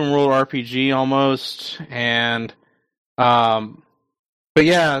an open world RPG almost, and but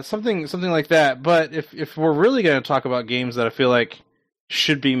yeah, something like that. But if we're really going to talk about games that I feel like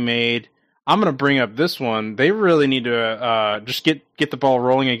should be made, I'm going to bring up this one. They really need to just get the ball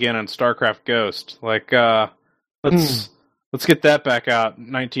rolling again on StarCraft Ghost. Like, let's get that back out.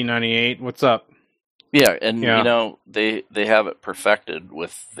 1998. What's up? Yeah, and they have it perfected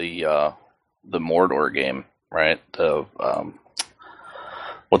with the Mordor game, right? The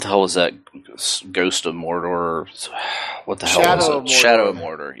what the hell was that? Ghost of Mordor? What the hell was it? Shadow of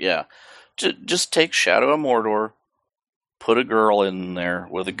Mordor, yeah. Just take Shadow of Mordor, put a girl in there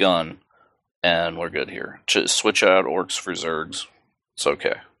with a gun, and we're good here. Just switch out orcs for zergs. It's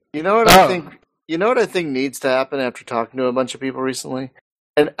okay. You know what I think? You know what I think needs to happen after talking to a bunch of people recently?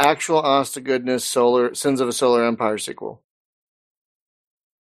 An actual, honest-to-goodness Sins of a Solar Empire sequel.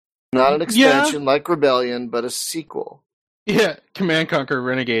 Not an expansion like Rebellion, but a sequel. Yeah, Command Conquer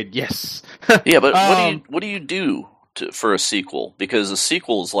Renegade, yes. Yeah, but what do you do for a sequel? Because a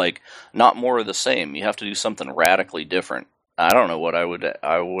sequel is like not more of the same. You have to do something radically different. I don't know what I would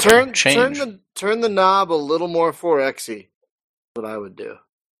change. Turn the knob a little more 4X-y. That's what I would do.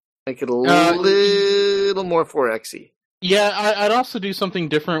 Make it a little more 4X-y. Yeah, I'd also do something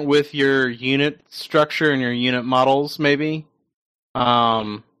different with your unit structure and your unit models, maybe.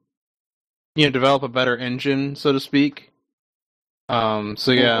 Develop a better engine, so to speak.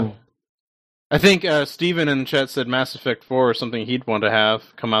 So yeah. I think Steven in the chat said Mass Effect 4 is something he'd want to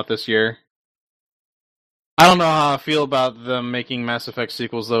have come out this year. I don't know how I feel about them making Mass Effect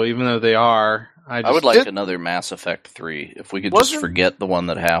sequels, though, even though they are. I would like another Mass Effect 3. If we could just forget the one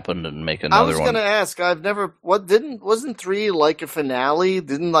that happened and make another one. I was going to ask. Wasn't 3 like a finale?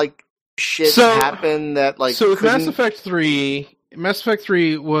 Didn't happen that like? So with Mass Effect 3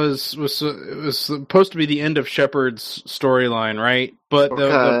 was supposed to be the end of Shepard's storyline, right? But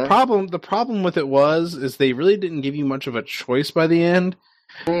the problem with it is they really didn't give you much of a choice by the end.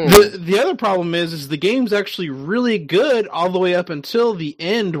 The other problem is the game's actually really good all the way up until the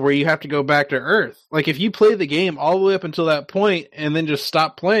end where you have to go back to Earth. Like, if you play the game all the way up until that point and then just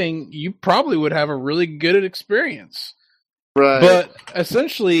stop playing, you probably would have a really good experience. Right. But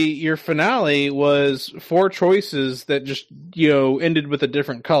essentially, your finale was 4 choices that just, ended with a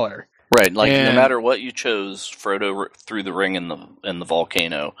different color. Right, like no matter what you chose, Frodo threw the ring in the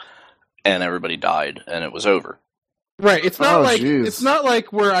volcano, and everybody died, and it was over. Right, it's not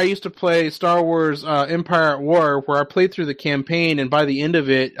like where I used to play Star Wars Empire at War, where I played through the campaign, and by the end of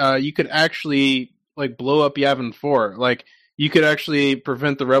it, you could actually blow up Yavin 4. Like, you could actually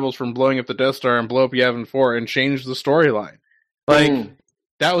prevent the rebels from blowing up the Death Star and blow up Yavin 4 and change the storyline.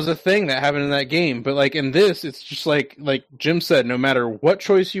 That was a thing that happened in that game. But in this, it's just like Jim said, no matter what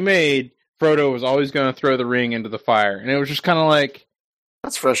choice you made, Frodo was always going to throw the ring into the fire, and it was just kind of like.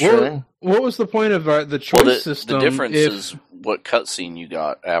 That's frustrating. What was the point of the choice system? The difference is what cutscene you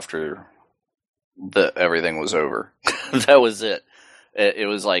got after everything was over. That was it. It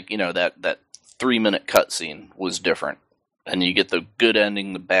was like, that 3-minute cutscene was different. And you get the good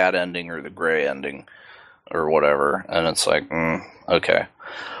ending, the bad ending, or the gray ending, or whatever. And it's like, okay.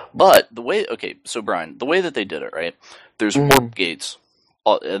 But so Brian, the way that they did it, right? There's warp gates.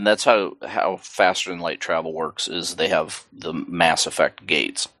 And that's how faster than light travel works, is they have the Mass Effect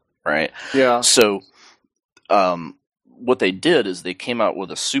gates, right? Yeah. So what they did is they came out with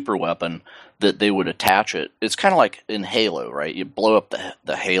a super weapon that they would attach it. It's kind of like in Halo, right? You blow up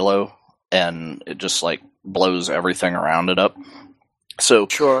the Halo, and it just blows everything around it up. So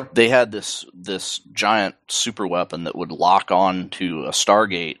sure. They had this giant super weapon that would lock on to a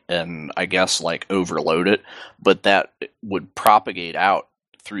Stargate and I guess overload it, but that would propagate out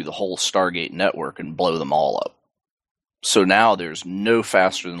through the whole Stargate network and blow them all up. So now there's no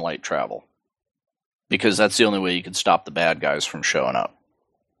faster than light travel, because that's the only way you could stop the bad guys from showing up.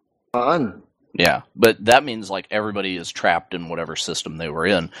 Fun. Yeah, but that means everybody is trapped in whatever system they were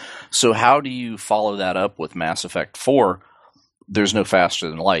in. So how do you follow that up with Mass Effect 4? There's no faster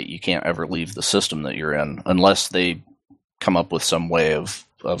than light. You can't ever leave the system that you're in unless they come up with some way of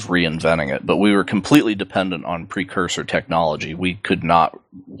reinventing it. But we were completely dependent on precursor technology. We could not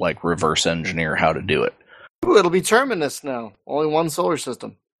reverse engineer how to do it. Ooh, it'll be Terminus now. Only one solar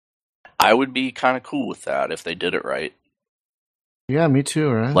system. I would be kind of cool with that if they did it right. Yeah, me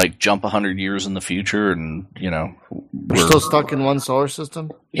too, right? Jump 100 years in the future and, we're still stuck in one solar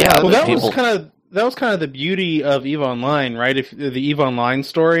system? Yeah. Well, that was kind of the beauty of EVE Online, right? If the EVE Online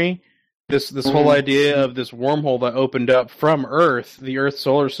story, this whole idea of this wormhole that opened up from Earth, the Earth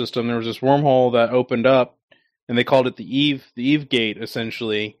solar system, there was this wormhole that opened up, and they called it the Eve Gate,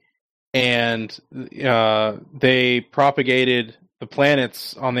 essentially. And they propagated the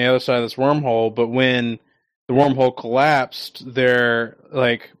planets on the other side of this wormhole, but when the wormhole collapsed, their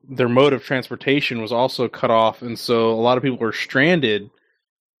mode of transportation was also cut off, and so a lot of people were stranded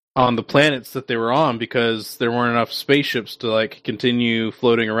on the planets that they were on because there weren't enough spaceships to continue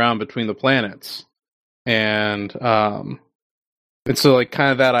floating around between the planets. And so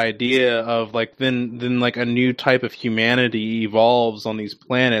kind of that idea of then a new type of humanity evolves on these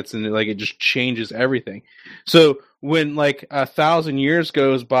planets, and it just changes everything. So when 1,000 years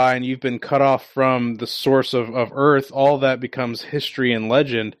goes by and you've been cut off from the source of Earth, all that becomes history and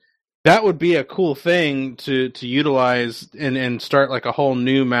legend. That would be a cool thing to utilize and start a whole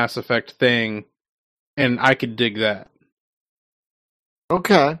new Mass Effect thing, and I could dig that.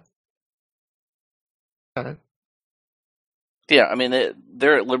 Okay. Yeah, I mean,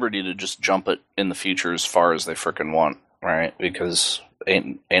 they're at liberty to just jump it in the future as far as they frickin' want, right? Because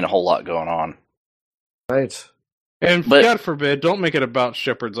ain't a whole lot going on. Right. And God forbid, don't make it about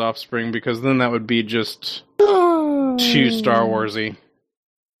Shepard's offspring, because then that would be just too Star Warsy.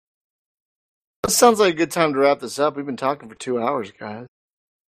 That sounds like a good time to wrap this up. We've been talking for 2 hours, guys.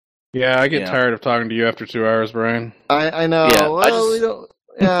 Yeah, I get tired of talking to you after 2 hours, Brian. I know. Yeah, well, we don't.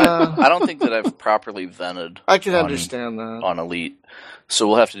 Yeah. I don't think that I've properly vented. I can understand that on Elite. So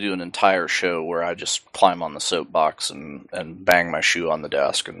we'll have to do an entire show where I just climb on the soapbox and bang my shoe on the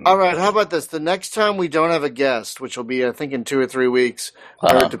desk. All right, how about this? The next time we don't have a guest, which will be, I think, in 2 or 3 weeks,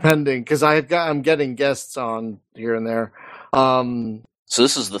 or depending, because I'm getting guests on here and there. So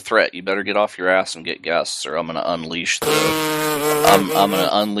this is the threat. You better get off your ass and get guests, or I'm going to unleash I'm going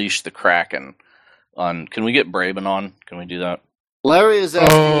to unleash the Kraken. Can we get Braben on? Can we do that? Larry is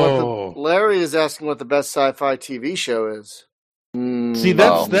asking what the best sci-fi TV show is. See,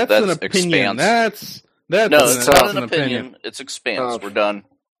 that's an opinion. Expanse. That's not an opinion. It's Expanse. We're done.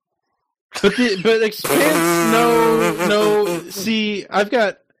 But Expanse, no. See,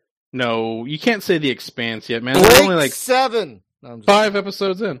 you can't say the Expanse yet, man. Blake 7. No, I'm just 5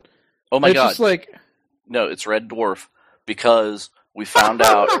 episodes in. Oh my god! Just like no, it's Red Dwarf because we found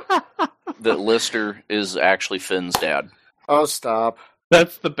out that Lister is actually Finn's dad. Oh, stop!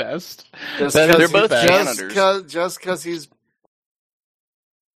 That's the best. They're both janitors. Just because he's.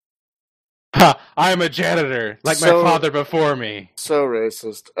 I'm a janitor, like my father before me. So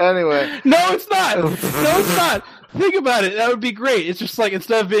racist. Anyway. No, it's not. No, it's not. Think about it. That would be great. It's just like,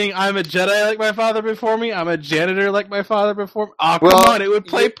 instead of being, I'm a Jedi like my father before me, I'm a janitor like my father before me. Oh, come on. It would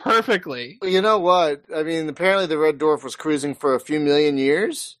play perfectly. You know what? I mean, apparently the Red Dwarf was cruising for a few million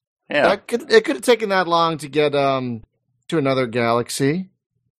years. Yeah. It could have taken that long to get to another galaxy.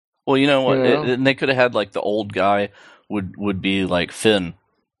 Well, you know what? And they could have had, like, the old guy would be like, Finn,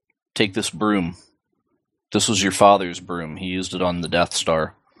 take this broom. This was your father's broom. He used it on the Death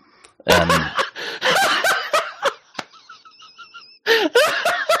Star. And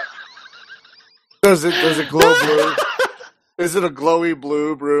does it glow blue? Is it a glowy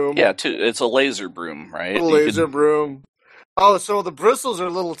blue broom? Yeah, it's a laser broom, right? A laser broom. Oh, so the bristles are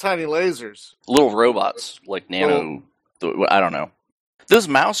little tiny lasers. Little robots, like nano. I don't know. Those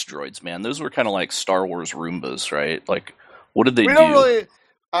mouse droids, man, those were kind of like Star Wars Roombas, right? Like, what did they do? We don't really.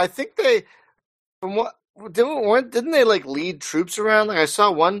 I think they. From what. Didn't they like lead troops around? Like I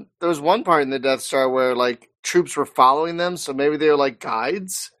saw there was one part in the Death Star where like troops were following them, so maybe they were like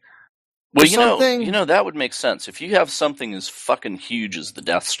guides. Well, you know that would make sense. If you have something as fucking huge as the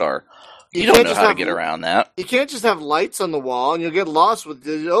Death Star, you don't know how to get around that. You can't just have lights on the wall and you'll get lost with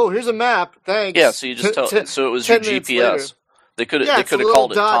here's a map, thanks. Yeah, so you just so it was your GPS. They could have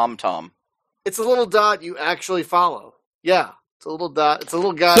called it TomTom. It's a little dot you actually follow. Yeah. It's a little dot. It's a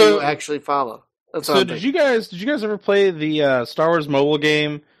little guy you actually follow. So did you guys ever play the Star Wars mobile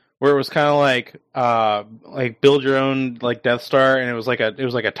game where it was kind of like build your own like Death Star, and it was like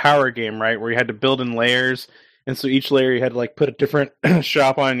a tower game, right? Where you had to build in layers, and so each layer you had to like put a different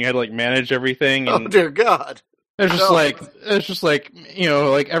shop on, and you had to like manage everything. And oh dear God! It's just like you know,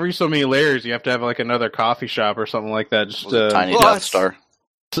 like every so many layers you have to have like another coffee shop or something like that. Just tiny Death Star.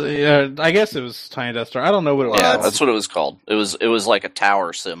 So, yeah, I guess it was Tiny Death Star. I don't know what it was. Yeah, that's what it was called. It was like a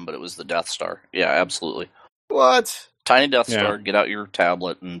tower sim, but it was the Death Star. Yeah, absolutely. What? Tiny Death Star. Get out your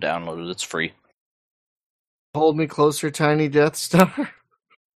tablet and download it. It's free. Hold me closer, Tiny Death Star.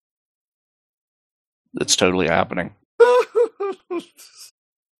 It's totally happening.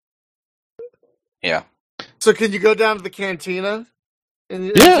 Yeah. So can you go down to the cantina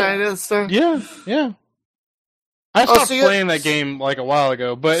in Tiny Death Star? Yeah. I stopped playing that game like a while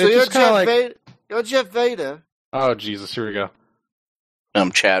ago, but it's just kind of like... You're Jeff Vader. Oh, Jesus, here we go.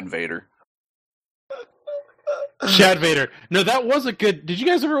 I'm Chad Vader. Chad Vader. No, that was a good... Did you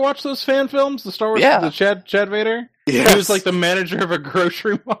guys ever watch those fan films? The Star Wars... Yeah. The Chad Vader? Yes. He was like the manager of a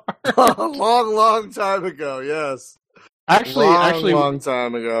grocery mart. A long time ago, yes. Actually, long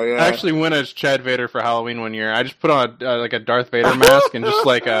time ago, yeah. I actually went as Chad Vader for Halloween one year. I just put on like a Darth Vader mask and just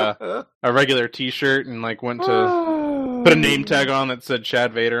like a regular T-shirt and like went to put a name tag on that said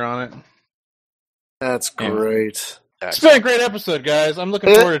Chad Vader on it. That's great. It's been a great episode, guys. I'm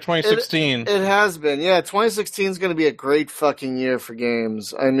looking forward to 2016. It has been, yeah. 2016 is going to be a great fucking year for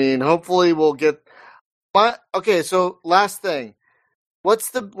games. I mean, hopefully we'll get. Okay, so last thing. What's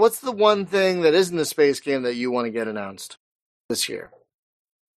the one thing that isn't a space game that you want to get announced this year?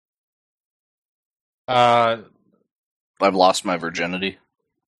 I've lost my virginity.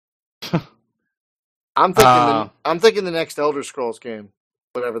 I'm thinking the next Elder Scrolls game,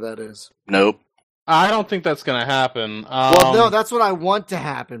 whatever that is. Nope. I don't think that's going to happen. Well, no, that's what I want to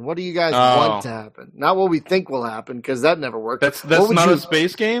happen. What do you guys want to happen? Not what we think will happen, because that never worked. That's not a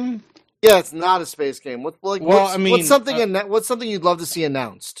space game? Yeah, it's not a space game. What's something you'd love to see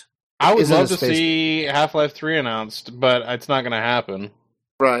announced? I would love to see Half-Life 3 announced, but it's not going to happen.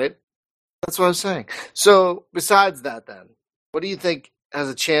 Right. That's what I was saying. So, besides that, then, what do you think has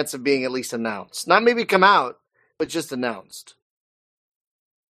a chance of being at least announced? Not maybe come out, but just announced.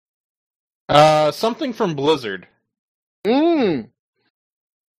 Something from Blizzard.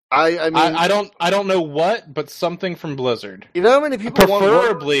 I mean, I don't know what, but something from Blizzard. You know how many people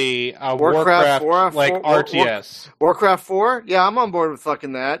preferably want Warcraft 4, like RTS. Warcraft 4? Yeah, I'm on board with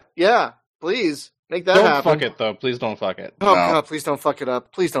fucking that. Yeah, please make that happen. Don't fuck it though. Please don't fuck it. Oh God, please don't fuck it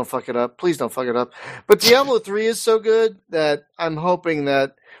up. Please don't fuck it up. Please don't fuck it up. But Diablo 3 is so good that I'm hoping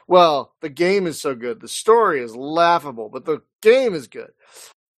that. Well, the game is so good. The story is laughable, but the game is good.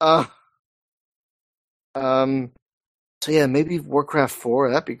 So yeah, maybe Warcraft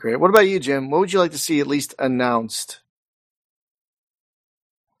 4, that'd be great. What about you, Jim? What would you like to see at least announced?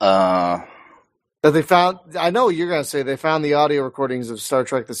 That they found, I know what you're going to say, they found the audio recordings of Star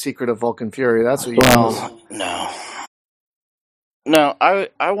Trek The Secret of Vulcan Fury. That's what you no. No,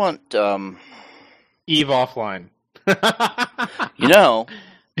 I want Eve Offline. Yeah.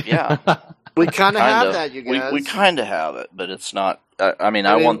 We kind of have that, you guys. We kind of have it, but it's not. I mean,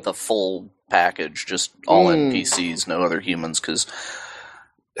 I want the full package, just all NPCs, no other humans, because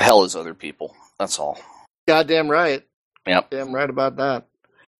hell is other people. That's all. Goddamn right. Yep. Damn right about that.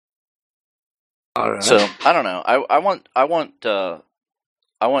 All right. So I don't know.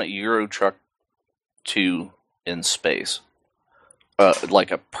 I want Euro Truck 2 in space,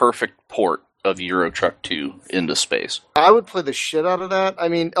 like a perfect port of Euro Truck 2 into space. I would play the shit out of that. I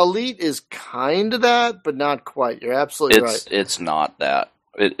mean, Elite is kind of that, but not quite. You're absolutely right. It's not that.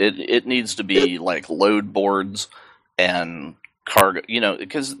 It needs to be like load boards and cargo,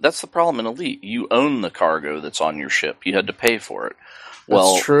 because that's the problem in Elite. You own the cargo that's on your ship. You had to pay for it.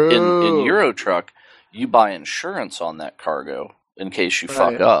 Well, that's true. In Euro Truck, you buy insurance on that cargo in case you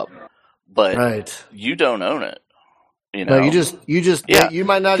fuck up, but you don't own it. No, you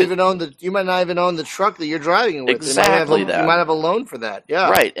might not even own the truck that you're driving with. Exactly you might have a loan for that. Yeah.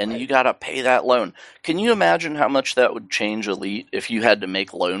 Right, and you got to pay that loan. Can you imagine how much that would change Elite if you had to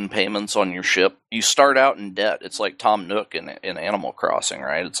make loan payments on your ship? You start out in debt. It's like Tom Nook in Animal Crossing,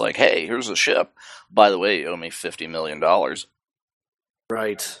 right? It's like, hey, here's a ship. By the way, you owe me $50 million.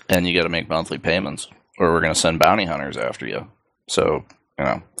 Right. And you got to make monthly payments, or we're going to send bounty hunters after you. So,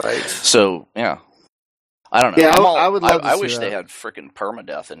 Right. So, yeah. I don't know. Yeah, I would love to see wish that. they had frickin'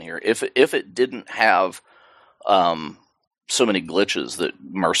 permadeath in here. If it didn't have so many glitches that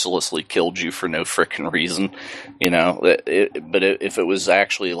mercilessly killed you for no frickin' reason, but if it was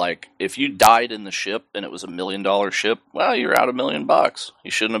actually like, if you died in the ship and it was $1 million ship, well, you're out $1 million.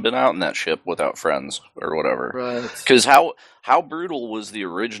 You shouldn't have been out in that ship without friends or whatever. Right. Because how brutal was the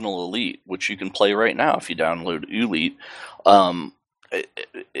original Elite, which you can play right now if you download Elite?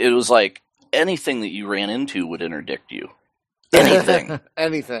 It was like, anything that you ran into would interdict you. Anything.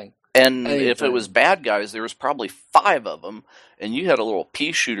 Anything. And if it was bad guys, there was probably 5 of them, and you had a little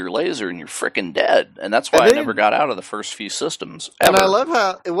pea shooter laser, and you're freaking dead. And that's why I never got out of the first few systems, ever. And I love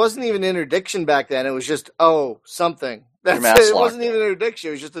how it wasn't even interdiction back then. It was just, something. That's it. It wasn't even interdiction.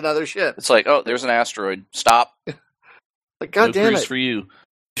 It was just another ship. It's like, there's an asteroid. Stop. Like, God damn it. for you.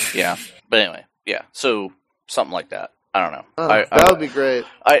 Yeah. But anyway, yeah. So, something like that. I don't know. That would be great.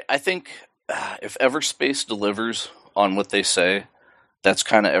 I think if Everspace delivers on what they say, that's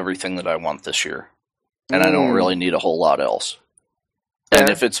kind of everything that I want this year, and I don't really need a whole lot else. And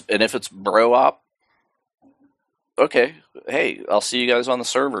if it's bro op, okay, hey, I'll see you guys on the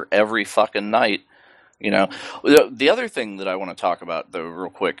server every fucking night. The other thing that I want to talk about though, real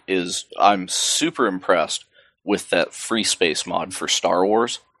quick, is I'm super impressed with that free space mod for Star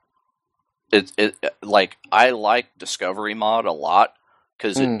Wars. I like Discovery mod a lot,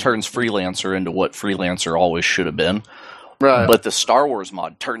 because it turns Freelancer into what Freelancer always should have been. Right. But the Star Wars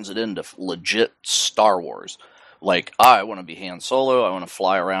mod turns it into legit Star Wars. Like, I want to be Han Solo, I want to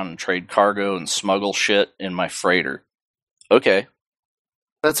fly around and trade cargo and smuggle shit in my freighter. Okay.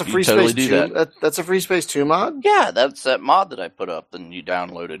 That's a free space 2. That's a free space 2 mod? Yeah, that's that mod that I put up and you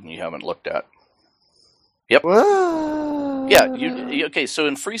downloaded and you haven't looked at. Yep. What? Yeah, okay, so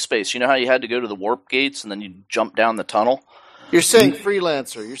in free space, you know how you had to go to the warp gates and then you jump down the tunnel? You're saying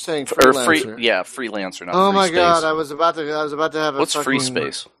freelancer. You're saying freelancer. Freelancer. Not oh free my space. God! I was about to have a What's free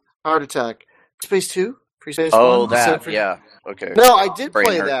space? Heart attack. Space 2. Free space. Oh, 1? that. Yeah. Okay. No, I did Brain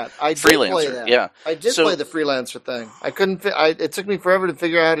play hurt. that. I did Freelancer, play that. Yeah. I did play the freelancer thing. I couldn't. It took me forever to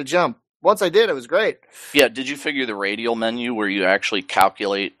figure out how to jump. Once I did, it was great. Yeah. Did you figure the radial menu where you actually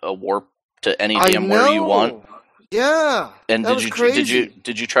calculate a warp to any damn where you want? Yeah. And that was crazy.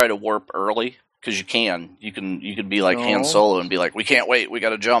 Did you try to warp early? Because you could be like Han Solo and be like, we can't wait, we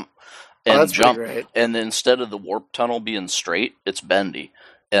got to jump, and that's jump. Great. And then instead of the warp tunnel being straight, it's bendy,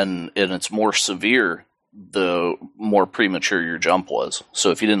 and it's more severe the more premature your jump was.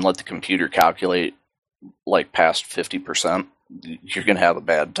 So if you didn't let the computer calculate like past 50%, you're gonna have a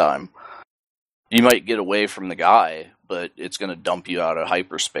bad time. You might get away from the guy, but it's gonna dump you out of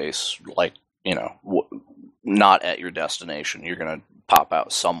hyperspace, like not at your destination. You're gonna pop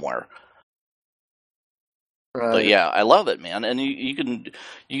out somewhere. Right. But yeah, I love it, man. And you can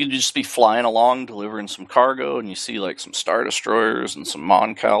just be flying along, delivering some cargo, and you see like some Star Destroyers and some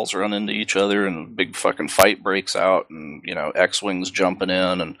Moncals run into each other, and a big fucking fight breaks out, and X-wings jumping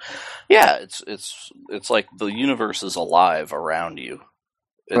in, and yeah, it's like the universe is alive around you.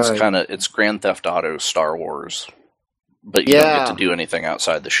 It's it's Grand Theft Auto Star Wars, but you don't get to do anything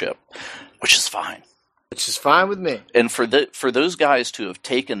outside the ship, which is fine. Which is fine with me. And for those guys to have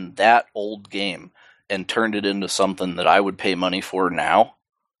taken that old game and turned it into something that I would pay money for now,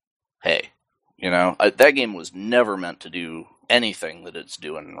 hey, that game was never meant to do anything that it's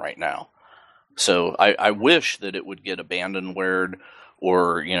doing right now. So I wish that it would get abandonware,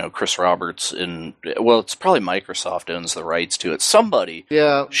 or Chris Roberts it's probably Microsoft owns the rights to it. Somebody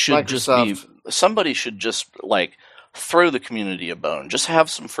should just like throw the community a bone. Just have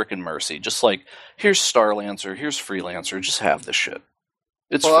some freaking mercy. Just like, here's Starlancer, here's Freelancer. Just have this shit.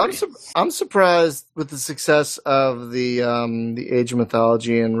 It's free. I'm surprised with the success of the Age of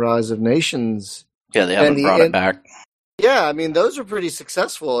Mythology and Rise of Nations. Yeah, they haven't brought it back. Yeah, I mean, those are pretty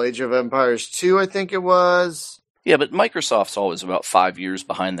successful. Age of Empires 2, I think it was. Yeah, but Microsoft's always about 5 years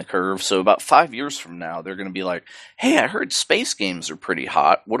behind the curve. So about 5 years from now, they're going to be like, hey, I heard space games are pretty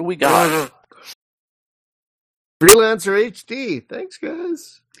hot. What do we got? Freelancer HD. Thanks,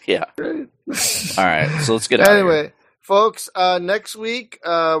 guys. Yeah. Great. All right, so let's get out of here. Anyway, folks, next week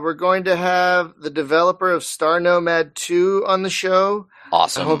we're going to have the developer of Star Nomad 2 on the show.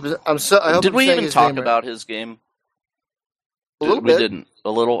 Awesome. I hope Did we even talk about his game? A little bit. We didn't. A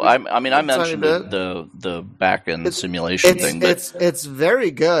little. I mentioned the back-end simulation thing. But it's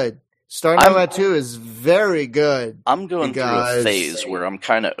very good. Star Nomad 2 is very good. I'm going through a phase where I'm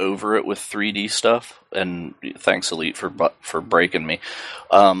kind of over it with 3D stuff, and thanks, Elite, for breaking me.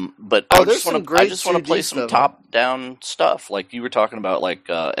 But I just want to play some top-down stuff, like you were talking about, like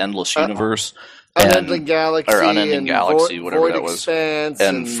Endless Universe, Unending Galaxy, or Unending Galaxy, whatever Void that was, Expanse,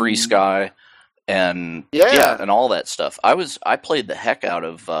 and Free Sky. And and all that stuff. I played the heck out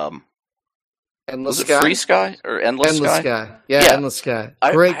of Endless was it Sky? Free Sky or Endless Sky? Yeah, Endless Sky.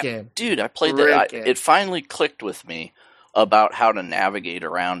 Great game. Dude, I played that. It finally clicked with me about how to navigate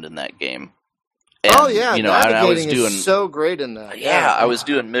around in that game. And, navigating is so great in that. Yeah, I was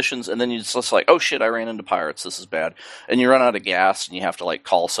doing missions, and then you're just like, oh shit, I ran into pirates, this is bad. And you run out of gas, and you have to like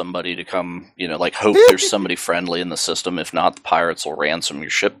call somebody to come, hope there's somebody friendly in the system. If not, the pirates will ransom your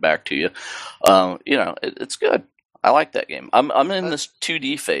ship back to you. It's good. I like that game. I'm in this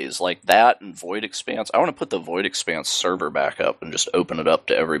 2D phase, like that and Void Expanse. I want to put the Void Expanse server back up and just open it up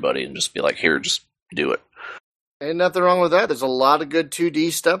to everybody and just be like, here, just do it. Ain't nothing wrong with that. There's a lot of good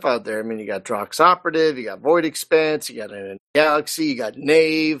 2D stuff out there. I mean, you got Drox Operative, you got Void Expanse, you got Galaxy, you got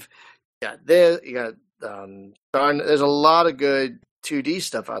Knave, you got this, you got there's a lot of good 2D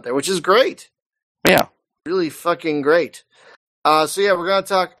stuff out there, which is great. Yeah, really fucking great. We're gonna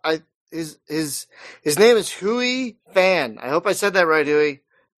talk. His name is Hui Fan. I hope I said that right, Hui.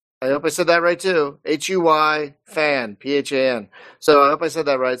 I hope I said that right too. Huy Fan, Phan. So I hope I said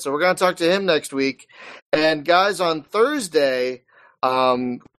that right. So we're going to talk to him next week. And guys, on Thursday,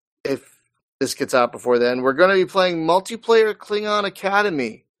 if this gets out before then, we're going to be playing multiplayer Klingon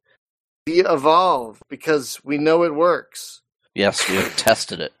Academy via Evolve because we know it works. Yes, we have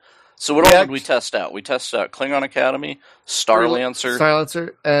tested it. So what all did we test out? We tested out Klingon Academy, Starlancer,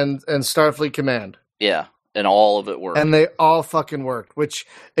 and Starfleet Command. Yeah. And all of it worked. And they all fucking worked, which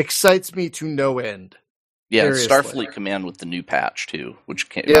excites me to no end. Yeah, Starfleet Command with the new patch, too, which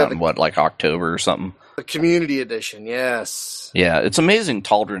came out in, October or something? The Community Edition, yes. Yeah, it's amazing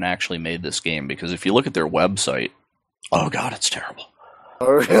Taldrin actually made this game, because if you look at their website, oh god, it's terrible.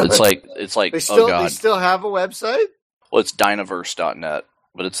 Oh, really? It's like, they still have a website? Well, it's Dynaverse.net,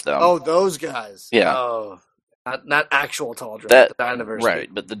 but it's them. Oh, those guys. Yeah. Oh. Not actual Taldrin, the Dynaverse. Right,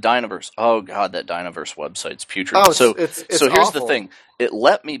 but the Dynaverse, oh god, that Dynaverse website's putrid. Oh, so it's here's awful. the thing. It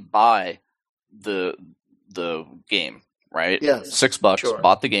let me buy the game, right? Yes. $6, sure.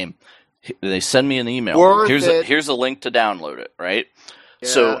 Bought the game. They send me an email. Here's a link to download it, right? Yeah.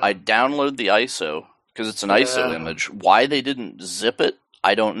 So I download the ISO, because it's an ISO image. Why they didn't zip it,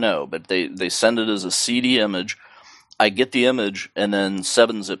 I don't know, but they send it as a CD image. I get the image, and then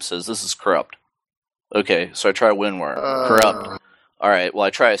 7-zip says, this is corrupt. Okay, so I try WinRAR, corrupt. All right, well,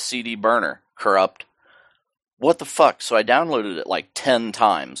 I try a CD burner, corrupt. What the fuck? So I downloaded it like 10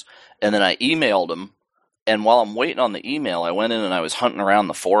 times, and then I emailed them, and while I'm waiting on the email, I went in and I was hunting around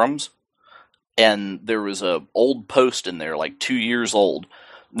the forums, and there was a old post in there, like 2 years old.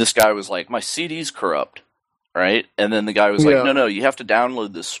 This guy was like, my CD's corrupt, right? And then the guy was like, no, you have to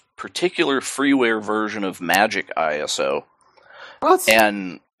download this particular freeware version of Magic ISO. What?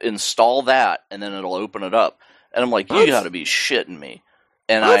 And install that, and then it'll open it up. And I'm like, you gotta be shitting me.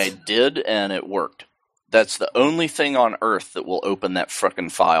 And I did, and it worked. That's the only thing on earth that will open that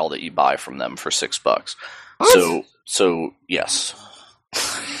frickin' file that you buy from them for $6. What? So yes.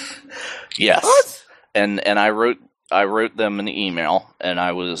 Yes. What? And I wrote them an email, and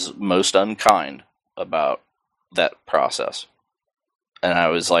I was most unkind about that process. And I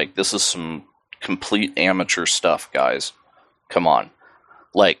was like, this is some complete amateur stuff, guys. Come on.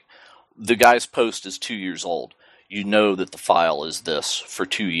 Like, the guy's post is 2 years old. You know that the file is this for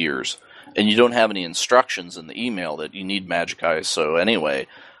 2 years. and you don't have any instructions in the email that you need Magic ISO anyway.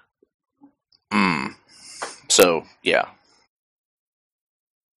 So, yeah.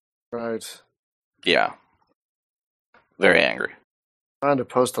 Right. Yeah. Very angry. Trying to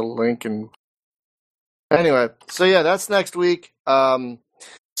post a link and anyway, so yeah, that's next week.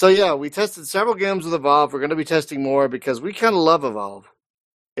 So yeah, we tested several games with Evolve. We're going to be testing more because we kind of love Evolve.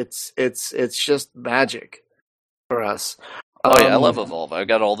 It's just magic for us. Oh yeah, I love Evolve. I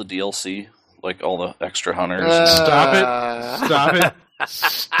got all the DLC, like all the extra hunters. Stop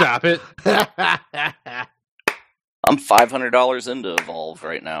it! I'm $500 into Evolve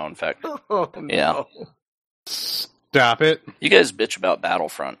right now. In fact, yeah. Stop it! You guys bitch about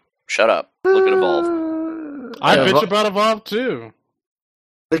Battlefront. Shut up. Look at Evolve. I bitch about Evolve too.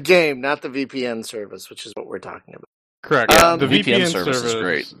 The game, not the VPN service, which is what we're talking about. Correct. The VPN service is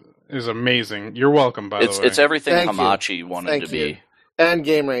great. Is amazing. You're welcome, by the way. It's everything Hamachi wanted to be. And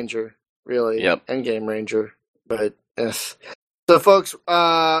Game Ranger, really. Yep. And Game Ranger. But, yes. So, folks,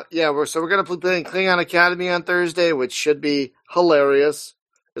 we're going to be playing Klingon Academy on Thursday, which should be hilarious,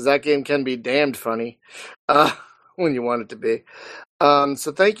 because that game can be damned funny when you want it to be.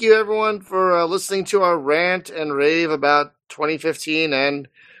 So thank you, everyone, for listening to our rant and rave about 2015 and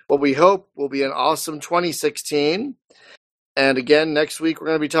what we hope will be an awesome 2016. And again, next week we're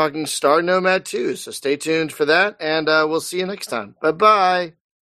going to be talking Star Nomad 2, so stay tuned for that, and we'll see you next time. Bye-bye.